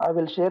 I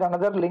will share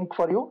another link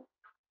for you.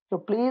 So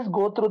please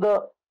go through the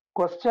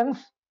questions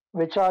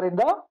which are in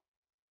the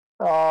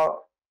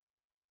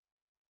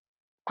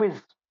quiz.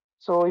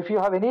 So if you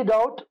have any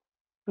doubt,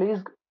 please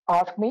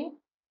ask me.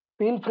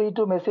 Feel free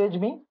to message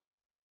me.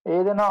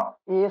 ఏదైనా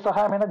ఏ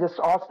సహాయమైనా just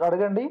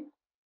అడగండి.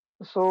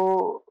 So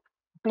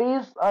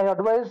please, I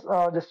advise,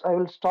 I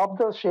will stop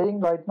the sharing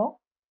right now.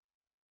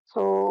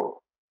 So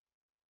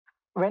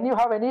when you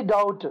have any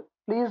doubt,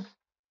 please,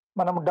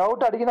 మనం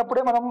doubt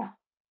అడిగినప్పుడే మనం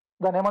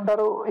దాన్ని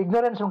ఏమంటారు,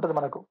 ignorance ఉంటుంది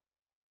మనకు.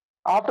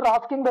 After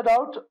asking the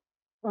doubt,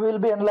 we will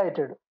be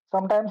enlightened.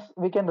 Sometimes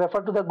we can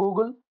refer to the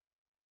Google,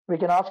 we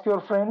can ask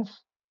your friends,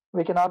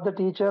 we can ask the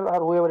teacher or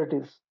whoever it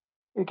is.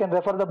 You can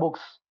refer the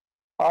books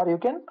or you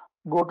can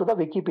go to the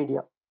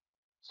Wikipedia.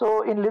 So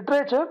in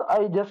literature,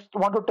 I just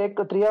want to take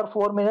 3 or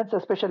 4 minutes,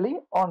 especially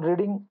on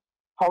reading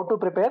how to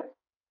prepare.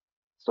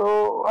 So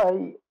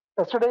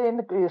in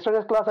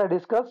yesterday's class I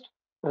discussed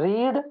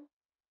read,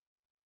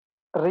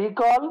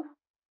 recall,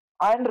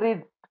 and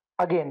read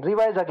again,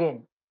 revise again.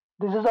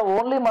 This is the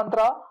only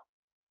mantra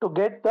to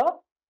get the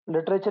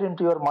literature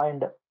into your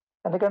mind.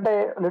 ఎందుకంటే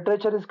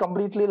literature is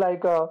completely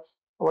like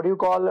what you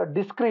call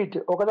discrete,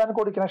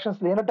 ఒకదానికొకటి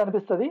connections లేనట్టు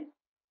అనిపిస్తుంది,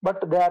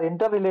 but they are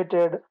inter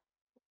related.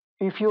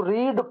 If you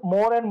read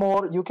more and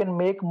more, you can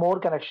make more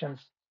connections.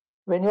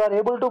 When you are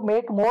able to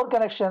make more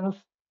connections,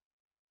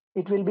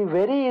 it will be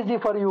very easy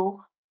for you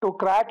to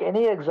crack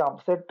any exam,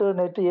 set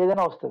net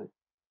ఏదైనా వస్తుంది.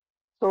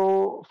 So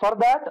for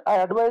that I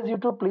advise you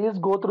to please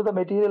go through the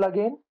material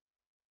again,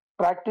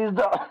 practice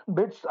the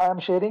bits I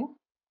am sharing,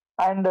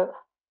 and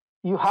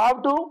you have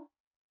to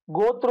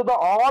go through the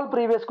all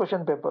previous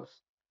question papers.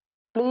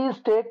 Please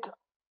take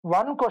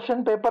one question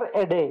paper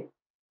a day.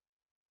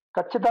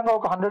 ఖచ్చితంగా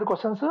ఒక 100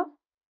 questions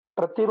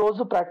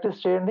ప్రతిరోజు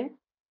practice చేయండి.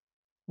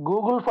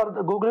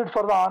 Google it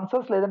for the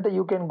answers, లేదంటే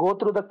you can go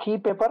through the key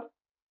paper.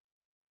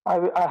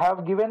 I have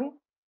given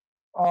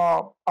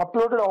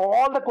uploaded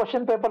all the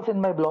question papers in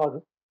my blog,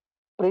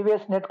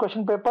 previous net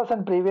question papers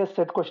and previous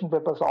set question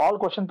papers. All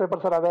question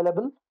papers are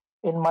available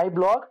in my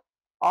blog.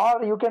 Or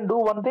you can do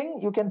one thing,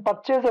 you can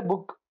purchase a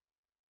book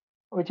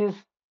which is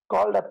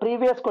called a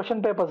previous question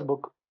papers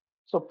book.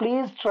 So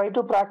please try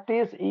to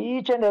practice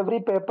each and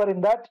every paper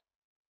in that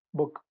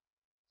book.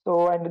 So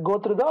and go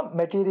through the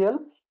material,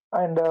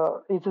 and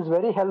it is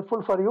very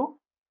helpful for you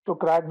to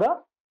crack the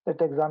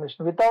set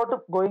examination without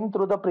going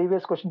through the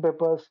previous question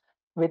papers,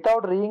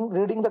 without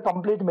reading the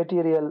complete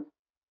material.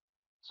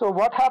 So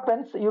what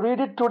happens, you read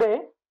it today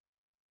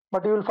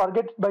but you will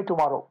forget by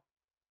tomorrow.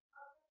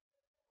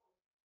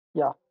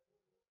 Yeah,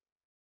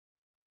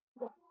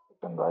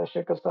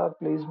 Rajashekar sir,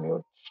 please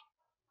mute.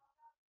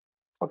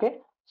 Okay,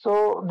 so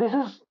this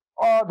is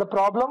the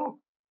problem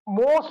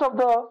most of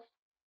the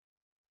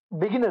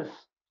beginners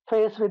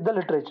face with the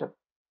literature.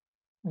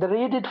 They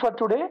read it for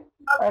today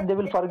and they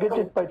will forget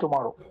it by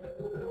tomorrow.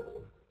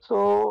 So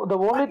the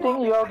only thing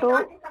you have to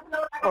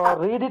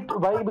read it.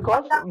 Why?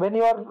 Because when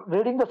you are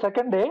reading the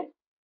second day,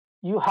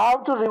 you have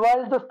to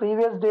revise the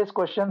previous day's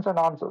questions and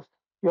answers.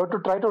 You have to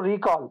try to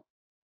recall.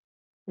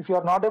 If you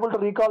are not able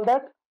to recall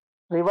that,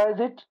 revise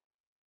it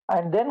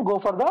and then go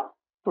for the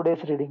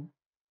today's reading.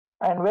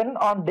 And when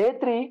on day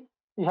 3,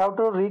 you have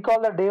to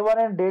recall the day 1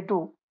 and day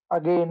 2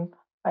 again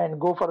and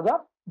go for the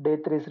day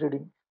 3's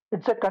reading.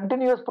 It's a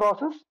continuous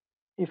process.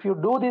 If you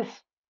do this,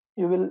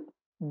 you will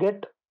get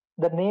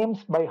the names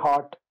by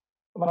heart.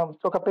 మనం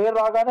ఒక పేరు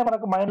రాగానే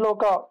మనకు మైండ్లో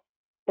ఒక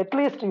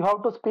at least you have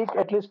to speak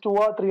at least 2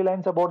 or 3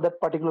 lines about that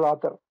particular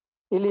author.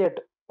 Elliot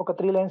ఒక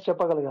 3 lines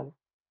చెప్పగలగాలి.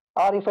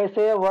 Are if I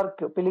say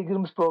work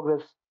pilgrims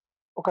progress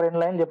ఒక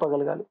 2 lines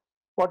చెప్పగలగాలి.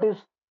 What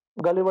is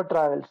Gulliver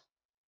travels,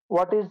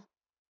 what is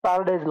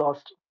Paradise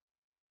last,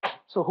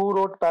 so who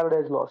wrote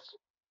Paradise last,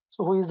 so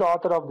who is the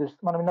author of this.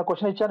 మనం నిన్న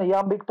question ఇచ్చాను,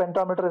 ఇయాంబిక్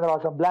pentameter అని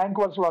రాసాం, blank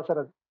verse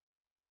రాశారు అది.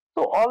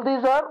 So all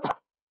these are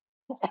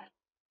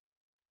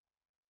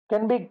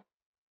can be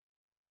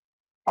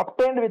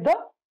obtained with the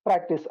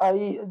practice.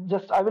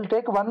 I will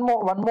take one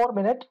more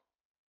minute.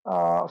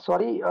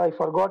 Sorry, I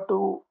forgot to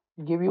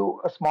give you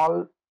a small,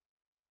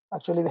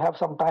 actually we have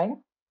some time.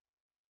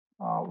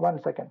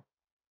 1 second.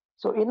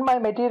 So in my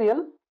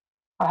material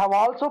I have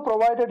also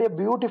provided a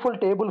beautiful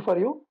table for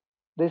you.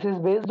 This is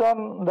based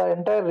on the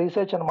entire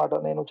research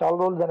anamata. Nenu chaala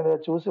రోజులు దాని మీద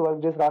చూసి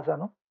work చేసి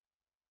రాశాను.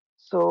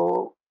 So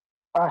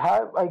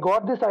I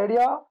got this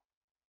idea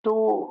to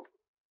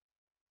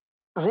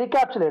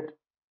recapitulate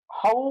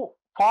how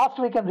fast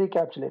we can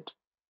recapitulate.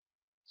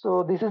 So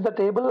this is the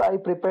table I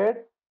prepared.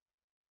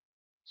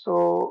 So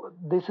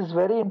this is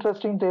very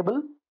interesting table,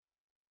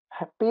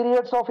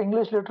 periods of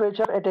English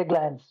literature at a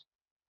glance.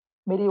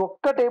 మీరు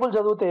ఒక్క table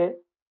చదివితే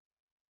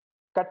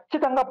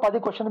ఖచ్చితంగా 10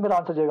 question మీరు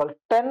answer చేయగలరు.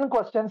 10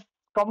 questions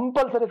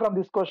compulsory from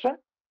this question.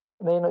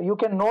 You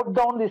can note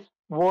down this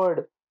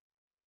word.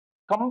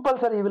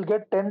 Compulsory you will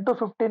get 10 to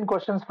 15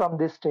 questions from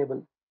this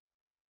table,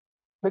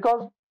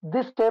 because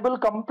this table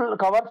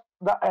covers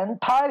the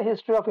entire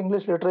history of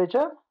English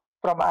literature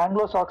from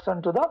Anglo-Saxon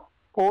to the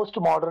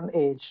post-modern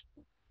age.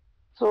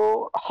 So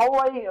how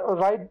I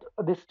write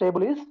this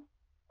table is,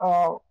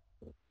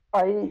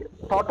 I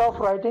thought of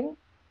writing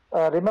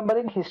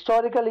remembering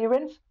historical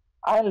events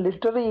and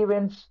literary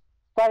events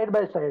side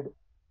by side.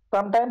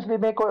 Sometimes we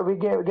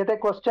get a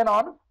question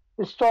on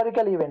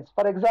historical events.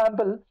 For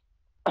example,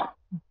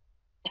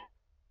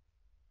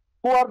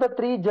 who are the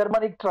 3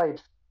 Germanic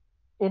tribes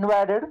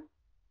invaded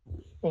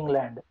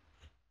England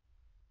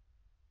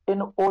in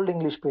Old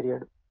English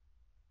period?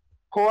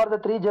 Who are the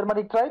 3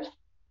 Germanic tribes?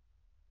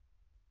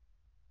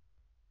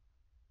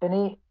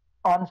 Any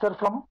answer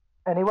from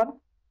anyone?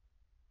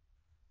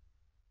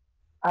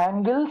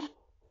 Angles,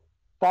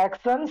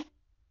 Saxons,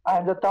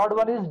 and the third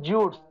one is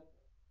Jutes.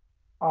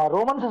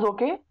 Romans is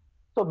okay.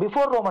 So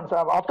before Romans,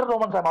 after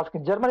Romans, I'm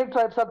asking. Germanic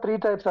tribes are 3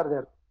 types are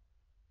there.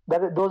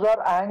 Those are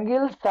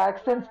Angles,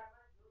 Saxons.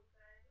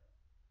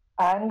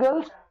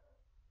 Angles,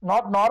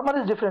 not Norman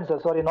is different, sir.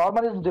 Sorry,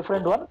 Norman is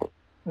different one.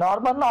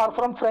 Norman are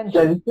from French.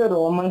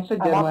 Romans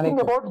I'm asking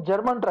about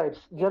German tribes.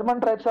 German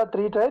tribes are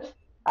 3 types: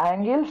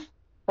 Angles,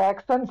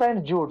 Saxons, and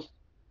Jutes.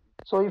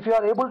 So if you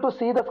are able to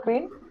see the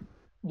screen,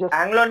 just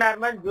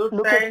Anglo-Norman, Jutes,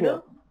 look at here.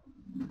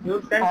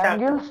 Jutes and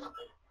Angles,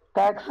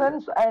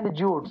 Saxons, and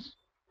Jutes.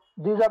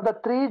 These are the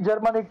 3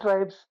 Germanic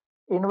tribes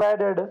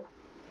invaded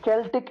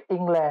Celtic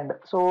England.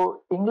 So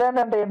England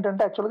and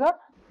actually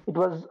it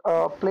was a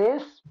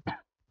place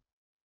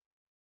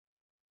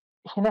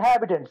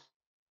inhabitants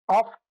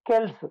of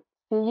Celts,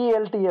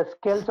 CELTS,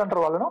 Celts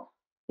అంటారు వాళ్ళను.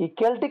 ఈ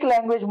Celtic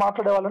language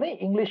మాట్లాడే వాళ్ళని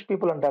English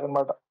people అంటారు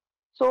అనమాట.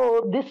 So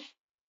this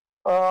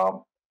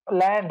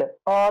land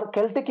or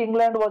Celtic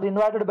England was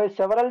invaded by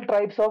several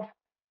tribes of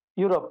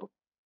Europe.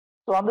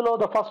 So అందులో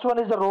the first one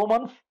is the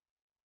Romans,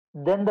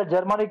 then the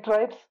Germanic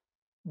tribes,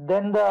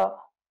 then the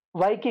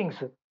Vikings.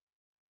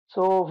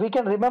 So we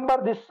can remember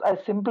this as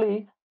simply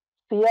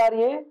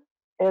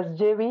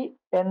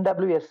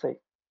CRASJVNWSI.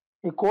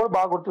 ఈ code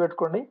బాగా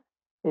గుర్తుపెట్టుకోండి.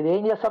 ఇది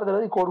ఏం చేస్తారో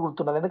తెలియదు, ఈ code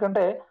గుర్తున్నది.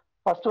 ఎందుకంటే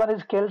ఫస్ట్ వన్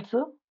ఇస్ కెల్ట్స్,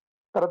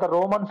 తర్వాత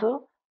రోమన్స్,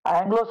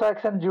 ఆంగ్లో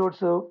సాక్సన్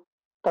జ్యూట్స్,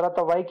 తర్వాత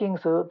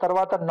వైకింగ్స్,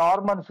 తర్వాత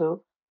నార్మన్స్,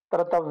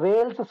 తర్వాత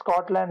వేల్స్,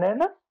 స్కాట్లాండ్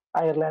అండ్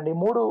ఐర్లాండ్. ఈ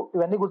 3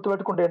 ఇవన్నీ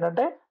గుర్తుపెట్టుకుంటే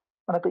ఏంటంటే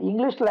మనకు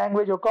ఇంగ్లీష్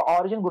లాంగ్వేజ్ యొక్క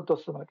ఆరిజిన్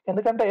గుర్తొస్తుంది మనకి.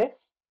 ఎందుకంటే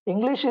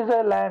English is a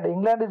land,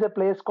 England is a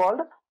place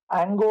called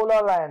Angola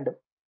land.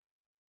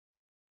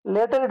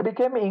 Later it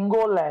became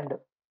ఇంగోల్ land,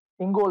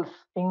 ఇంగోల్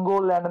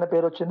land అనే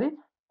పేరు వచ్చింది.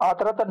 ఆ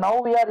తర్వాత now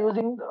we are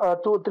using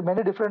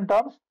many different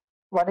terms.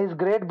 One is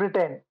great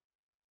Britain.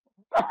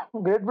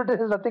 Great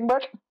Britain is nothing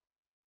but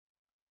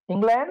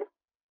England,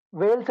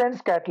 Wales and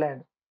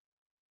Scotland.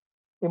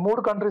 ఈ 3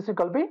 countries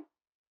కలిపి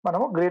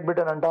మనము great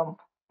Britain అంటాం.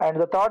 And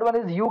the third one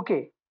is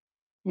UK.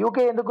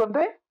 UK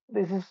ఎందుకంటే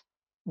this is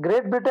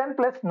great Britain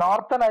plus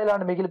northern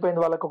island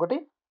మిగిలిపోయింది వాళ్ళకి ఒకటి.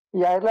 ఈ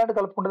Ireland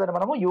కలుపుకుంటుందని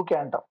మనము యూకే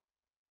అంటాం.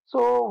 So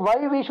why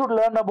we should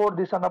learn about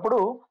this అన్నప్పుడు,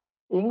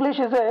 English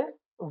is a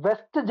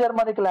west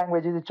Germanic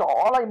language. ఇది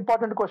చాలా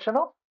important question,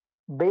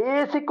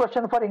 basic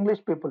question for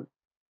English people.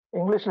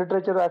 English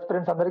literature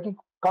aspirants అందరికీ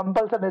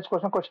కంపల్సరీ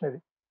నేర్చుకోవాల్సిన క్వశ్చన్ ఇది.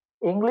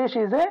 English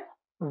is a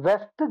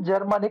west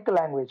Germanic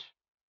language.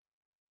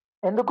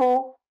 ఎందుకు?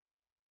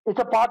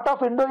 It's a part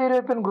of Indo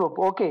European group.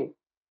 Okay,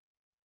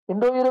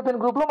 Indo European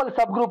group లో మళ్ళీ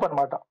sub group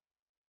అనమాట.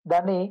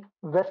 దాన్ని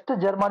west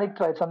Germanic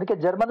tribes, అందుకే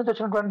German నుంచి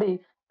వచ్చినటువంటి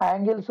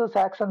యాంగిల్స్,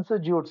 సాక్సన్స్,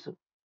 జ్యూట్స్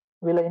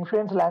వీళ్ళ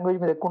ఇన్ఫ్లుయెన్స్ లాంగ్వేజ్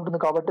మీద ఎక్కువ ఉంటుంది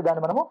కాబట్టి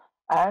దాన్ని మనము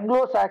ఆంగ్లో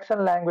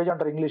సాక్సన్ లాంగ్వేజ్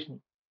అంటారు ఇంగ్లీష్ ని.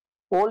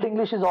 Old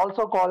English is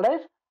also called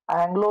as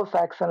Anglo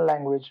Saxon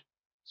language.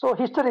 So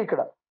history,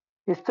 ఇక్కడ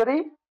history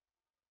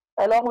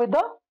along with the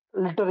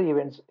literary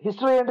events.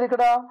 History ఏంటి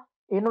ఇక్కడ?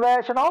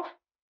 Invasion of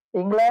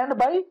England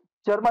by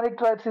Germanic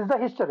tribes is the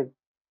history.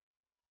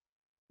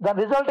 దాని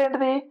result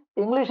ఏంటిది?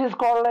 English is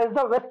called as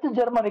the west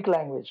Germanic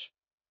language,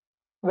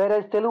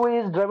 whereas Telugu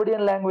is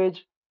Dravidian language,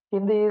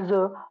 Hindi is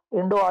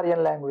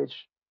Indo-Aryan language.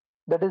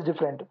 That is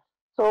different.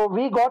 So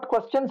we got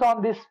questions on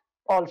this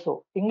also.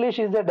 English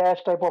is a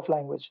dash type of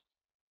language,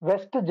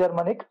 West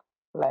Germanic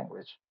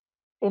language.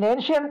 In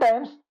ancient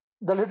times,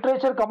 the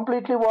literature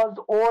completely was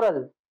oral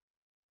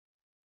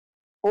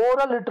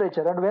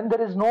literature, and when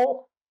there is no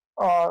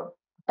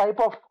type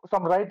of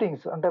some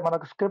writings, అంటే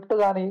మనకు script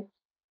కానీ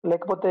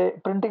లేకపోతే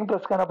printing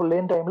press కానీ అప్పుడు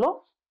లేని టైంలో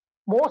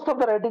most of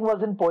the writing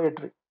was in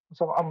poetry.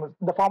 So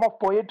the form of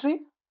poetry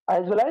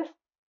as well as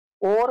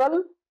oral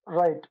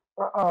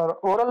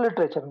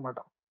literature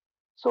anamata.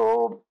 So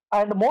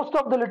and most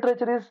of the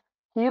literature is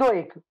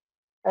heroic,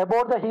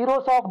 about the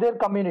heroes of their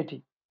community,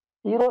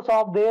 heroes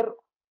of their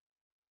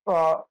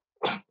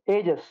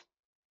ages.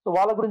 So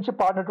వాళ్ళ గురించి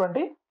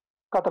పాడినటువంటి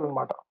కథలు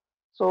అనమాట.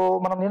 So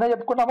మనం నిన్న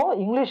చెప్పుకున్నాము,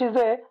 English is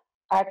a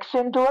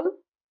యాక్సెంటువల్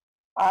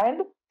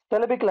and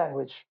సెలబిక్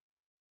language.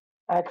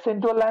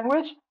 యాక్సెంటువల్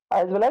language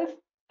as well as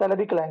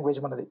సెలబిక్ language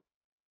మనది.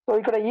 So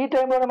ఇక్కడ ఈ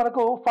టైంలోనే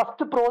మనకు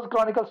ఫస్ట్ ప్రోజ్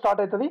క్రానికల్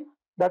స్టార్ట్ అవుతుంది.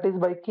 That is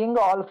by king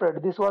Alfred.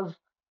 This was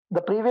the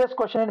previous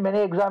question in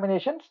many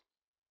examinations.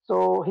 So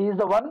he is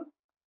the one,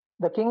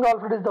 the king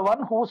Alfred is the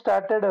one who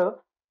started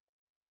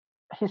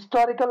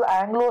historical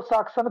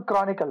Anglo-Saxon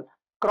Chronicle.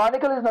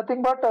 Chronicle is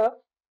nothing but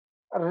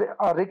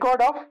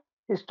record of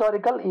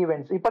historical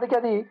events. ఇప్పటికీ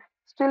అది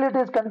still it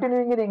is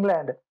continuing in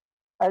England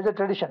as a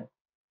tradition.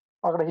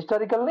 అక్కడ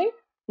హిస్టారికల్ని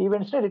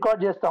ఈవెంట్స్ని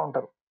record చేస్తూ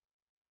ఉంటారు.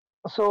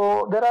 So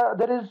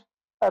there is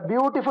a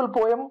beautiful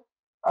poem,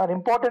 an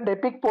important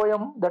epic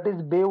poem, that is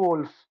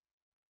Beowulf.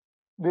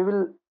 We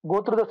will go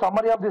through the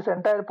summary of this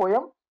entire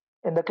poem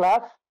in the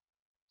class.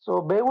 So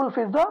Beowulf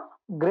is the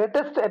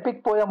greatest epic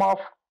poem of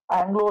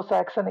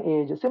Anglo-Saxon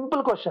age.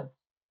 Simple question.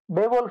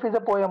 Beowulf is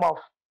a poem of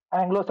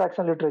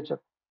Anglo-Saxon literature,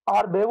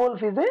 or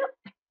Beowulf is a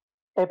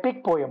epic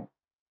poem.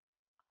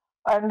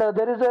 And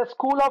there is a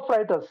school of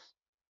writers,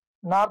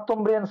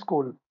 Northumbrian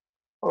school.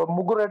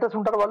 ముగ్గురు writers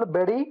ఉంటారు వాళ్ళు,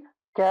 బెడీ,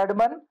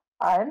 క్యాడ్మన్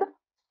and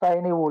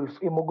Saini wolf.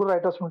 ఈ ముగ్గురు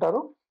writers ఉంటారు.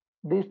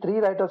 These 3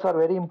 writers are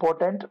very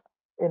important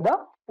in the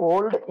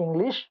old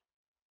English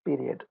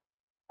period.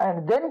 And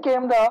then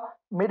came the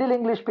middle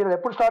English period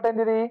ఎప్పుడు start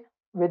అయింది ఇది?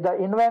 With the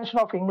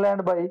invention of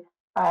England by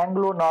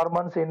Anglo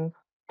Normans in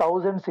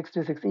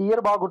 1066. ఈ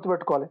year బాగా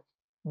గుర్తుపెట్టుకోవాలి.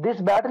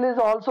 This battle is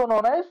also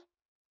known as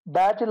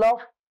battle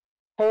of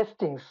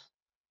Hastings.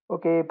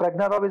 Okay,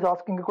 ప్రజ్ఞారావు is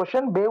asking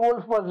question.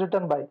 బేవోల్ఫ్ was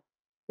written by,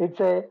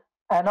 it's a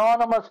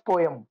anonymous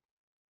poem.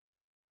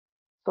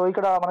 So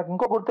ఇక్కడ మనకి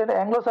ఇంకో గుర్తు,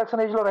 Anglo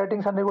Saxon age లో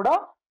writings అన్ని కూడా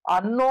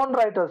అన్నోన్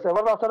రైటర్స్,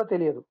 ఎవరు రాస్తారో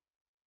తెలియదు.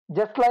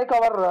 Just like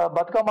our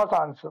Bathukamma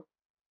songs,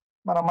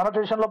 మన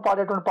ట్రెడిషన్ లో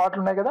పాడేటువంటి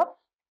పాటలు ఉన్నాయి కదా,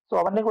 సో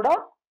అవన్నీ కూడా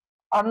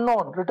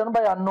unknown, written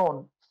by unknown,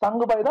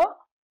 sung by the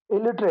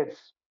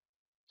illiterates.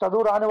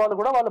 చదువు రాని వాళ్ళు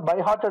కూడా వాళ్ళు బై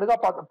హార్టెడ్ గా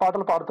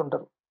పాటలు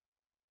పాడుతుంటారు.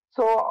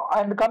 So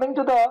and coming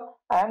to the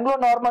Anglo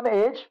Norman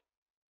age,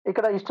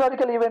 ఇక్కడ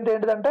హిస్టారికల్ ఈవెంట్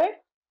ఏంటిదంటే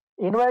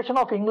invasion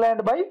of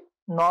England by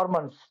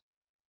Normans.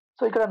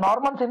 So ఇక్కడ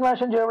నార్మన్స్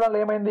ఇన్వేషన్ చేయడం వల్ల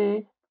ఏమైంది?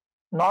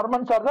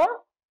 Normans are the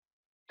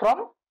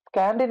from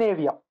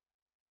Scandinavia,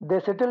 they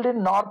settled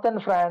in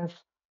northern France,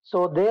 so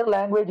there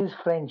language is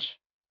French.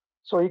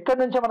 So ఇక్కడ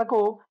నుంచే మనకు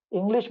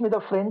English మీద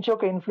ఫ్రెంచ్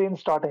యొక్క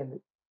ఇన్ఫ్లుయెన్స్ స్టార్ట్ అయింది,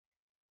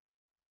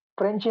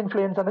 ఫ్రెంచ్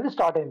ఇన్ఫ్లుయెన్స్ అనేది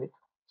స్టార్ట్ అయింది.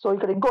 సో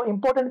ఇక్కడ ఇంకో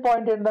ఇంపార్టెంట్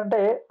పాయింట్ ఏంటంటే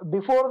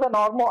before the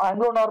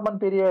Anglo Norman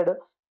period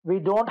we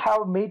don't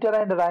have metre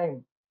and rhyme.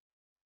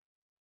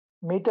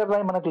 Metre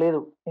rhyme మనకు లేదు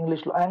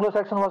ఇంగ్లీష్ లో. ఆంగ్లో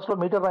సాక్సన్ వర్స్ లో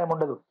మీటర్ రైమ్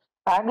ఉండదు.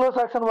 Anglo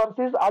Saxon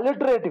verse is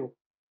అలిటరేటివ్,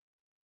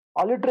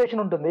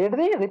 alliteration ఉంటుంది.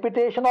 ఏంటిది?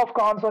 Repetition of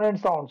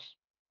consonant sounds,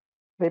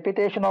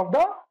 repetition of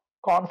the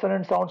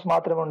consonant sounds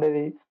మాత్రమే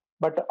ఉండేది.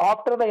 But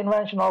after the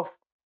invention of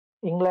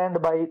England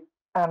by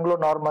Anglo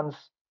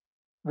Normans,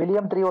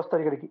 William III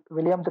వస్తారు ఇక్కడికి.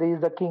 William III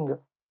is the king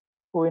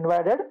who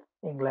invaded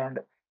England.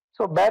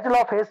 So battle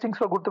of Hastings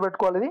లో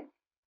గుర్తుపెట్టుకోవాలి ఇది.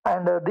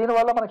 And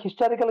దీనివల్ల మనకి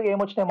historical గా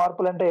ఏమొచ్చినాయి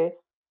మార్పులు అంటే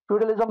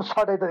ఫ్యూడలిజం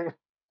స్టార్ట్ అవుతుంది,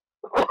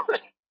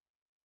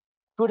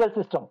 ఫ్యూడల్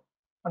సిస్టమ్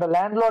అంటే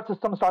ల్యాండ్ లార్డ్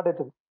సిస్టమ్ స్టార్ట్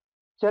అవుతుంది.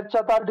 చర్చ్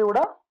అథారిటీ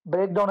కూడా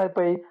బ్రేక్ డౌన్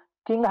అయిపోయి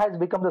king has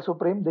become the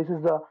supreme. This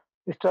is the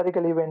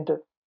historical event.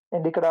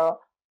 And ఇక్కడ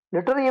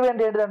లిటరీ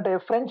ఈవెంట్ ఏంటంటే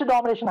ఫ్రెంచ్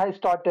డామినేషన్ హ్యాస్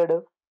స్టార్టెడ్.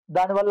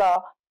 దానివల్ల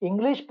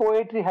English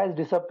poetry has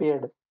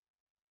disappeared.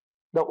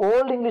 The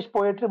old English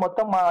poetry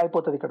మొత్తం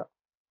అయిపోతుంది ఇక్కడ.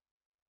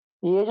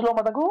 ఈ ఏజ్ లో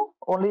మనకు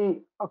ఓన్లీ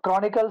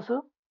క్రానికల్స్,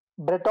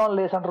 బ్రెటాన్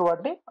లేస్ అంటారు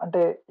వాటిని,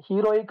 అంటే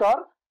హీరోయిక్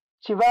ఆర్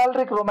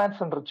చివాలరిక్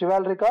రొమాన్స్ అంటారు.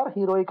 చివాలరిక్ ఆర్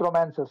హీరోయిక్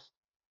రొమాన్సెస్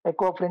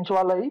ఎక్కువ ఫ్రెంచ్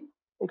వాళ్ళవి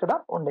ఇక్కడ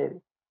ఉండేది.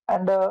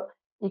 అండ్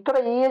ఇక్కడ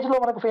ఈ ఏజ్ లో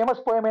మనకు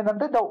ఫేమస్ పోయం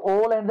ఏంటంటే the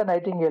whole and the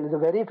nightingale is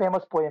very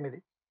famous poem. ఇది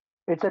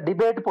it's a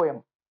debate poem.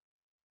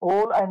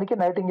 Whole and కి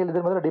నైటింగేల్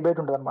ఇద్దరి మధ్య డిబేట్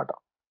ఉంటుంది అనమాట.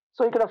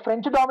 సో ఇక్కడ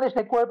ఫ్రెంచ్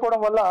డామినేషన్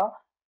ఎక్కువైపోవడం వల్ల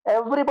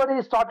everybody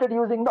started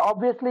using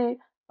obviously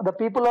the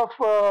people of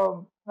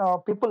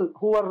people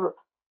who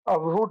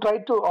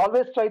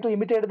always try to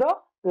imitate the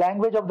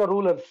language of the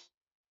rulers.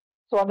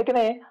 So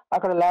అందుకనే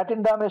అక్కడ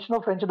లాటిన్ డామినేషన్,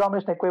 ఫ్రెంచ్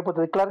డామినేషన్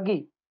ఎక్కువైపోతుంది. క్లర్గీ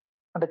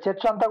అంటే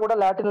చర్చ్ అంతా కూడా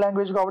లాటిన్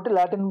లాంగ్వేజ్ కాబట్టి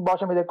లాటిన్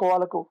భాష మీద ఎక్కువ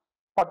వాళ్ళకు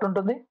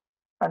పట్టుంటుంది.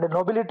 And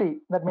nobility,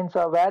 that means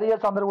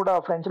warriors అందరూ కూడా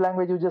ఫ్రెంచ్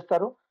లాంగ్వేజ్ యూజ్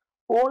చేస్తారు.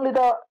 Only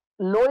the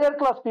lower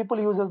class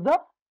people uses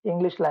the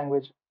English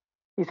language.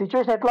 ఈ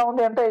సిచ్యువేషన్ ఎట్లా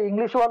ఉంది అంటే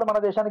ఇంగ్లీష్ వాళ్ళు మన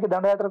దేశానికి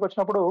దండయాత్రకు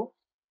వచ్చినప్పుడు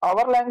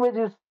hour language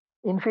is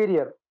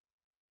inferior,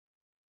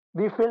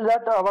 we feel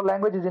that our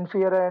language is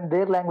inferior and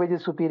their language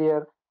is superior,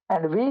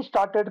 and we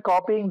started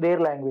copying their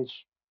language.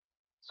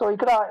 So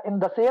ikkada in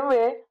the same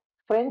way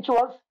French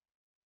was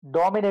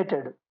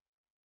dominated.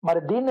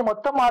 మరి దీన్ని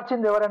మొత్తం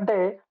మార్చింది ఎవరంటే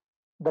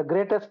the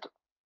greatest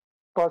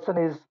person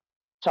is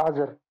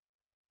charger.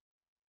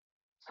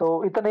 So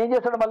ఇతను ఏం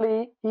చేశాడు మళ్ళీ,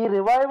 he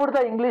revived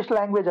the English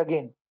language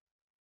again.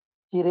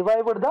 He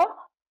revived the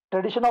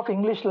tradition of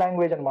English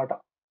language అన్నమాట.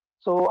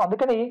 సో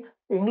అందుకని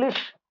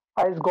English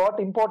has got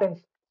importance.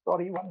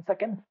 Sorry, one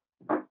second.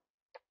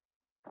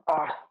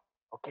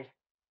 Okay.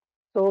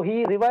 So he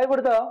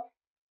revived the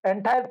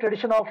entire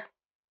tradition of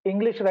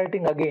English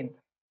writing again.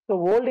 So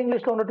old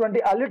English లో ఉన్నటువంటి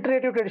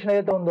అలిటరేటివ్ tradition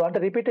ఏదైతే ఉందో, అంటే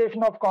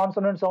repetition of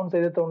consonant sounds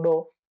ఏదైతే ఉందో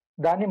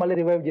దాన్ని మళ్ళీ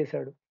రివైవ్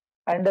చేశాడు.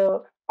 అండ్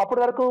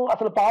అప్పటి వరకు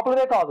అసలు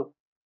పాపులరే కాదు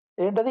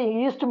ఏంటది,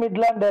 ఈస్ట్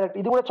మిడ్లాండ్ డైలెక్ట్.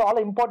 ఇది కూడా చాలా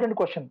important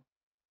question,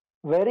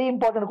 very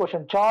important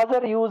question.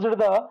 Charger used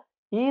the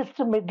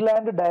east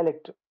Midland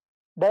dialect.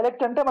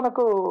 Dialect అంటే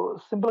మనకు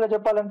సింపుల్ గా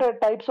చెప్పాలంటే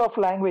టైప్స్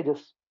ఆఫ్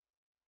లాంగ్వేజెస్,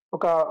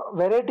 ఒక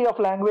variety of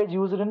language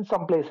used in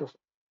some places.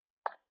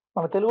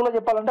 మన తెలుగులో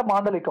చెప్పాలంటే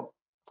మాండలికం.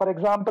 For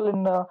example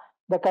in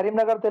the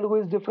Karimnagar Telugu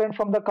is different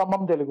from the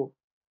Khammam Telugu,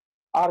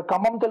 are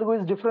Khammam Telugu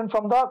is different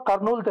from the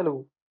Kurnool Telugu.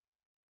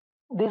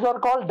 These are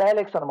called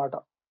dialects అనమాట.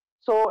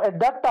 So at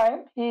that time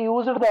he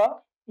used the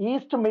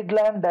east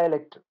Midland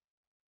dialect.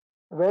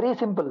 Very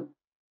simple,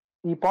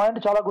 ఈ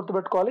point చాలా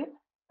గుర్తుపెట్టుకోవాలి.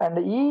 And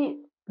ఈ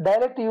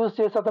dialect use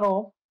చేసి అతను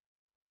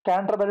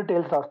Canterbury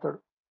tiles రాస్తాడు,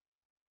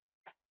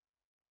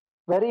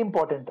 very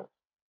important.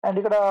 And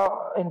ఇక్కడ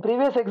in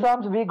previous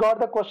exams we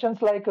got the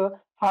questions like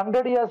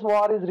 100 years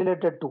war is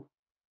related to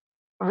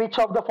which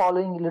of the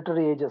following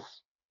literary ages?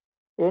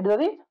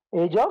 ఏంటిది?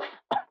 Age of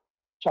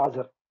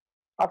charger.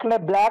 అట్లనే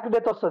black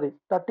death వస్తుంది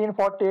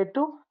 1348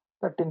 to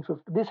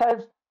 1350. This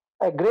has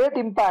a great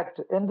impact.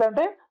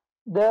 ఎందుకంటే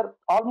there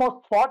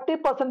almost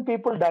 40%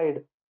 people died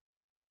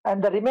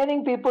and the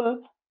remaining people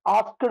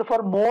asked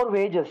for more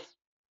wages.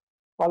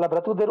 వాళ్ళ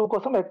బ్రతుకు తెరువు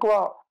కోసం ఎక్కువ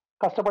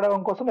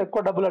కష్టపడడం కోసం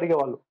ఎక్కువ డబ్బులు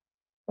అడిగేవాళ్ళు.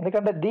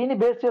 ఎందుకంటే దీన్ని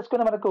బేస్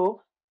చేసుకుని మనకు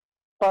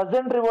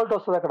పజెంట్ రివోల్ట్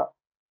వస్తుంది అక్కడ.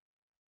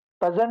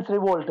 పజెంట్స్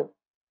రివోల్ట్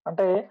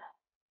అంటే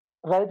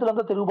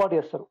రైతులంతా తిరుగుబాటు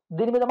చేస్తారు.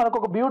 దీని మీద మనకు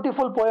ఒక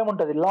బ్యూటిఫుల్ పోయం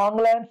ఉంటుంది,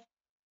 long lands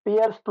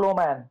Pierce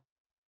ప్లోమ్యాన్.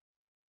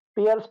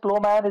 Pierce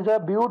ప్లోమ్యాన్ is a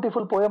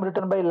beautiful poem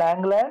written by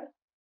లాంగ్లాండ్.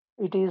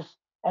 It is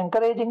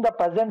encouraging the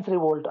పజెంట్స్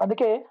revolt.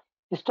 అందుకే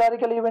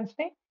హిస్టారికల్ ఈవెంట్స్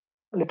ని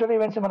లిటరరీ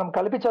ఈవెంట్స్ ని మనం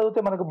కలిపి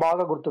చదివితే మనకు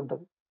బాగా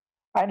గుర్తుంటుంది.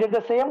 And at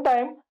the same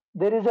time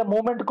there is a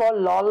moment call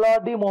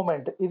లాలాడి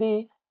moment. ఇది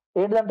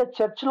ఏంటంటే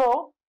చర్చ్ లో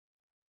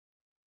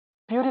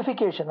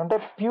ప్యూరిఫికేషన్ అంటే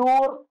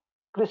ప్యూర్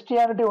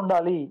క్రిస్టియానిటీ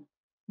ఉండాలి.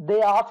 They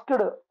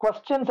asked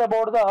questions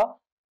about the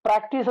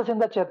practices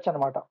in the church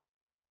అనమాట.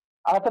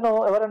 అతను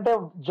ఎవరంటే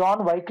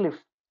John Wycliffe.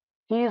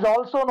 He is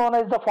also known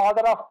as the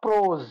father of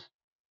prose.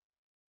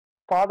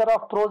 Father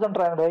of prose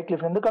అంటారు ఆయన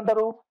వైక్లిఫ్.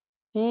 ఎందుకంటారు?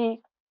 He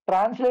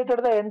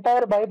translated the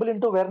entire Bible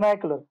into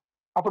vernacular.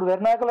 అప్పుడు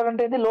vernacular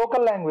అంటే ఏంది?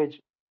 Local language.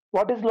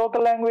 What is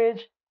local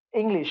language?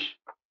 English.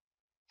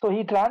 So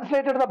he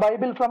translated the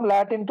Bible from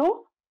Latin to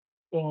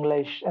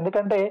English.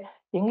 ఎందుకంటే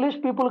English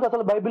పీపుల్కి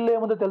అసలు బైబిల్లో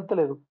ఏముందో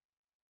తెలుస్తలేదు.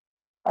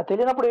 అది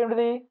తెలియనప్పుడు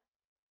ఏంటిది,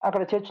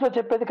 అక్కడ చర్చ్లో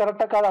చెప్పేది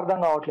కరెక్టా కాదు అర్థం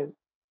కావట్లేదు.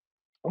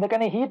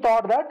 అందుకని he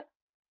thought that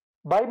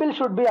Bible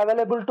should be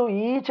available to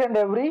each and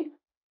every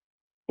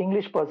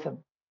English person.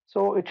 So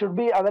it should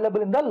be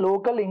available in the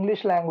local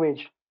English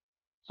language.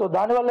 So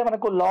దానివల్లే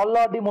మనకు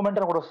లాలాడి మూమెంట్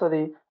అని కూడా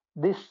వస్తుంది.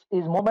 This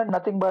is moment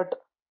nothing but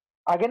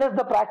against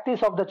the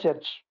practice of the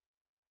church.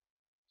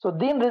 So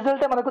దీని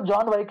రిజల్టే మనకు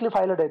John Wycliffe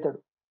highlight అవుతాడు.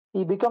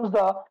 He becomes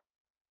the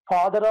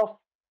father of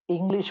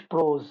English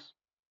prose.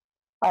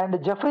 And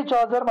Jeffrey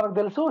చాజర్ మనకు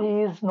తెలుసు, he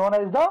is known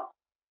as the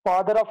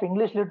father of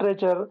English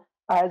literature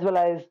as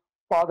well as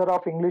father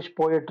of English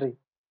poetry.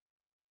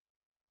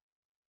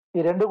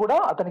 ఈ రెండు కూడా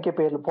అతనికి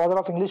పేర్లు. ఫాదర్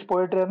ఆఫ్ ఇంగ్లీష్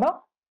పోయట్రీ అన్న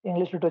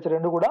English literature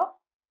రెండు కూడా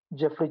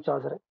Jeffrey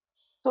చాజరే.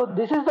 So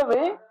this is the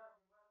way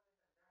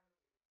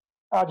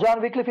John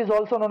Wycliffe is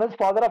also known as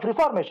father of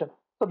Reformation.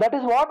 So that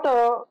is what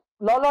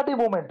Lollardy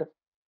movement.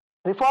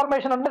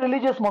 Reformation and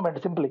religious movement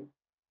simply.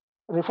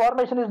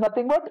 Reformation is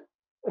nothing but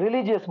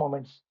religious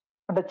movements.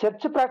 And the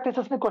church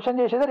practices ni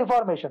question chesede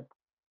reformation.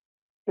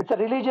 It's a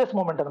religious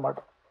movement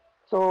anamata.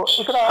 So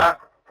ikkada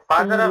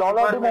father of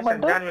Lollardy Reformation,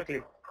 movement, John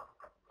Wycliffe.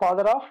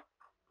 father of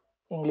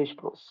English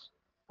prose.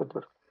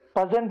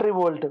 Peasant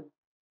revolt,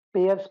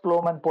 Piers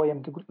Plowman poem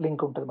ki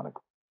link untadi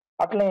manaku.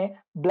 అట్లనే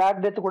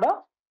black death కూడా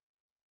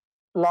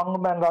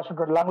లాంగ్లాండ్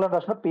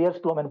రాసిన Pierce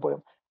ప్లోమెన్ poem.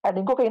 And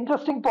ఇంకొక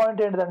interesting point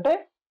ఏంటంటే,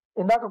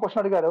 ఇందాక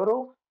question అడిగారు ఎవరు,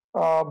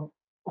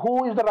 who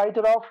is the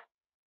writer of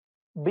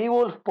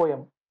బీవోల్ఫ్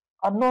poem,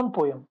 unknown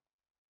poem.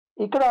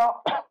 ఇక్కడ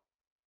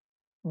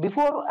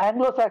before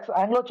Anglo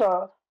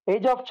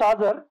age of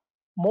charger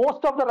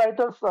most of the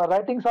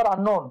writings are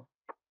unknown.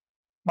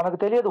 మనకు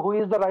తెలియదు who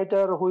is the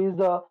writer, who is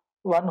the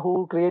one who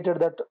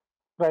created that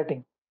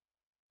writing.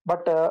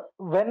 But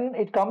when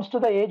it comes to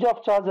the age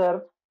of charger,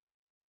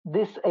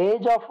 this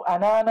age of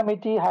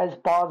anonymity has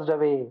passed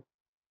away.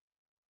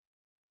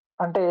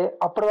 అంటే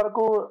అప్పటి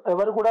వరకు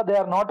ఎవరు కూడా they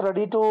are not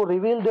ready to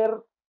reveal their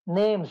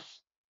names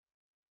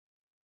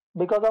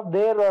because of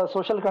their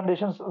social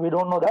conditions. We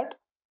don't know that.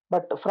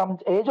 But from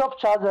age of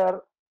charger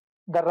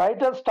the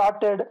writer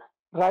started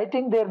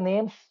writing their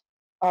names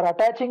are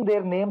attaching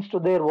their names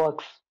to their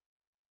works.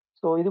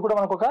 So ఇది కూడా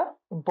మనకు ఒక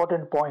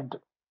important point.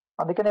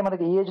 అందుకనే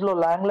మనకి ఈ age లో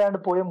లాంగ్లాండ్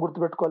poem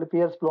గుర్తుపెట్టుకోవాలి,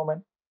 Pierce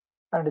ప్లోమెన్.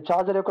 And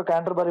charger యొక్క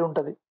క్యాంటర్బరీ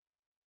ఉంటుంది,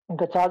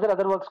 ఇంకా చార్జర్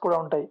అదర్ వర్క్స్ కూడా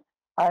ఉంటాయి.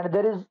 And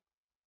there is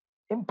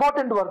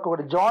important work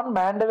ఒకటి, జాన్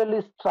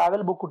మాండెవెల్లిస్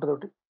ట్రావెల్ బుక్ ఉంటుంది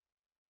ఒకటి.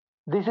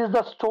 This is the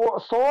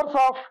source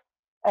of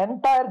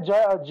entire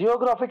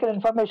geographical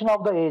information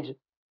of the age.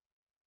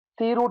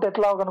 Sea route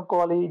ఎట్లా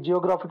కనుక్కోవాలి,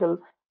 జియోగ్రాఫికల్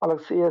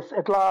వాళ్ళకి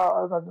ఎట్లా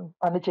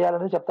అన్ని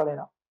చేయాలని చెప్తాడు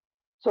ఆయన.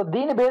 సో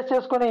దీన్ని బేస్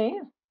చేసుకొని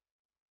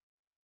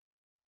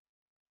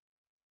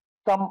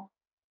some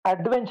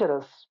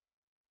adventurous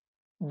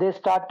they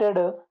started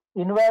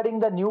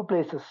ఇన్వైడింగ్ the new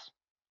places.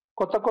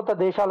 కొత్త కొత్త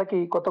దేశాలకి,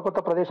 కొత్త కొత్త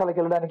ప్రదేశాలకు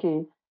వెళ్ళడానికి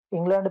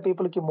ఇంగ్లాండ్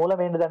పీపుల్కి మూలం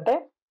ఏంటిదంటే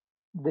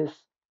this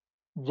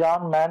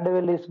John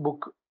మాండెవెల్లిస్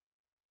book.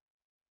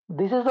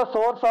 This is the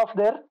source of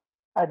their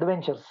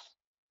adventures.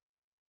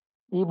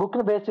 ఈ బుక్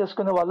ని బేస్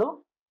చేసుకునే వాళ్ళు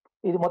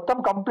ఇది మొత్తం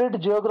కంప్లీట్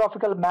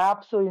జియోగ్రాఫికల్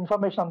మ్యాప్స్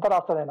ఇన్ఫర్మేషన్ అంతా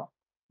రాస్తాడు ఆయన,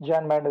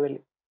 John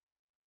మాండెవెల్లి.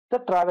 The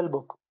travel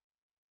book.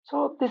 So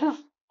this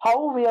is how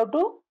we have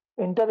to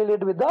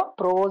ఇంటర్రిలేట్ with the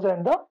prose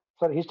and the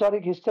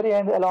history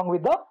and along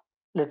with the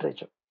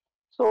literature.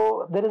 So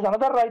there is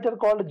another writer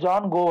called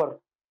John Gower.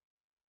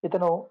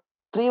 Itanu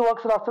 3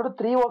 works రాస్తాడు.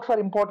 3 works are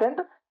important,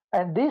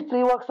 and these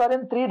 3 works are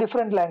in 3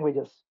 different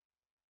languages.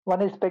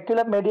 One is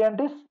Speculum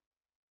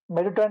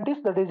Meditantis,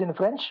 that is in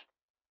French.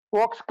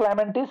 Vox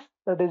Clamentis,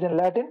 that is in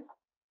Latin.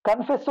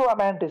 Confessio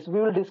Amantis. We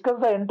will discuss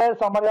the entire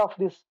summary of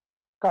this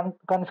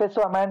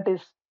Confessio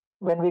Amantis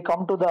when we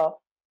come to the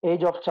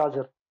age of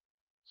Chazer.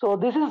 So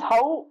this is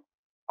how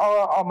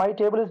my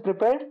table is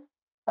prepared.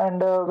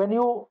 And when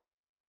you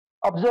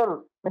observe,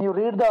 when you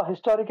read the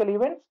historical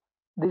events,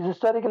 these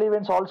historical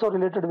events also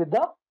related with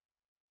the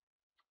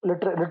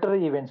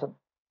literary events.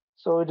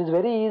 So it is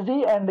very easy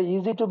and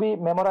easy to be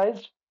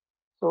memorized.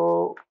 So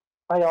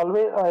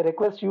I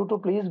request you to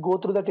please go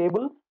through the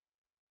table.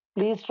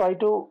 Please try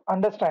to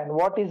understand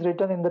what is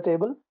written in the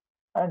table,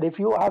 and if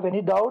you have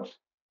any doubts,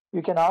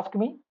 you can ask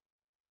me.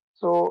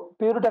 So,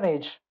 Puritan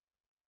age.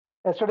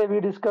 Yesterday we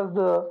discussed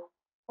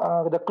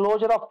the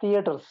closure of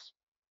theaters.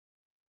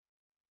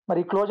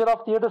 మరి closure of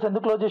theaters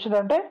ఎందుకు close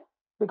చేసిందంటే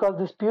because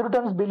these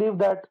Puritans believe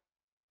that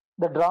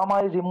the drama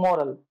is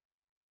immoral.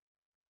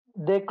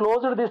 They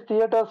closed these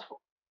theaters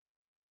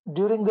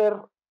during their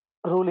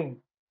ruling.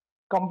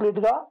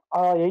 కంప్లీట్గా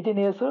ఆ 18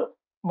 years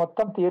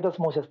మొత్తం theatres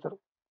మూసేస్తారు.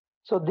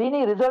 So దీని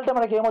result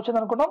మనకి ఏమొచ్చింది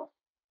అనుకున్నాం,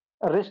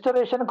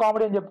 రిస్టరేషన్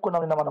కామెడీ అని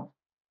చెప్పుకున్నాం నిన్న మనం.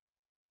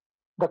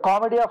 The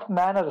comedy of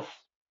manners,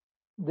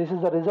 this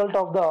is the result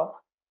of the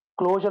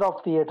closure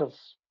of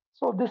theatres.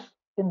 So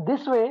in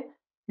this way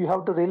you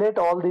have to relate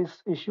all these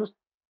issues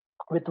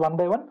with one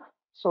by one.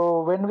 So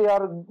when we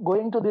are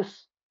going to this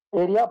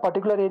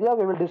particular area,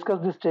 we will discuss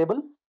this table.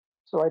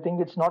 So I think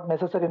it's not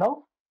necessary now.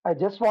 I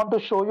just want to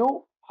show you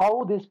how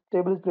this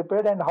table is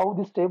prepared and how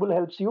this table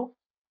helps you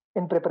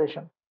in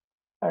preparation.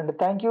 And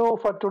thank you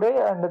for today,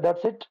 and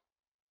that's it.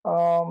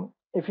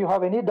 If you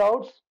have any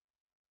doubts,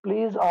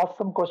 please ask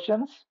some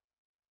questions.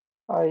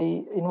 I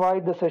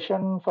invite the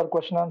session for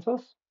question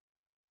answers.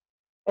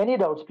 Any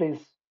doubts,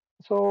 please.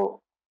 So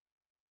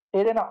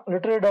ఏదైనా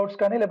literary doubts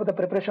కానీ లేకపోతే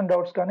preparation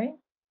doubts కానీ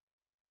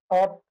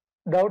are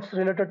doubts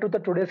related to the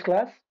today's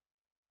class.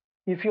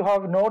 If you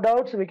have no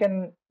doubts, we can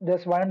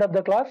just wind up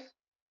the class.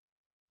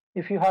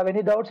 If you have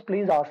any doubts,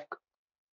 please ask.